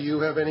Eskridge, do you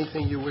have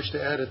anything you wish to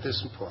add at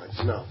this point?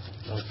 No.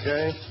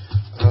 Okay.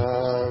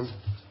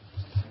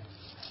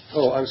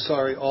 I'm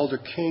sorry. Alder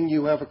King,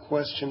 you have a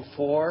question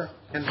for?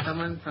 Can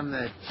someone from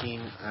the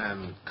team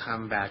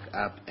come back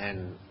up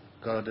and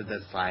go to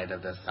the slide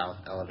of the south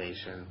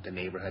elevation, the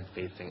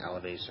neighborhood-facing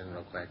elevation,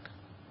 real quick?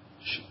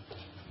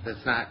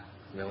 That's not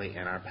really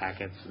in our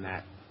packets, and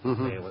that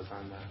way it was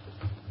on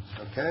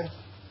that. Okay.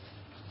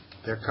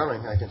 They're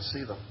coming. I can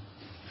see them.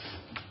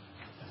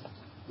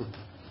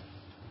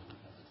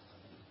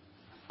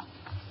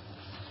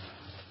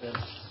 The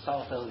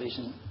south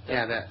elevation.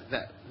 Yeah,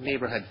 that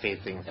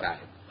neighborhood-facing side.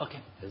 Okay.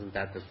 Isn't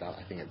that the south?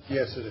 I think it's.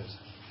 Yes, it is.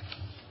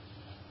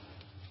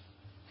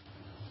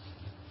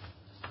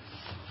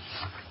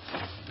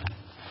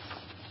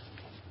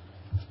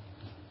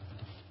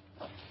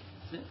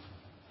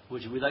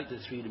 Would we like the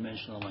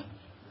three-dimensional one?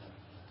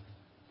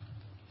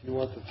 You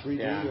want the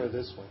 3D or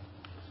this one?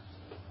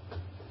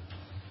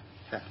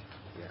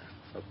 Yeah.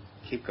 Oh,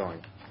 keep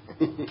going.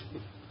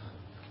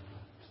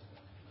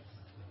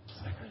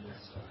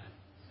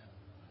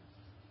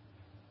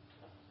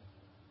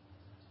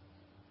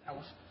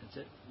 That's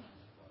it.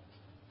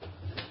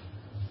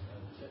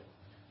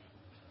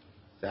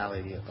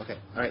 Sally, you. Okay.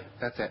 All right.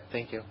 That's it.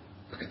 Thank you.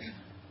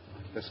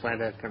 Just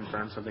wanted to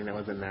confirm something that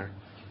was in there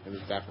in the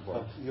staff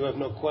report. You have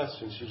no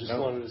questions. You just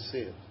wanted to see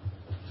it.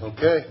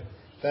 Okay.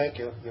 Thank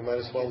you. You might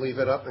as well leave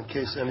it up in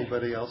case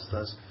anybody else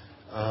does.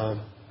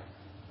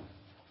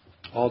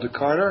 Alder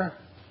Carter?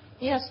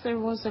 Yes, there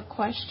was a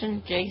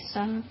question,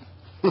 Jason.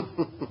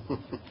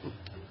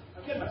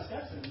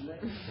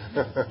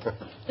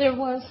 There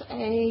was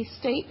a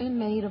statement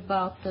made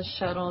about the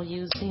shuttle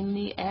using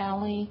the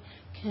alley.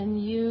 Can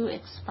you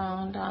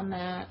expound on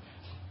that?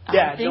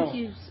 Yeah, I think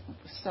you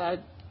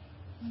said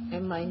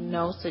in my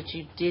notes that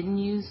you didn't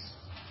use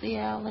the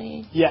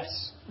alley.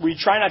 Yes. We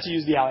try not to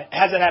use the alley.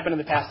 Has it happened in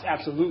the past?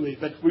 Absolutely.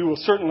 But we will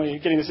certainly,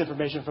 getting this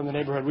information from the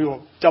neighborhood, we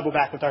will double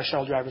back with our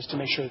shuttle drivers to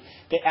make sure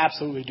they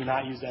absolutely do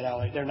not use that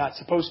alley. They're not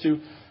supposed to.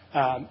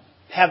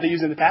 Have they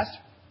used it in the past?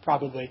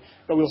 Probably.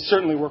 But we'll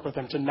certainly work with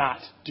them to not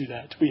do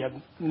that. We have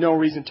no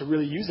reason to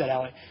really use that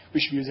alley. We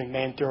should be using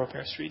main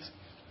thoroughfare streets.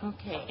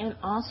 Okay. And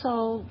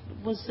also,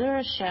 was there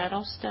a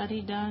shadow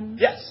study done?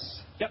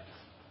 Yes. Yep.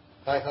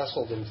 I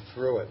hustled him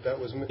through it. That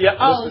was yep.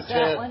 Is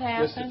that what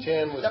happened? Mr.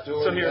 Chan was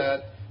doing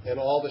that, and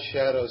all the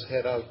shadows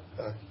head out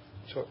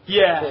towards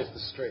the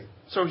street.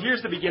 So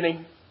here's the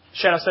beginning.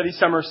 Shadow study,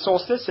 summer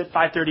solstice at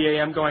 5:30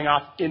 a.m. going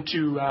off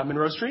into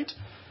Monroe Street.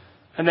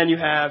 And then you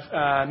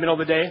have middle of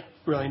the day,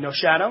 really no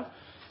shadow.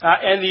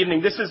 And the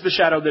evening, this is the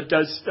shadow that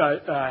does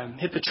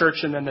hit the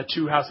church and then the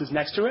two houses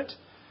next to it.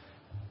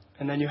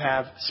 And then you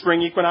have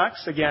spring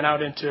equinox, again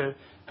out into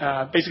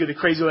basically the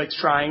Crazy Lakes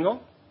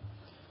Triangle.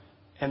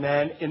 And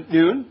then in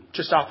noon,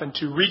 just off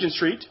into Regent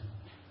Street.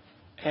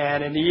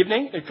 And in the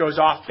evening, it goes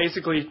off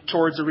basically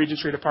towards the Regent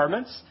Street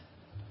apartments.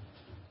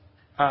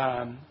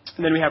 And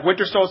then we have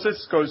winter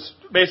solstice, goes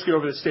basically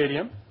over the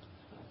stadium.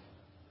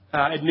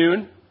 At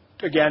noon,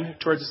 again,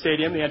 towards the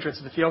stadium, the entrance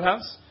of the field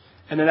house.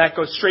 And then that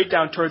goes straight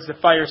down towards the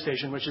fire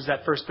station, which is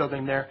that first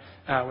building there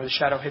where the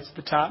shadow hits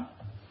the top.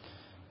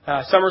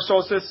 Summer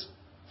solstice,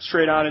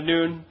 straight on at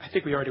noon. I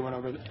think we already went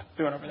over that.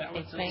 We went over that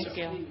one. Thank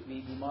you.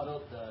 We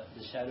modeled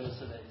the shadows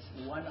so that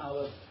it's 1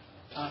 hour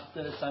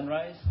after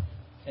sunrise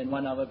and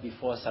 1 hour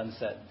before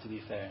sunset, to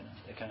be fair,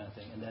 that kind of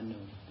thing. And then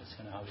noon. That's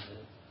kind of how we did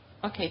it.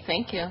 Okay,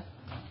 thank you.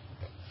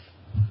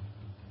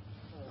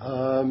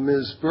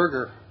 Ms.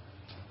 Berger.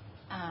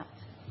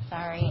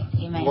 Sorry,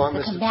 you might Want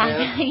have to Mr. come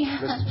back. Chan?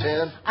 Mr.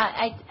 Chan?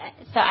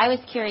 So I was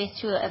curious,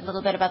 too, a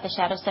little bit about the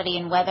shadow study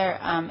and whether,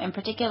 in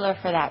particular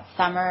for that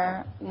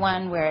summer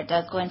one where it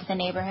does go into the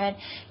neighborhood,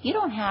 you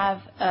don't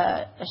have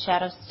a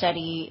shadow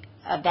study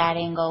of that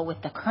angle with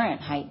the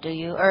current height, do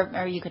you?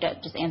 Or you could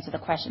just answer the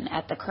question.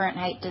 At the current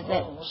height, does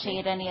it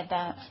shade any of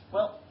that?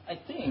 Well, I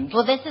think...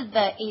 Well, this is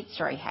the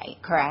 8-story height,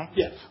 correct?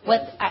 Yes.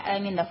 I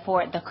mean the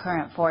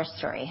current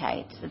 4-story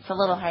height. It's a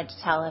little hard to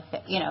tell if,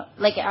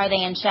 like, are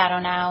they in shadow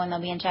now and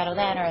they'll be in shadow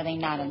then, or are they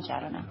not in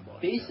shadow now?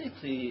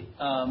 Basically,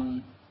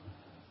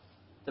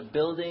 the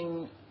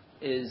building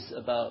is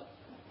about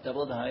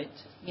double the height.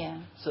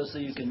 Yeah. So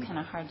you can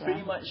hard to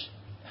pretty much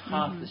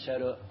half the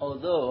shadow.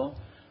 Although,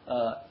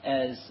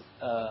 as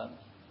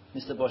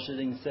Mr.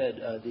 Borcherding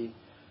said,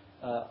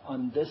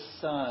 on this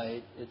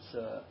side, it's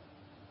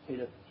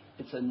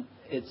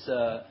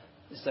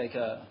like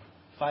a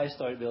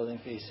 5-story building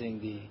facing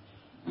the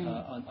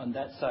on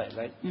that side,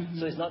 right? Mm-hmm.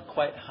 So it's not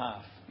quite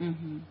half,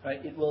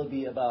 right? It will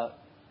be about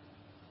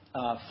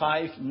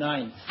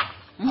 5/9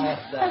 of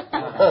that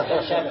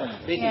shadow,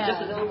 basically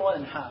just a little more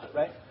than half,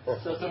 right?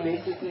 So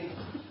basically,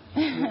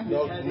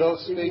 no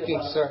speaking,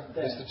 sir,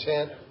 Mr.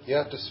 Chan. You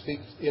have to speak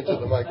into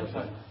the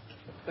microphone.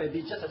 But it'd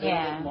be just a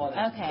little bit more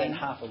than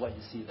half of what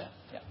you see there.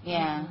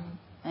 Yeah.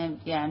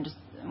 I'm just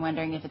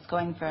wondering if it's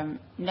going from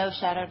no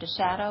shadow to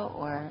shadow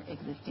or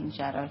existing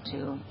shadow to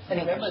and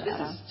bigger remember,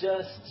 shadow. This is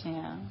just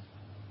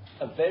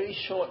a very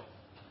short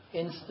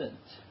instant.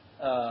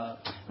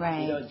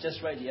 Right.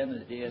 Just right at the end of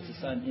the day as the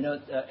sun.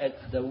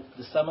 At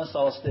the summer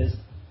solstice,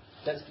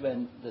 that's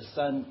when the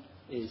sun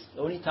is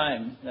the only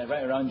time,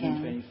 right around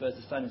June 21st,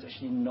 the sun is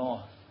actually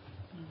north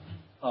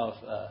of,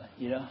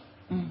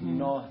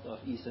 north of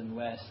east and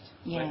west,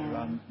 right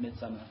around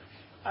midsummer.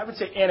 I would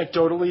say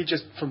anecdotally,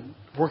 just from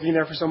working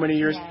there for so many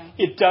years,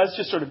 it does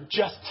just sort of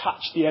just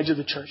touch the edge of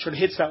the church, sort of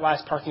hits that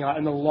last parking lot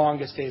in the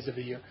longest days of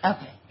the year.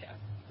 Okay.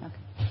 Yeah. Okay.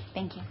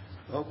 Thank you.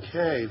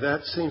 Okay,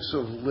 that seems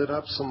to have lit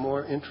up some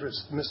more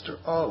interest. Mr.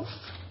 Oath.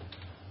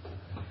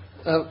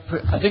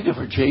 I think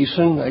for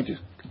Jason,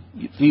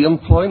 the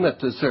employment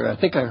that's there, I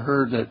think I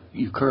heard that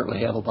you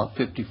currently have about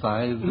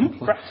 55 employees.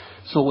 Correct.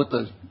 So with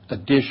the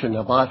addition,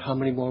 about how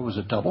many more? Was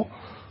it double?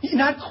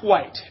 Not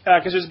quite,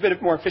 because there's a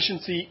bit more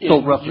efficiency in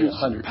so roughly use.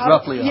 100.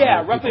 Roughly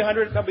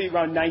 100, probably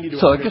around 90 to 100.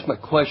 So I guess my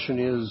question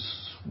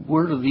is,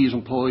 where do these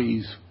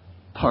employees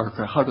park,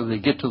 or how do they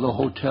get to the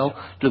hotel?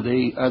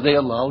 Are they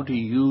allowed to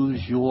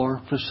use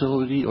your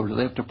facility, or do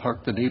they have to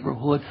park the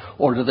neighborhood,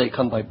 or do they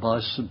come by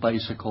bus and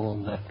bicycle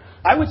and that?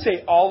 I would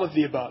say all of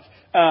the above.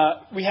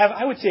 We have,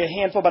 I would say, a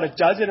handful, about a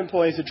dozen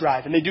employees that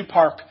drive, and they do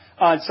park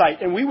on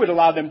site, and we would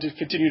allow them to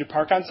continue to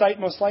park on site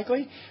most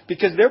likely,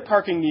 because their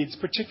parking needs,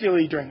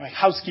 particularly during like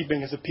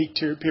housekeeping as a peak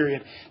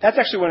period, that's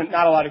actually when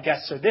not a lot of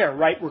guests are there,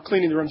 right? We're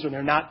cleaning the rooms when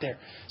they're not there.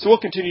 So we'll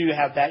continue to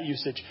have that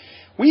usage.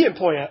 We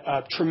employ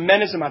a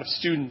tremendous amount of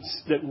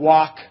students that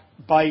walk,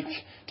 bike,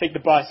 take the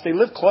bus. They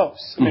live close.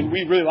 I mean,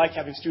 we really like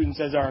having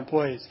students as our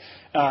employees.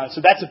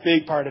 So that's a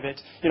big part of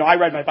it. I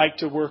ride my bike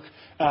to work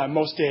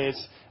most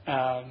days.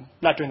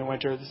 Not during the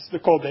winter, the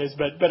cold days,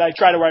 but I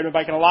try to ride my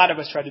bike, and a lot of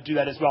us try to do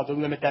that as well to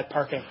limit that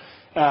parking.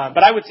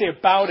 But I would say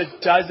about a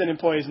dozen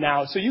employees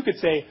now. So you could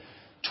say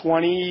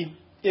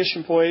 20-ish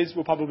employees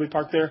will probably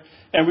park there,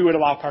 and we would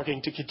allow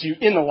parking to continue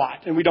in the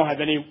lot. And we don't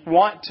have any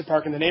want to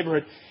park in the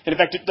neighborhood. And in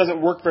fact, it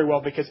doesn't work very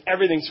well because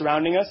everything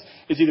surrounding us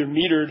is either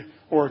metered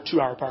or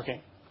 2-hour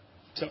parking.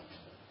 So,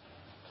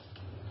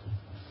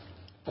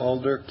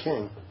 Alder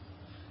King.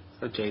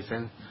 So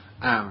Jason,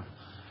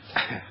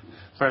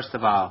 first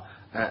of all,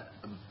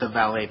 the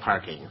valet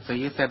parking. So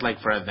you said like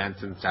for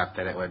events and stuff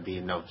that it would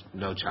be no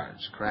charge,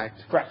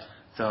 correct? Correct.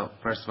 So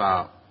first of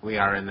all, we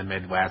are in the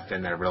Midwest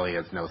and there really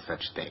is no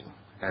such thing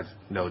as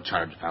no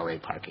charge valet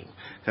parking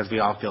because we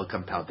all feel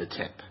compelled to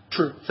tip.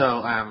 True.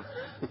 So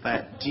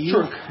But do you?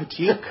 I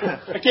can't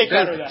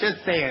counter that.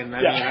 Just saying.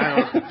 I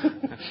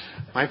don't.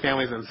 My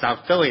family's in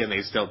South Philly and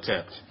they still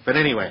tipped. But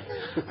anyway,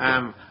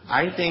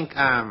 I think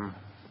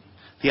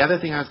the other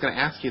thing I was going to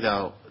ask you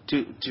though,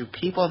 do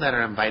people that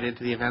are invited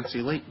to the events,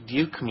 do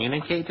you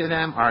communicate to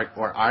them,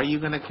 or are you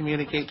going to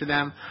communicate to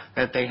them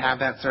that they have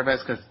that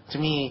service? Because to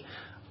me,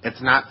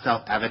 it's not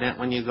self-evident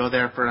when you go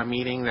there for a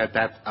meeting that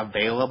that's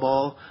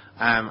available.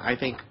 I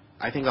think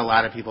a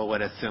lot of people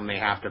would assume they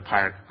have to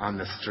park on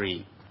the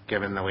street,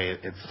 given the way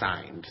it's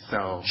signed.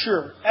 So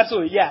sure,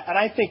 absolutely, yeah. And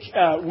I think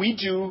we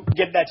do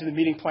get that to the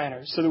meeting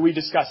planners so that we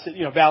discuss that,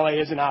 valet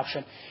is an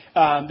option.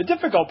 The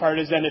difficult part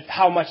is then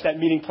how much that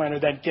meeting planner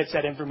then gets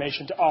that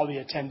information to all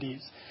the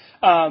attendees.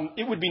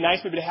 It would be nice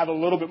maybe to have a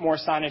little bit more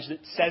signage that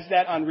says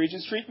that on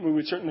Regent Street, and we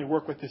would certainly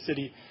work with the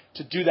city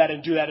to do that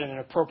and do that in an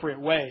appropriate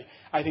way.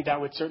 I think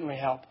that would certainly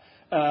help.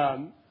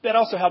 That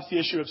also helps the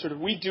issue of sort of,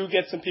 we do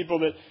get some people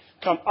that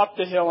come up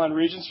the hill on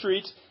Regent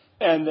Street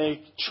and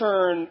they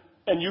turn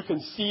and you can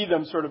see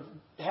them sort of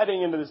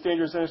heading into this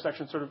dangerous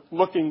intersection, sort of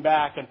looking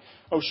back and,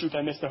 oh shoot,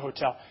 I missed the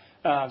hotel.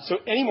 So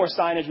any more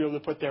signage we're able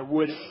to put there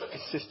would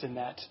assist in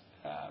that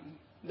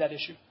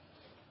issue.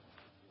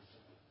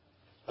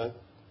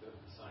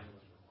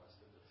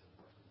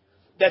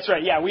 That's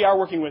right. Yeah, we are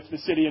working with the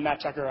city and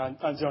Matt Tucker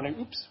on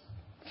zoning.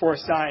 For a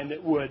sign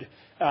that would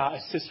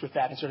assist with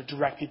that and sort of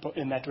direct people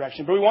in that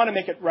direction. But we want to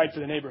make it right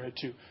for the neighborhood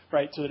too,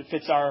 right? So that it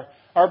fits our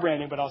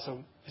branding, but also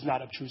is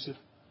not obtrusive.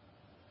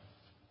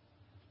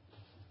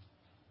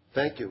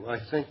 Thank you. I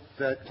think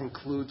that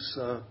concludes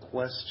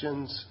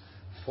questions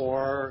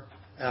for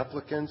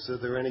applicants. Are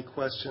there any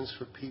questions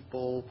for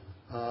people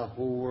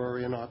who are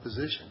in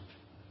opposition?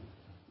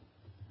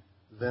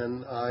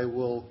 Then I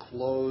will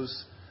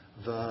close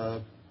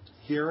the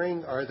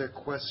hearing. Are there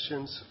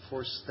questions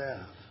for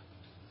staff?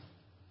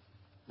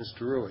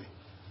 Mr. Rui.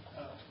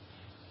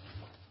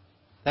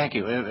 Thank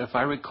you. If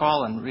I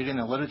recall in reading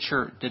the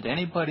literature, did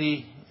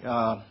anybody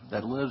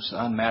that lives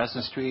on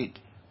Madison Street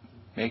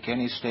make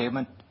any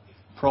statement,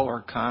 pro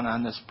or con,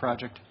 on this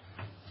project?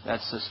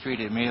 That's the street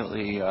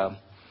immediately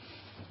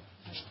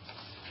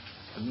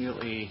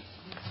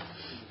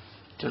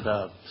to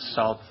the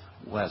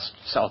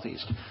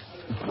southeast.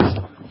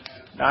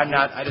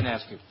 I didn't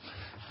ask you.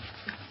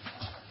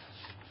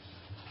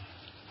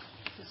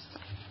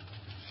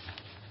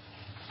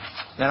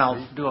 Then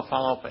I'll do a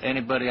follow-up.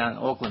 Anybody on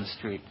Oakland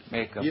Street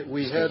make a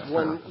we had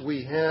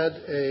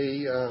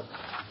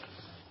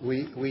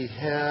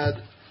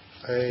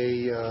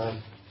a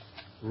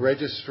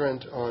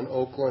registrant on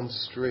Oakland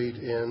Street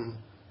in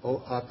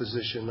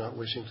opposition, not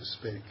wishing to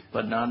speak.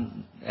 But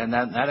none, and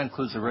that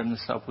includes the written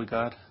stuff we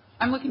got?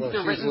 I'm looking at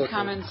the written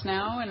comments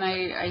now, and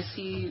I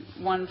see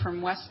one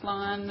from West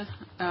Lawn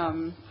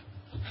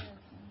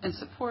in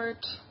support.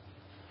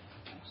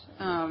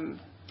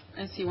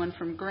 I see one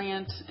from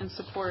Grant in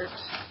support.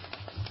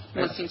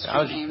 Listing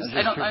street names.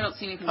 I don't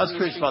see anything. I was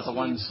curious about the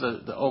ones,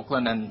 the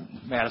Oakland and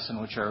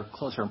Madison, which are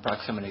closer in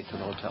proximity to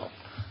the hotel.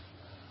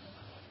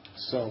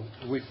 So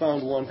we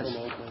found one from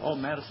Oakland. Oh,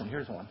 Madison.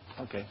 Here's one.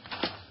 Okay.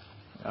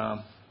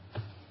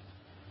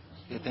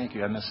 Thank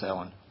you. I missed that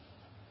one.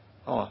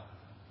 Oh.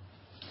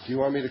 Do you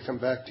want me to come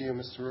back to you,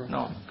 Mr. Rue?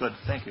 No. Good.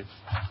 Thank you.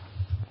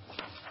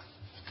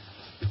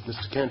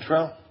 Mr.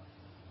 Cantrell?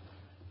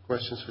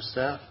 Questions for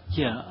staff?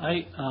 Yeah.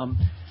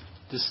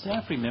 Does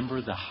staff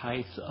remember the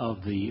height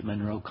of the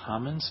Monroe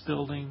Commons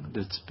building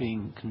that's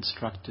being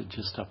constructed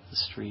just up the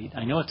street?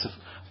 I know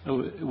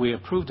we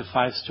approved a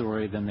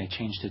 5-story, then they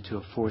changed it to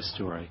a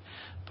 4-story,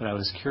 but I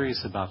was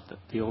curious about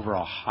the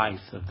overall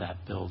height of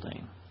that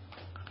building.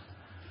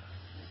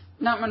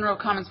 Not Monroe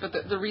Commons, but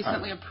the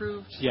recently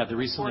approved. Yeah, the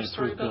recently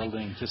approved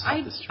building just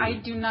up the street. I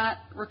do not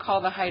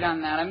recall the height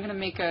on that. I'm going to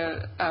make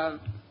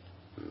an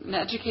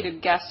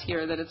educated guess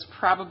here that it's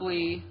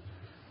probably,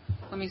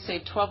 let me say,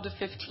 12 to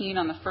 15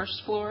 on the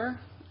first floor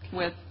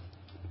with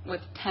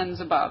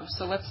 10s above.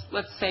 So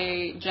let's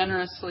say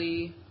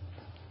generously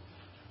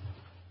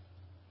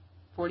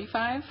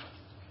 45.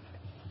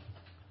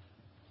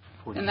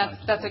 And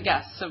that's a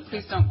guess, so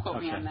please don't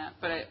quote me on that.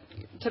 But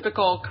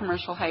typical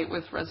commercial height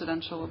with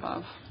residential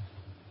above.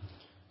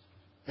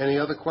 Any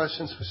other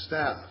questions for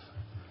staff?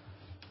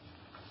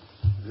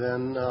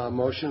 Then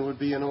motion would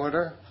be in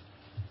order.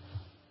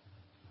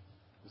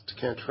 Mr.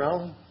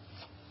 Cantrell?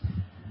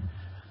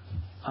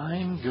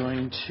 I'm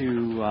going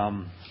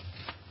to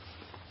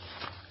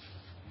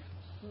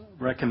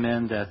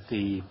recommend that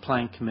the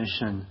Plan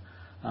Commission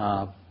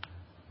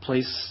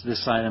place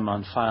this item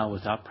on file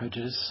without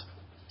prejudice.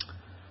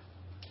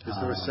 Is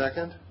there a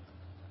second?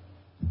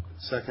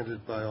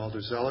 Seconded by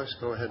Alder Zellers.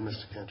 Go ahead,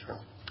 Mr.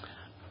 Cantrell.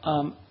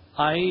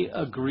 I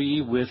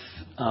agree with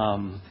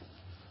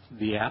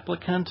the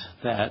applicant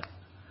that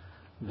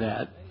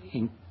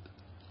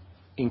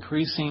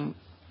increasing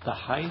the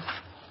height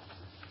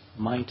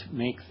might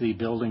make the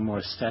building more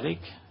aesthetic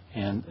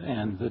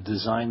and the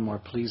design more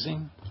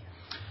pleasing.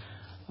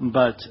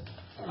 But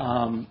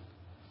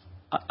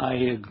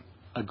I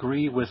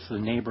agree with the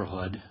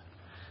neighborhood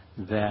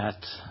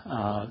that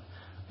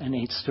an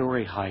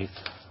 8-story height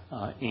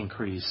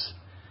increase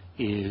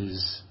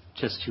is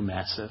just too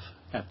massive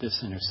at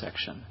this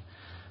intersection.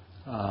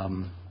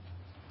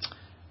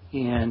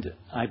 And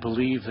I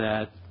believe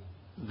that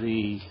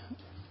the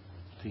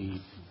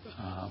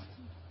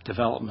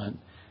development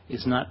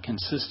is not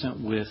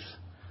consistent with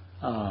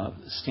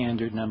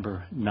standard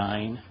number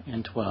 9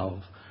 and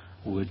 12,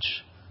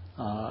 which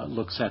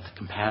looks at the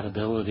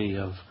compatibility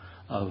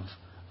of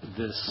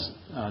this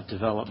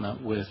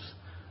development with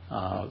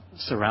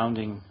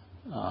surrounding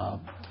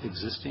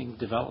existing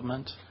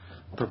development,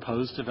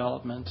 proposed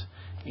development,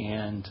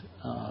 and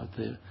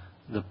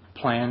the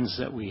plans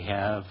that we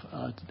have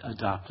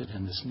adopted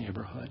in this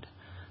neighborhood.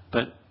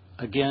 But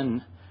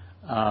again,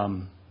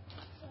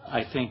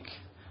 I think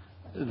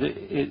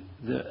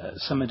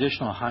some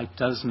additional height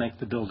does make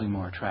the building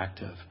more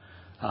attractive,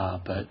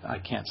 but I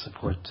can't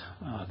support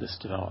this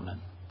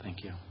development.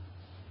 Thank you.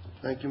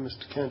 Thank you,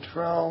 Mr.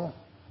 Cantrell.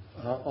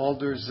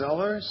 Alder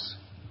Zellers.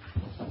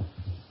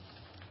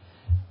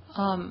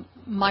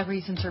 My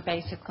reasons are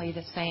basically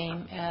the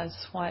same as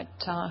what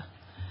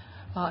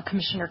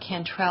Commissioner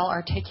Cantrell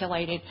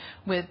articulated,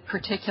 with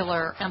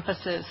particular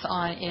emphasis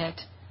on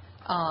it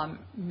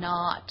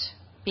not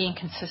being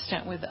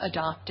consistent with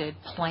adopted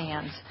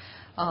plans.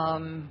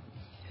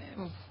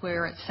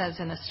 Where it says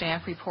in the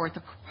staff report,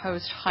 the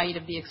proposed height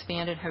of the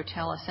expanded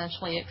hotel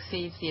essentially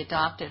exceeds the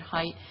adopted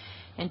height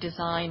and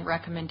design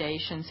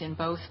recommendations in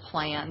both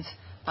plans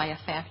by a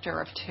factor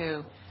of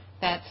 2.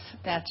 That's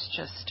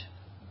just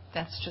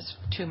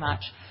too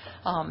much.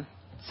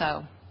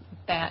 So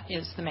that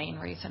is the main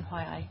reason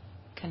why I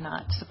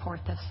cannot support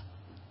this.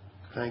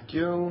 Thank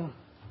you.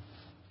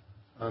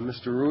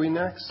 Mr. Rui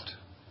next.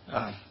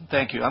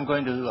 Thank you. I'm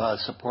going to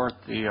support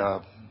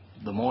the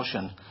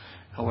motion.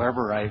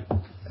 However,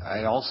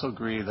 I also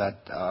agree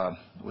that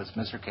with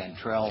Mr.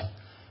 Cantrell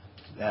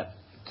that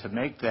to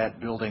make that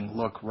building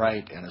look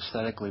right and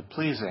aesthetically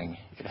pleasing,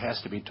 it has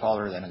to be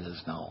taller than it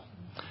is now.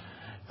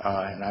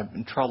 And I've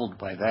been troubled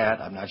by that.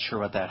 I'm not sure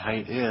what that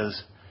height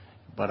is,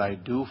 but I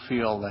do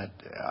feel that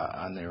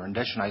on the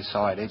rendition I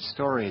saw at 8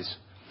 stories,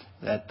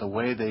 that the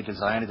way they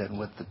designed it and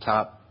with the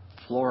top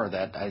floor,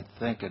 that I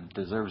think it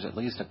deserves at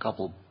least a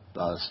couple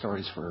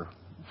stories for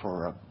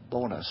a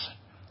bonus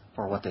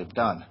for what they've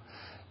done.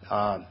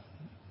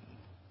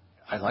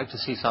 I'd like to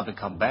see something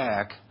come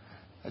back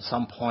at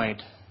some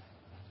point,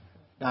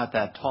 not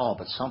that tall,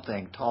 but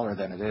something taller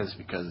than it is,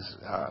 because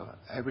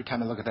every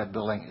time I look at that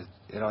building,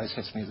 it always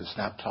hits me that it's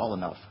not tall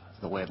enough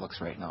the way it looks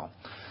right now.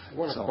 I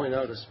want to point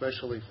out,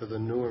 especially for the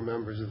newer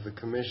members of the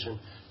Commission,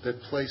 that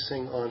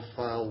placing on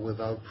file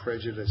without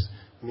prejudice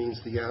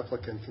means the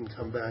applicant can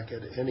come back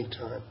at any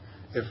time.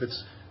 If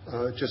it's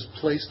just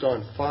placed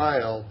on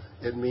file,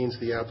 it means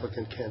the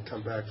applicant can't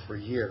come back for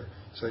a year.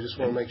 So I just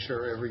want to make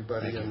sure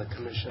everybody in the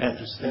Commission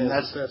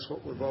understands that's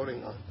what we're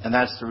voting on. And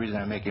that's the reason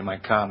I'm making my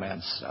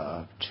comments,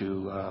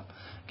 to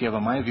give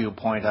my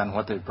viewpoint on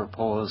what they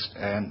proposed,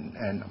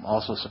 and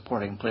also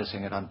supporting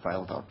placing it on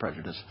file without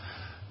prejudice.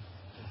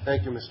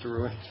 Thank you, Mr.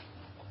 Rui.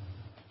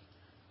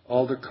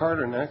 Alder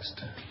Carter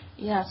next.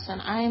 Yes,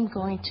 and I am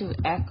going to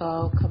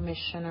echo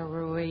Commissioner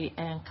Rui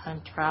and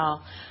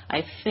Cantrell.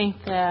 I think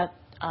that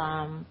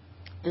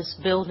this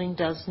building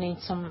does need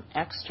some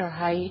extra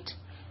height.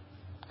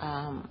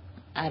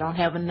 I don't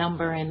have a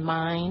number in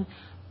mind,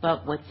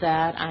 but with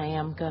that, I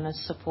am going to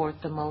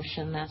support the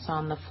motion that's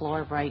on the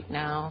floor right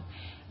now,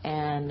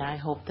 and I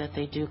hope that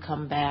they do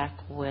come back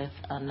with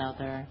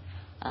another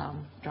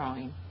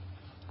drawing.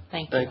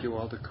 Thank you. Thank you,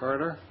 Alder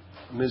Carter.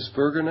 Ms.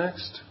 Berger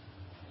next.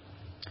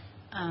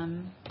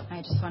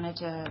 I just wanted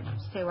to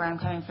say where I'm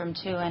coming from,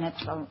 too, and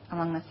it's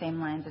along the same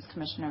lines as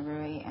Commissioner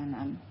Rui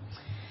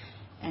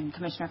and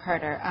Commissioner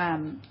Carter.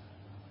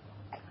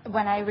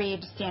 When I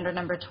read standard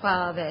number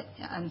 12,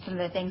 some of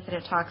the things that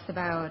it talks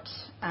about,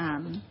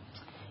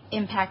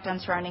 impact on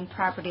surrounding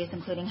properties,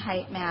 including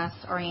height, mass,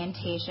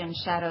 orientation,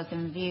 shadows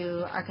and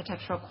view,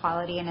 architectural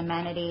quality and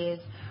amenities,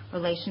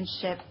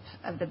 relationship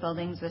of the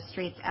buildings with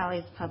streets,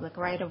 alleys, public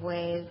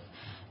right-of-ways.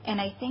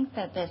 And I think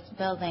that this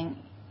building,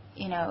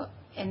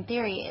 in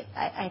theory,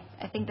 I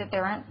think that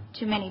there aren't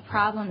too many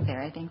problems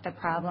there. I think the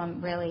problem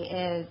really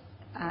is,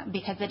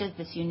 because it is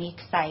this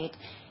unique site,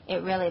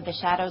 the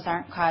shadows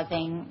aren't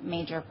causing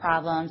major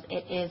problems.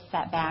 It is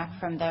set back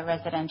from the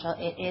residential.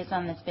 It is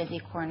on this busy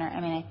corner. I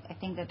mean, I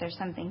think that there's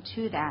something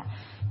to that.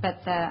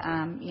 But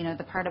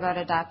the part about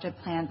adopted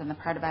plans and the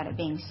part about it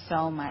being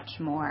so much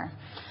more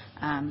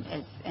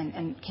is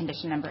in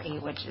condition number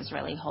 8, which is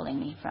really holding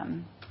me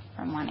from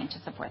wanting to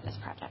support this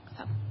project.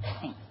 So,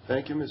 thanks.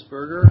 Thank you, Ms.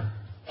 Berger.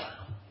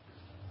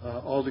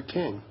 Alder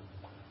King.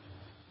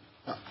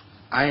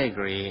 I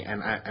agree,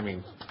 and I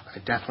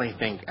definitely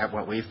think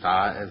what we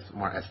saw is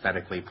more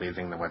aesthetically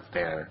pleasing than what's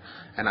there.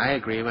 And I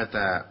agree with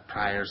the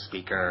prior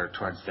speaker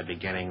towards the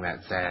beginning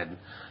that said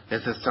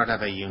this is sort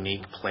of a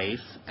unique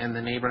place in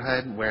the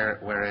neighborhood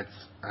where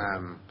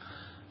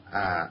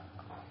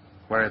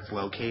it's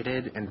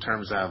located in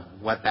terms of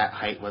what that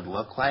height would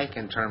look like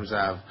in terms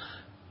of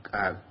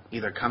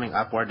either coming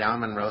up or down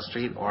Monroe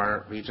Street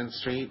or Regent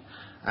Street.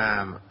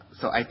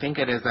 So I think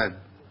it is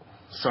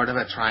sort of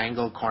a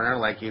triangle corner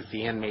like you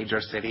see in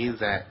major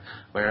cities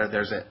where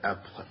there's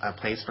a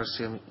place for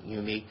some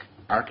unique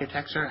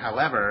architecture.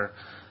 However,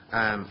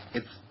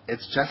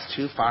 it's just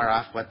too far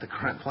off what the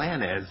current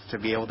plan is to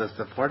be able to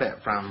support it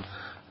from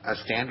a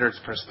standards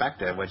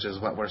perspective, which is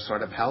what we're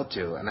sort of held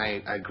to. And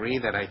I agree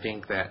that I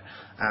think that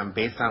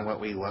based on what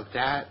we looked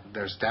at,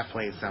 there's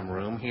definitely some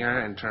room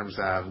here in terms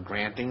of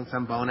granting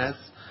some bonus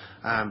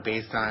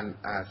based on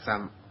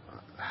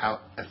how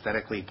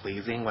aesthetically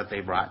pleasing what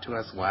they brought to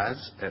us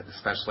was,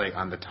 especially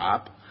on the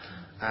top.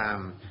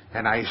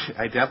 And I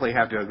definitely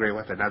have to agree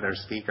with another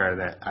speaker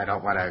that I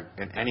don't want to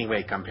in any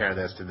way compare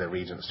this to the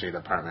Regent Street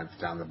apartments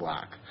down the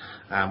block,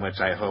 which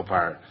I hope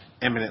are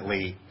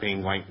imminently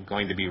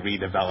going to be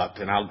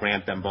redeveloped, and I'll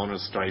grant them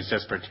bonus stories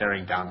just for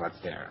tearing down what's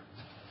there.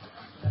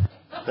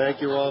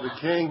 Thank you, Alder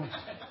King.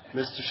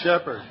 Mr.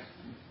 Shepherd.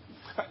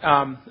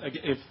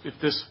 If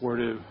this were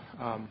to,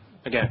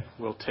 again,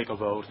 we'll take a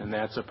vote, and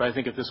that's it. But I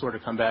think if this were to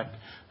come back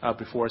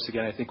before us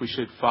again, I think we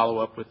should follow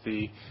up with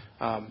in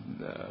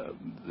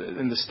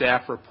the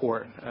staff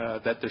report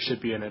that there should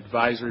be an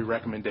advisory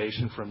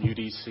recommendation from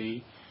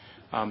UDC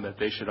that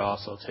they should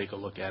also take a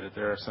look at it.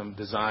 There are some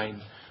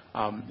design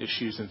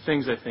issues and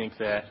things I think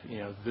that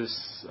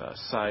this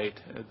site,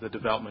 the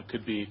development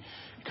could be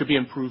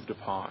improved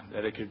upon,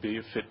 that it could be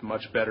fit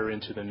much better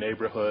into the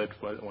neighborhood,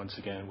 once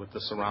again with the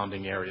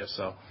surrounding area.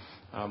 So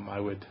I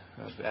would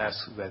ask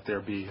that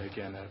there be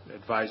again an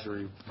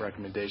advisory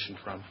recommendation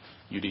from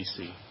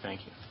UDC.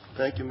 Thank you.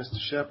 Thank you, Mr.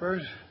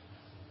 Shepherd.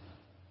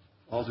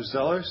 Alder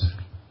Sellers.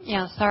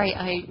 Yeah,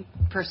 sorry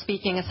for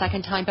speaking a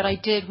second time, but I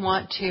did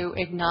want to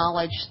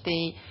acknowledge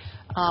the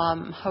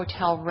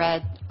Hotel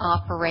Red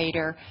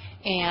operator,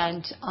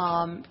 and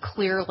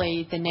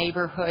clearly the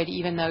neighborhood,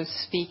 even those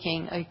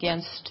speaking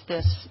against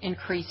this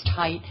increased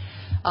height,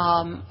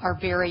 are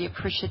very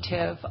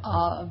appreciative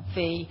of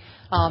the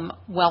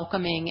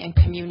welcoming and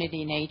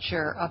community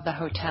nature of the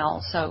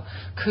hotel. So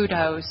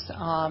kudos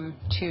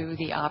to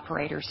the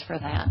operators for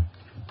that.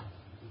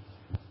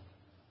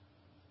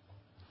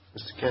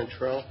 Mr.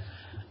 Cantrell.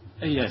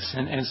 Yes,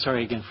 and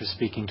sorry again for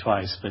speaking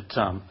twice, but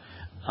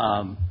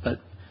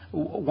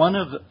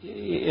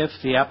if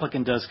the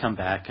applicant does come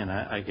back, and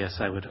I guess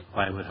I would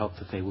hope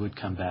that they would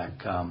come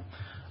back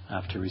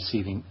after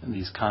receiving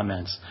these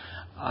comments,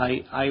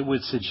 I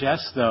would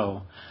suggest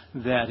though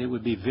that it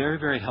would be very,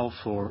 very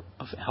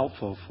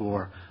helpful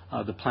for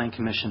the Plan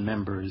Commission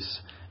members,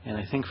 and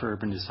I think for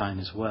urban design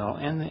as well,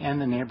 and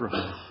the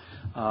neighborhood,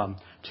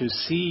 to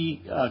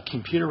see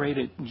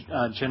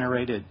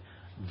computer-generated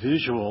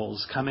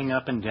visuals coming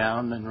up and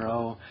down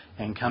Monroe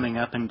and coming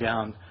up and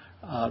down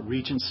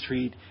Regent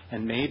Street,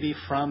 and maybe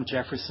from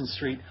Jefferson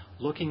Street,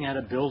 looking at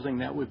a building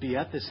that would be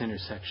at this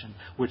intersection,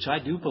 which I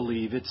do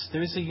believe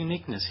there's a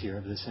uniqueness here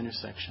of this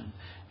intersection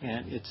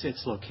and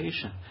its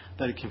location.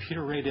 But a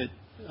computer-rated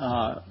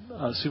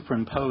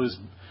superimposed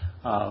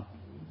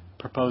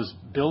proposed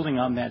building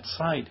on that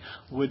site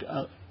would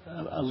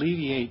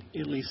alleviate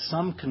at least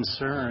some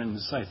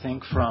concerns, I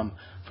think, from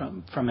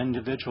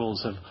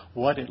individuals of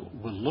what it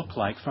would look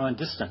like from a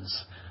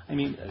distance. I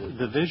mean,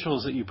 the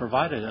visuals that you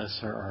provided us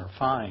are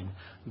fine,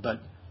 but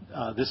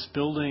this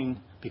building,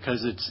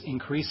 because it's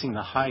increasing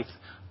the height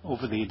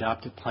over the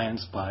adopted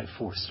plans by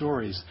 4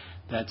 stories,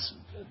 that's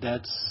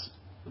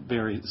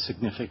very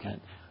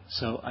significant.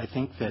 So I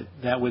think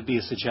that would be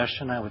a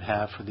suggestion I would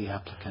have for the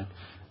applicant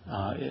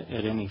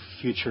at any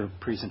future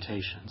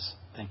presentations.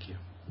 Thank you.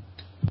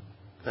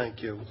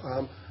 Thank you.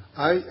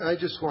 I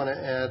just want to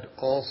add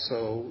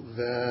also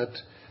that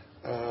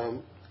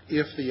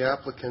if the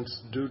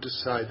applicants do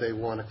decide they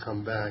want to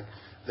come back,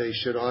 they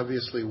should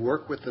obviously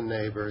work with the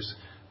neighbors,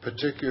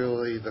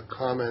 particularly the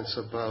comments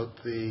about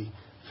the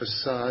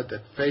facade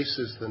that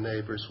faces the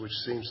neighbors, which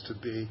seems to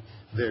be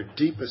their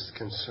deepest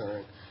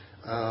concern.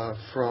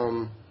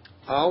 From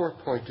our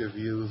point of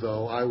view,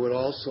 though, I would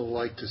also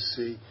like to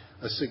see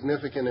a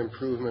significant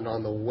improvement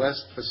on the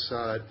west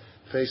facade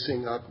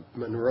facing up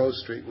Monroe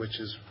Street, which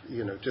is,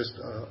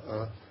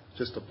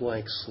 just a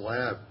blank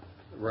slab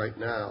right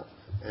now,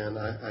 and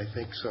I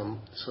think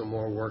some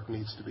more work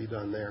needs to be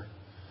done there.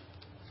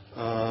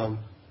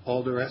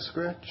 Alder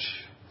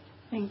Eskridge.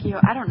 Thank you.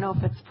 I don't know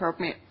if it's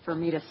appropriate for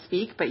me to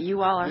speak, but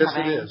you all are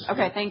having... Yes, it is.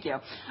 Okay, thank you.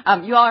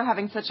 You all are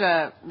having such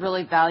a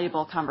really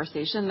valuable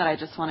conversation that I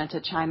just wanted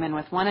to chime in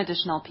with one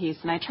additional piece,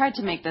 and I tried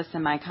to make this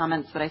in my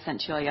comments that I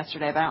sent to you all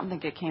yesterday, but I don't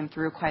think it came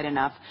through quite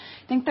enough.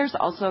 I think there's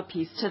also a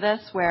piece to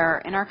this where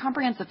in our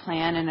comprehensive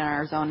plan and in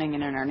our zoning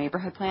and in our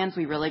neighborhood plans,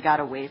 we really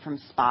got away from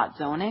spot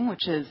zoning,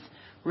 which is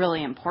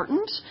really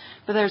important,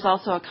 but there's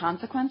also a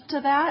consequence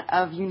to that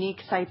of unique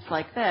sites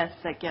like this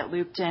that get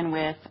looped in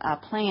with a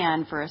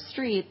plan for a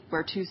street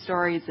where 2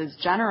 stories is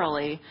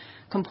generally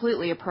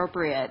completely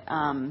appropriate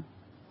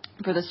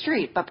for the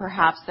street, but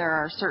perhaps there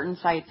are certain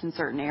sites in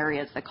certain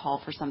areas that call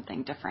for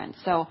something different.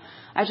 So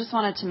I just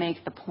wanted to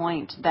make the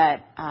point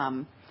that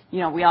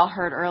we all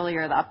heard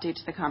earlier the update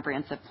to the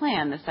comprehensive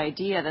plan, this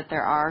idea that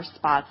there are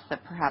spots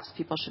that perhaps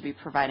people should be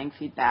providing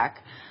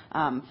feedback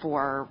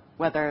for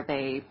whether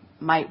they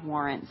might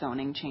warrant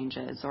zoning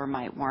changes or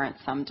might warrant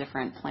some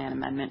different plan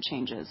amendment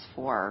changes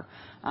for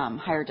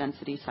higher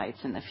density sites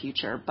in the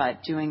future,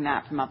 but doing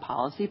that from a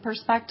policy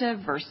perspective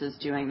versus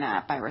doing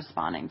that by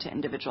responding to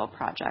individual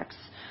projects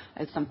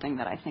is something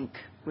that I think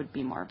would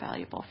be more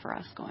valuable for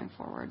us going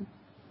forward.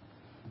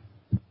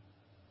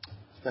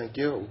 Thank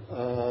you.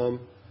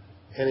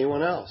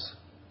 Anyone else?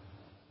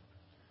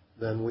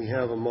 Then we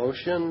have a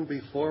motion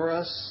before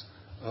us.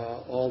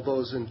 All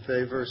those in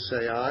favor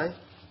say aye.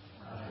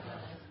 Aye.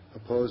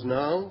 Opposed,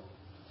 no.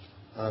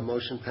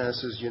 Motion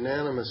passes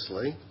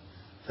unanimously.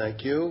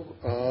 Thank you.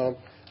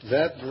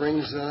 That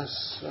brings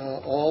us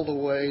all the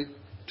way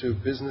to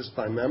business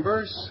by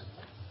members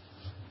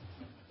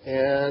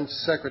and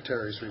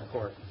Secretary's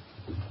report.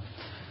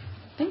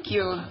 Thank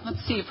you.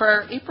 Let's see. For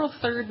our April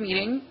 3rd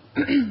meeting,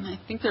 I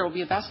think there will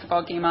be a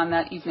basketball game on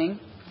that evening.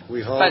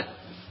 We hope.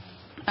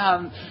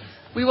 But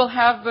we will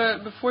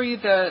have before you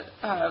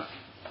the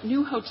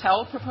new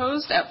hotel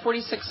proposed at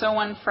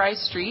 4601 Fry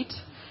Street,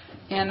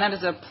 and that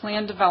is a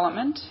planned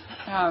development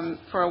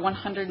for a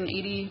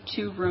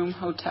 182-room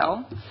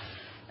hotel.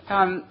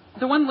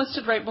 The one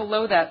listed right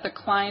below that, the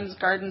Klein's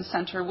Garden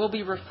Center, will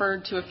be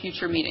referred to a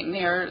future meeting.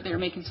 They're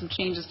making some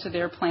changes to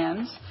their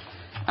plans.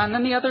 And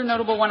then the other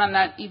notable one on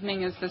that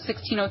evening is the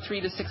 1603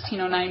 to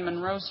 1609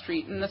 Monroe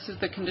Street, and this is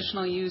the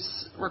conditional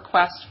use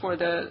request for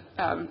the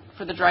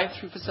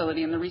drive-through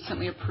facility in the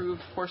recently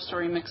approved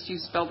 4-story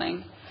mixed-use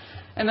building.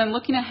 And then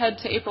looking ahead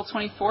to April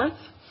 24th,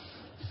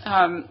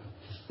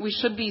 we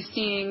should be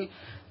seeing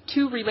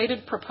 2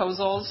 related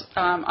proposals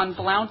on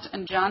Blount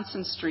and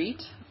Johnson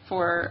Street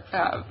for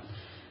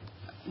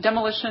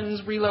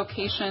demolitions,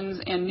 relocations,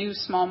 and new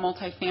small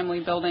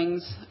multifamily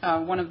buildings.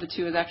 One of the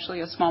 2 is actually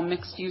a small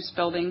mixed-use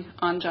building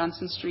on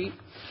Johnson Street.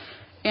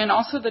 And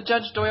also the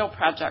Judge Doyle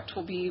project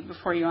will be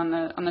before you on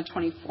the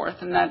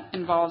 24th, and that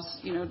involves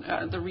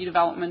the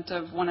redevelopment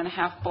of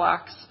 1.5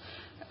 blocks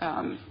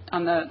on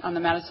the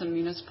Madison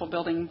Municipal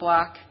Building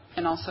block,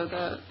 and also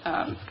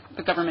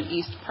the Government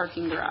East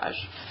parking garage.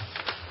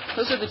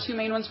 Those are the 2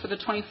 main ones for the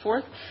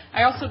 24th.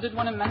 I also did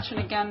want to mention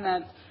again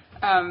that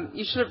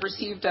you should have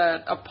received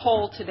a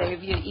poll today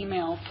via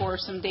email for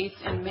some dates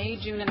in May,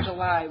 June, and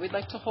July. We'd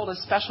like to hold a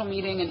special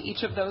meeting in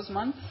each of those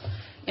months.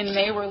 In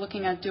May, we're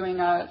looking at doing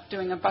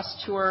a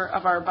bus tour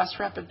of our bus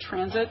rapid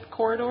transit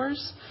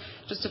corridors,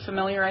 just to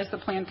familiarize the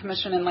Plan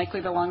Commission and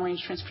likely the Long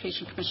Range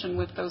Transportation Commission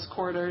with those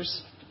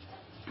corridors.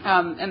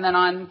 And then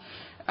on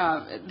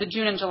the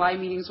June and July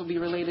meetings will be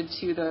related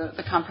to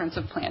the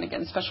comprehensive plan.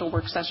 Again, special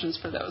work sessions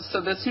for those. So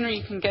the sooner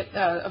you can get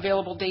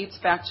available dates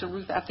back to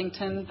Ruth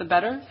Ethington, the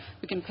better.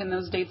 We can pin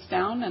those dates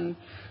down. And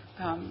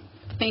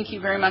thank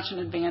you very much in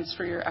advance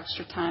for your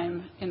extra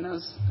time in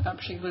those,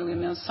 particularly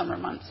in those summer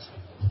months.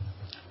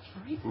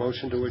 All right.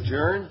 Motion to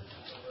adjourn.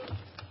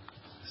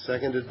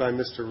 Seconded by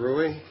Mr.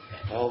 Rui.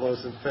 All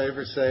those in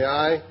favor say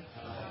aye.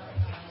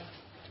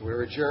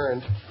 We're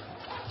adjourned.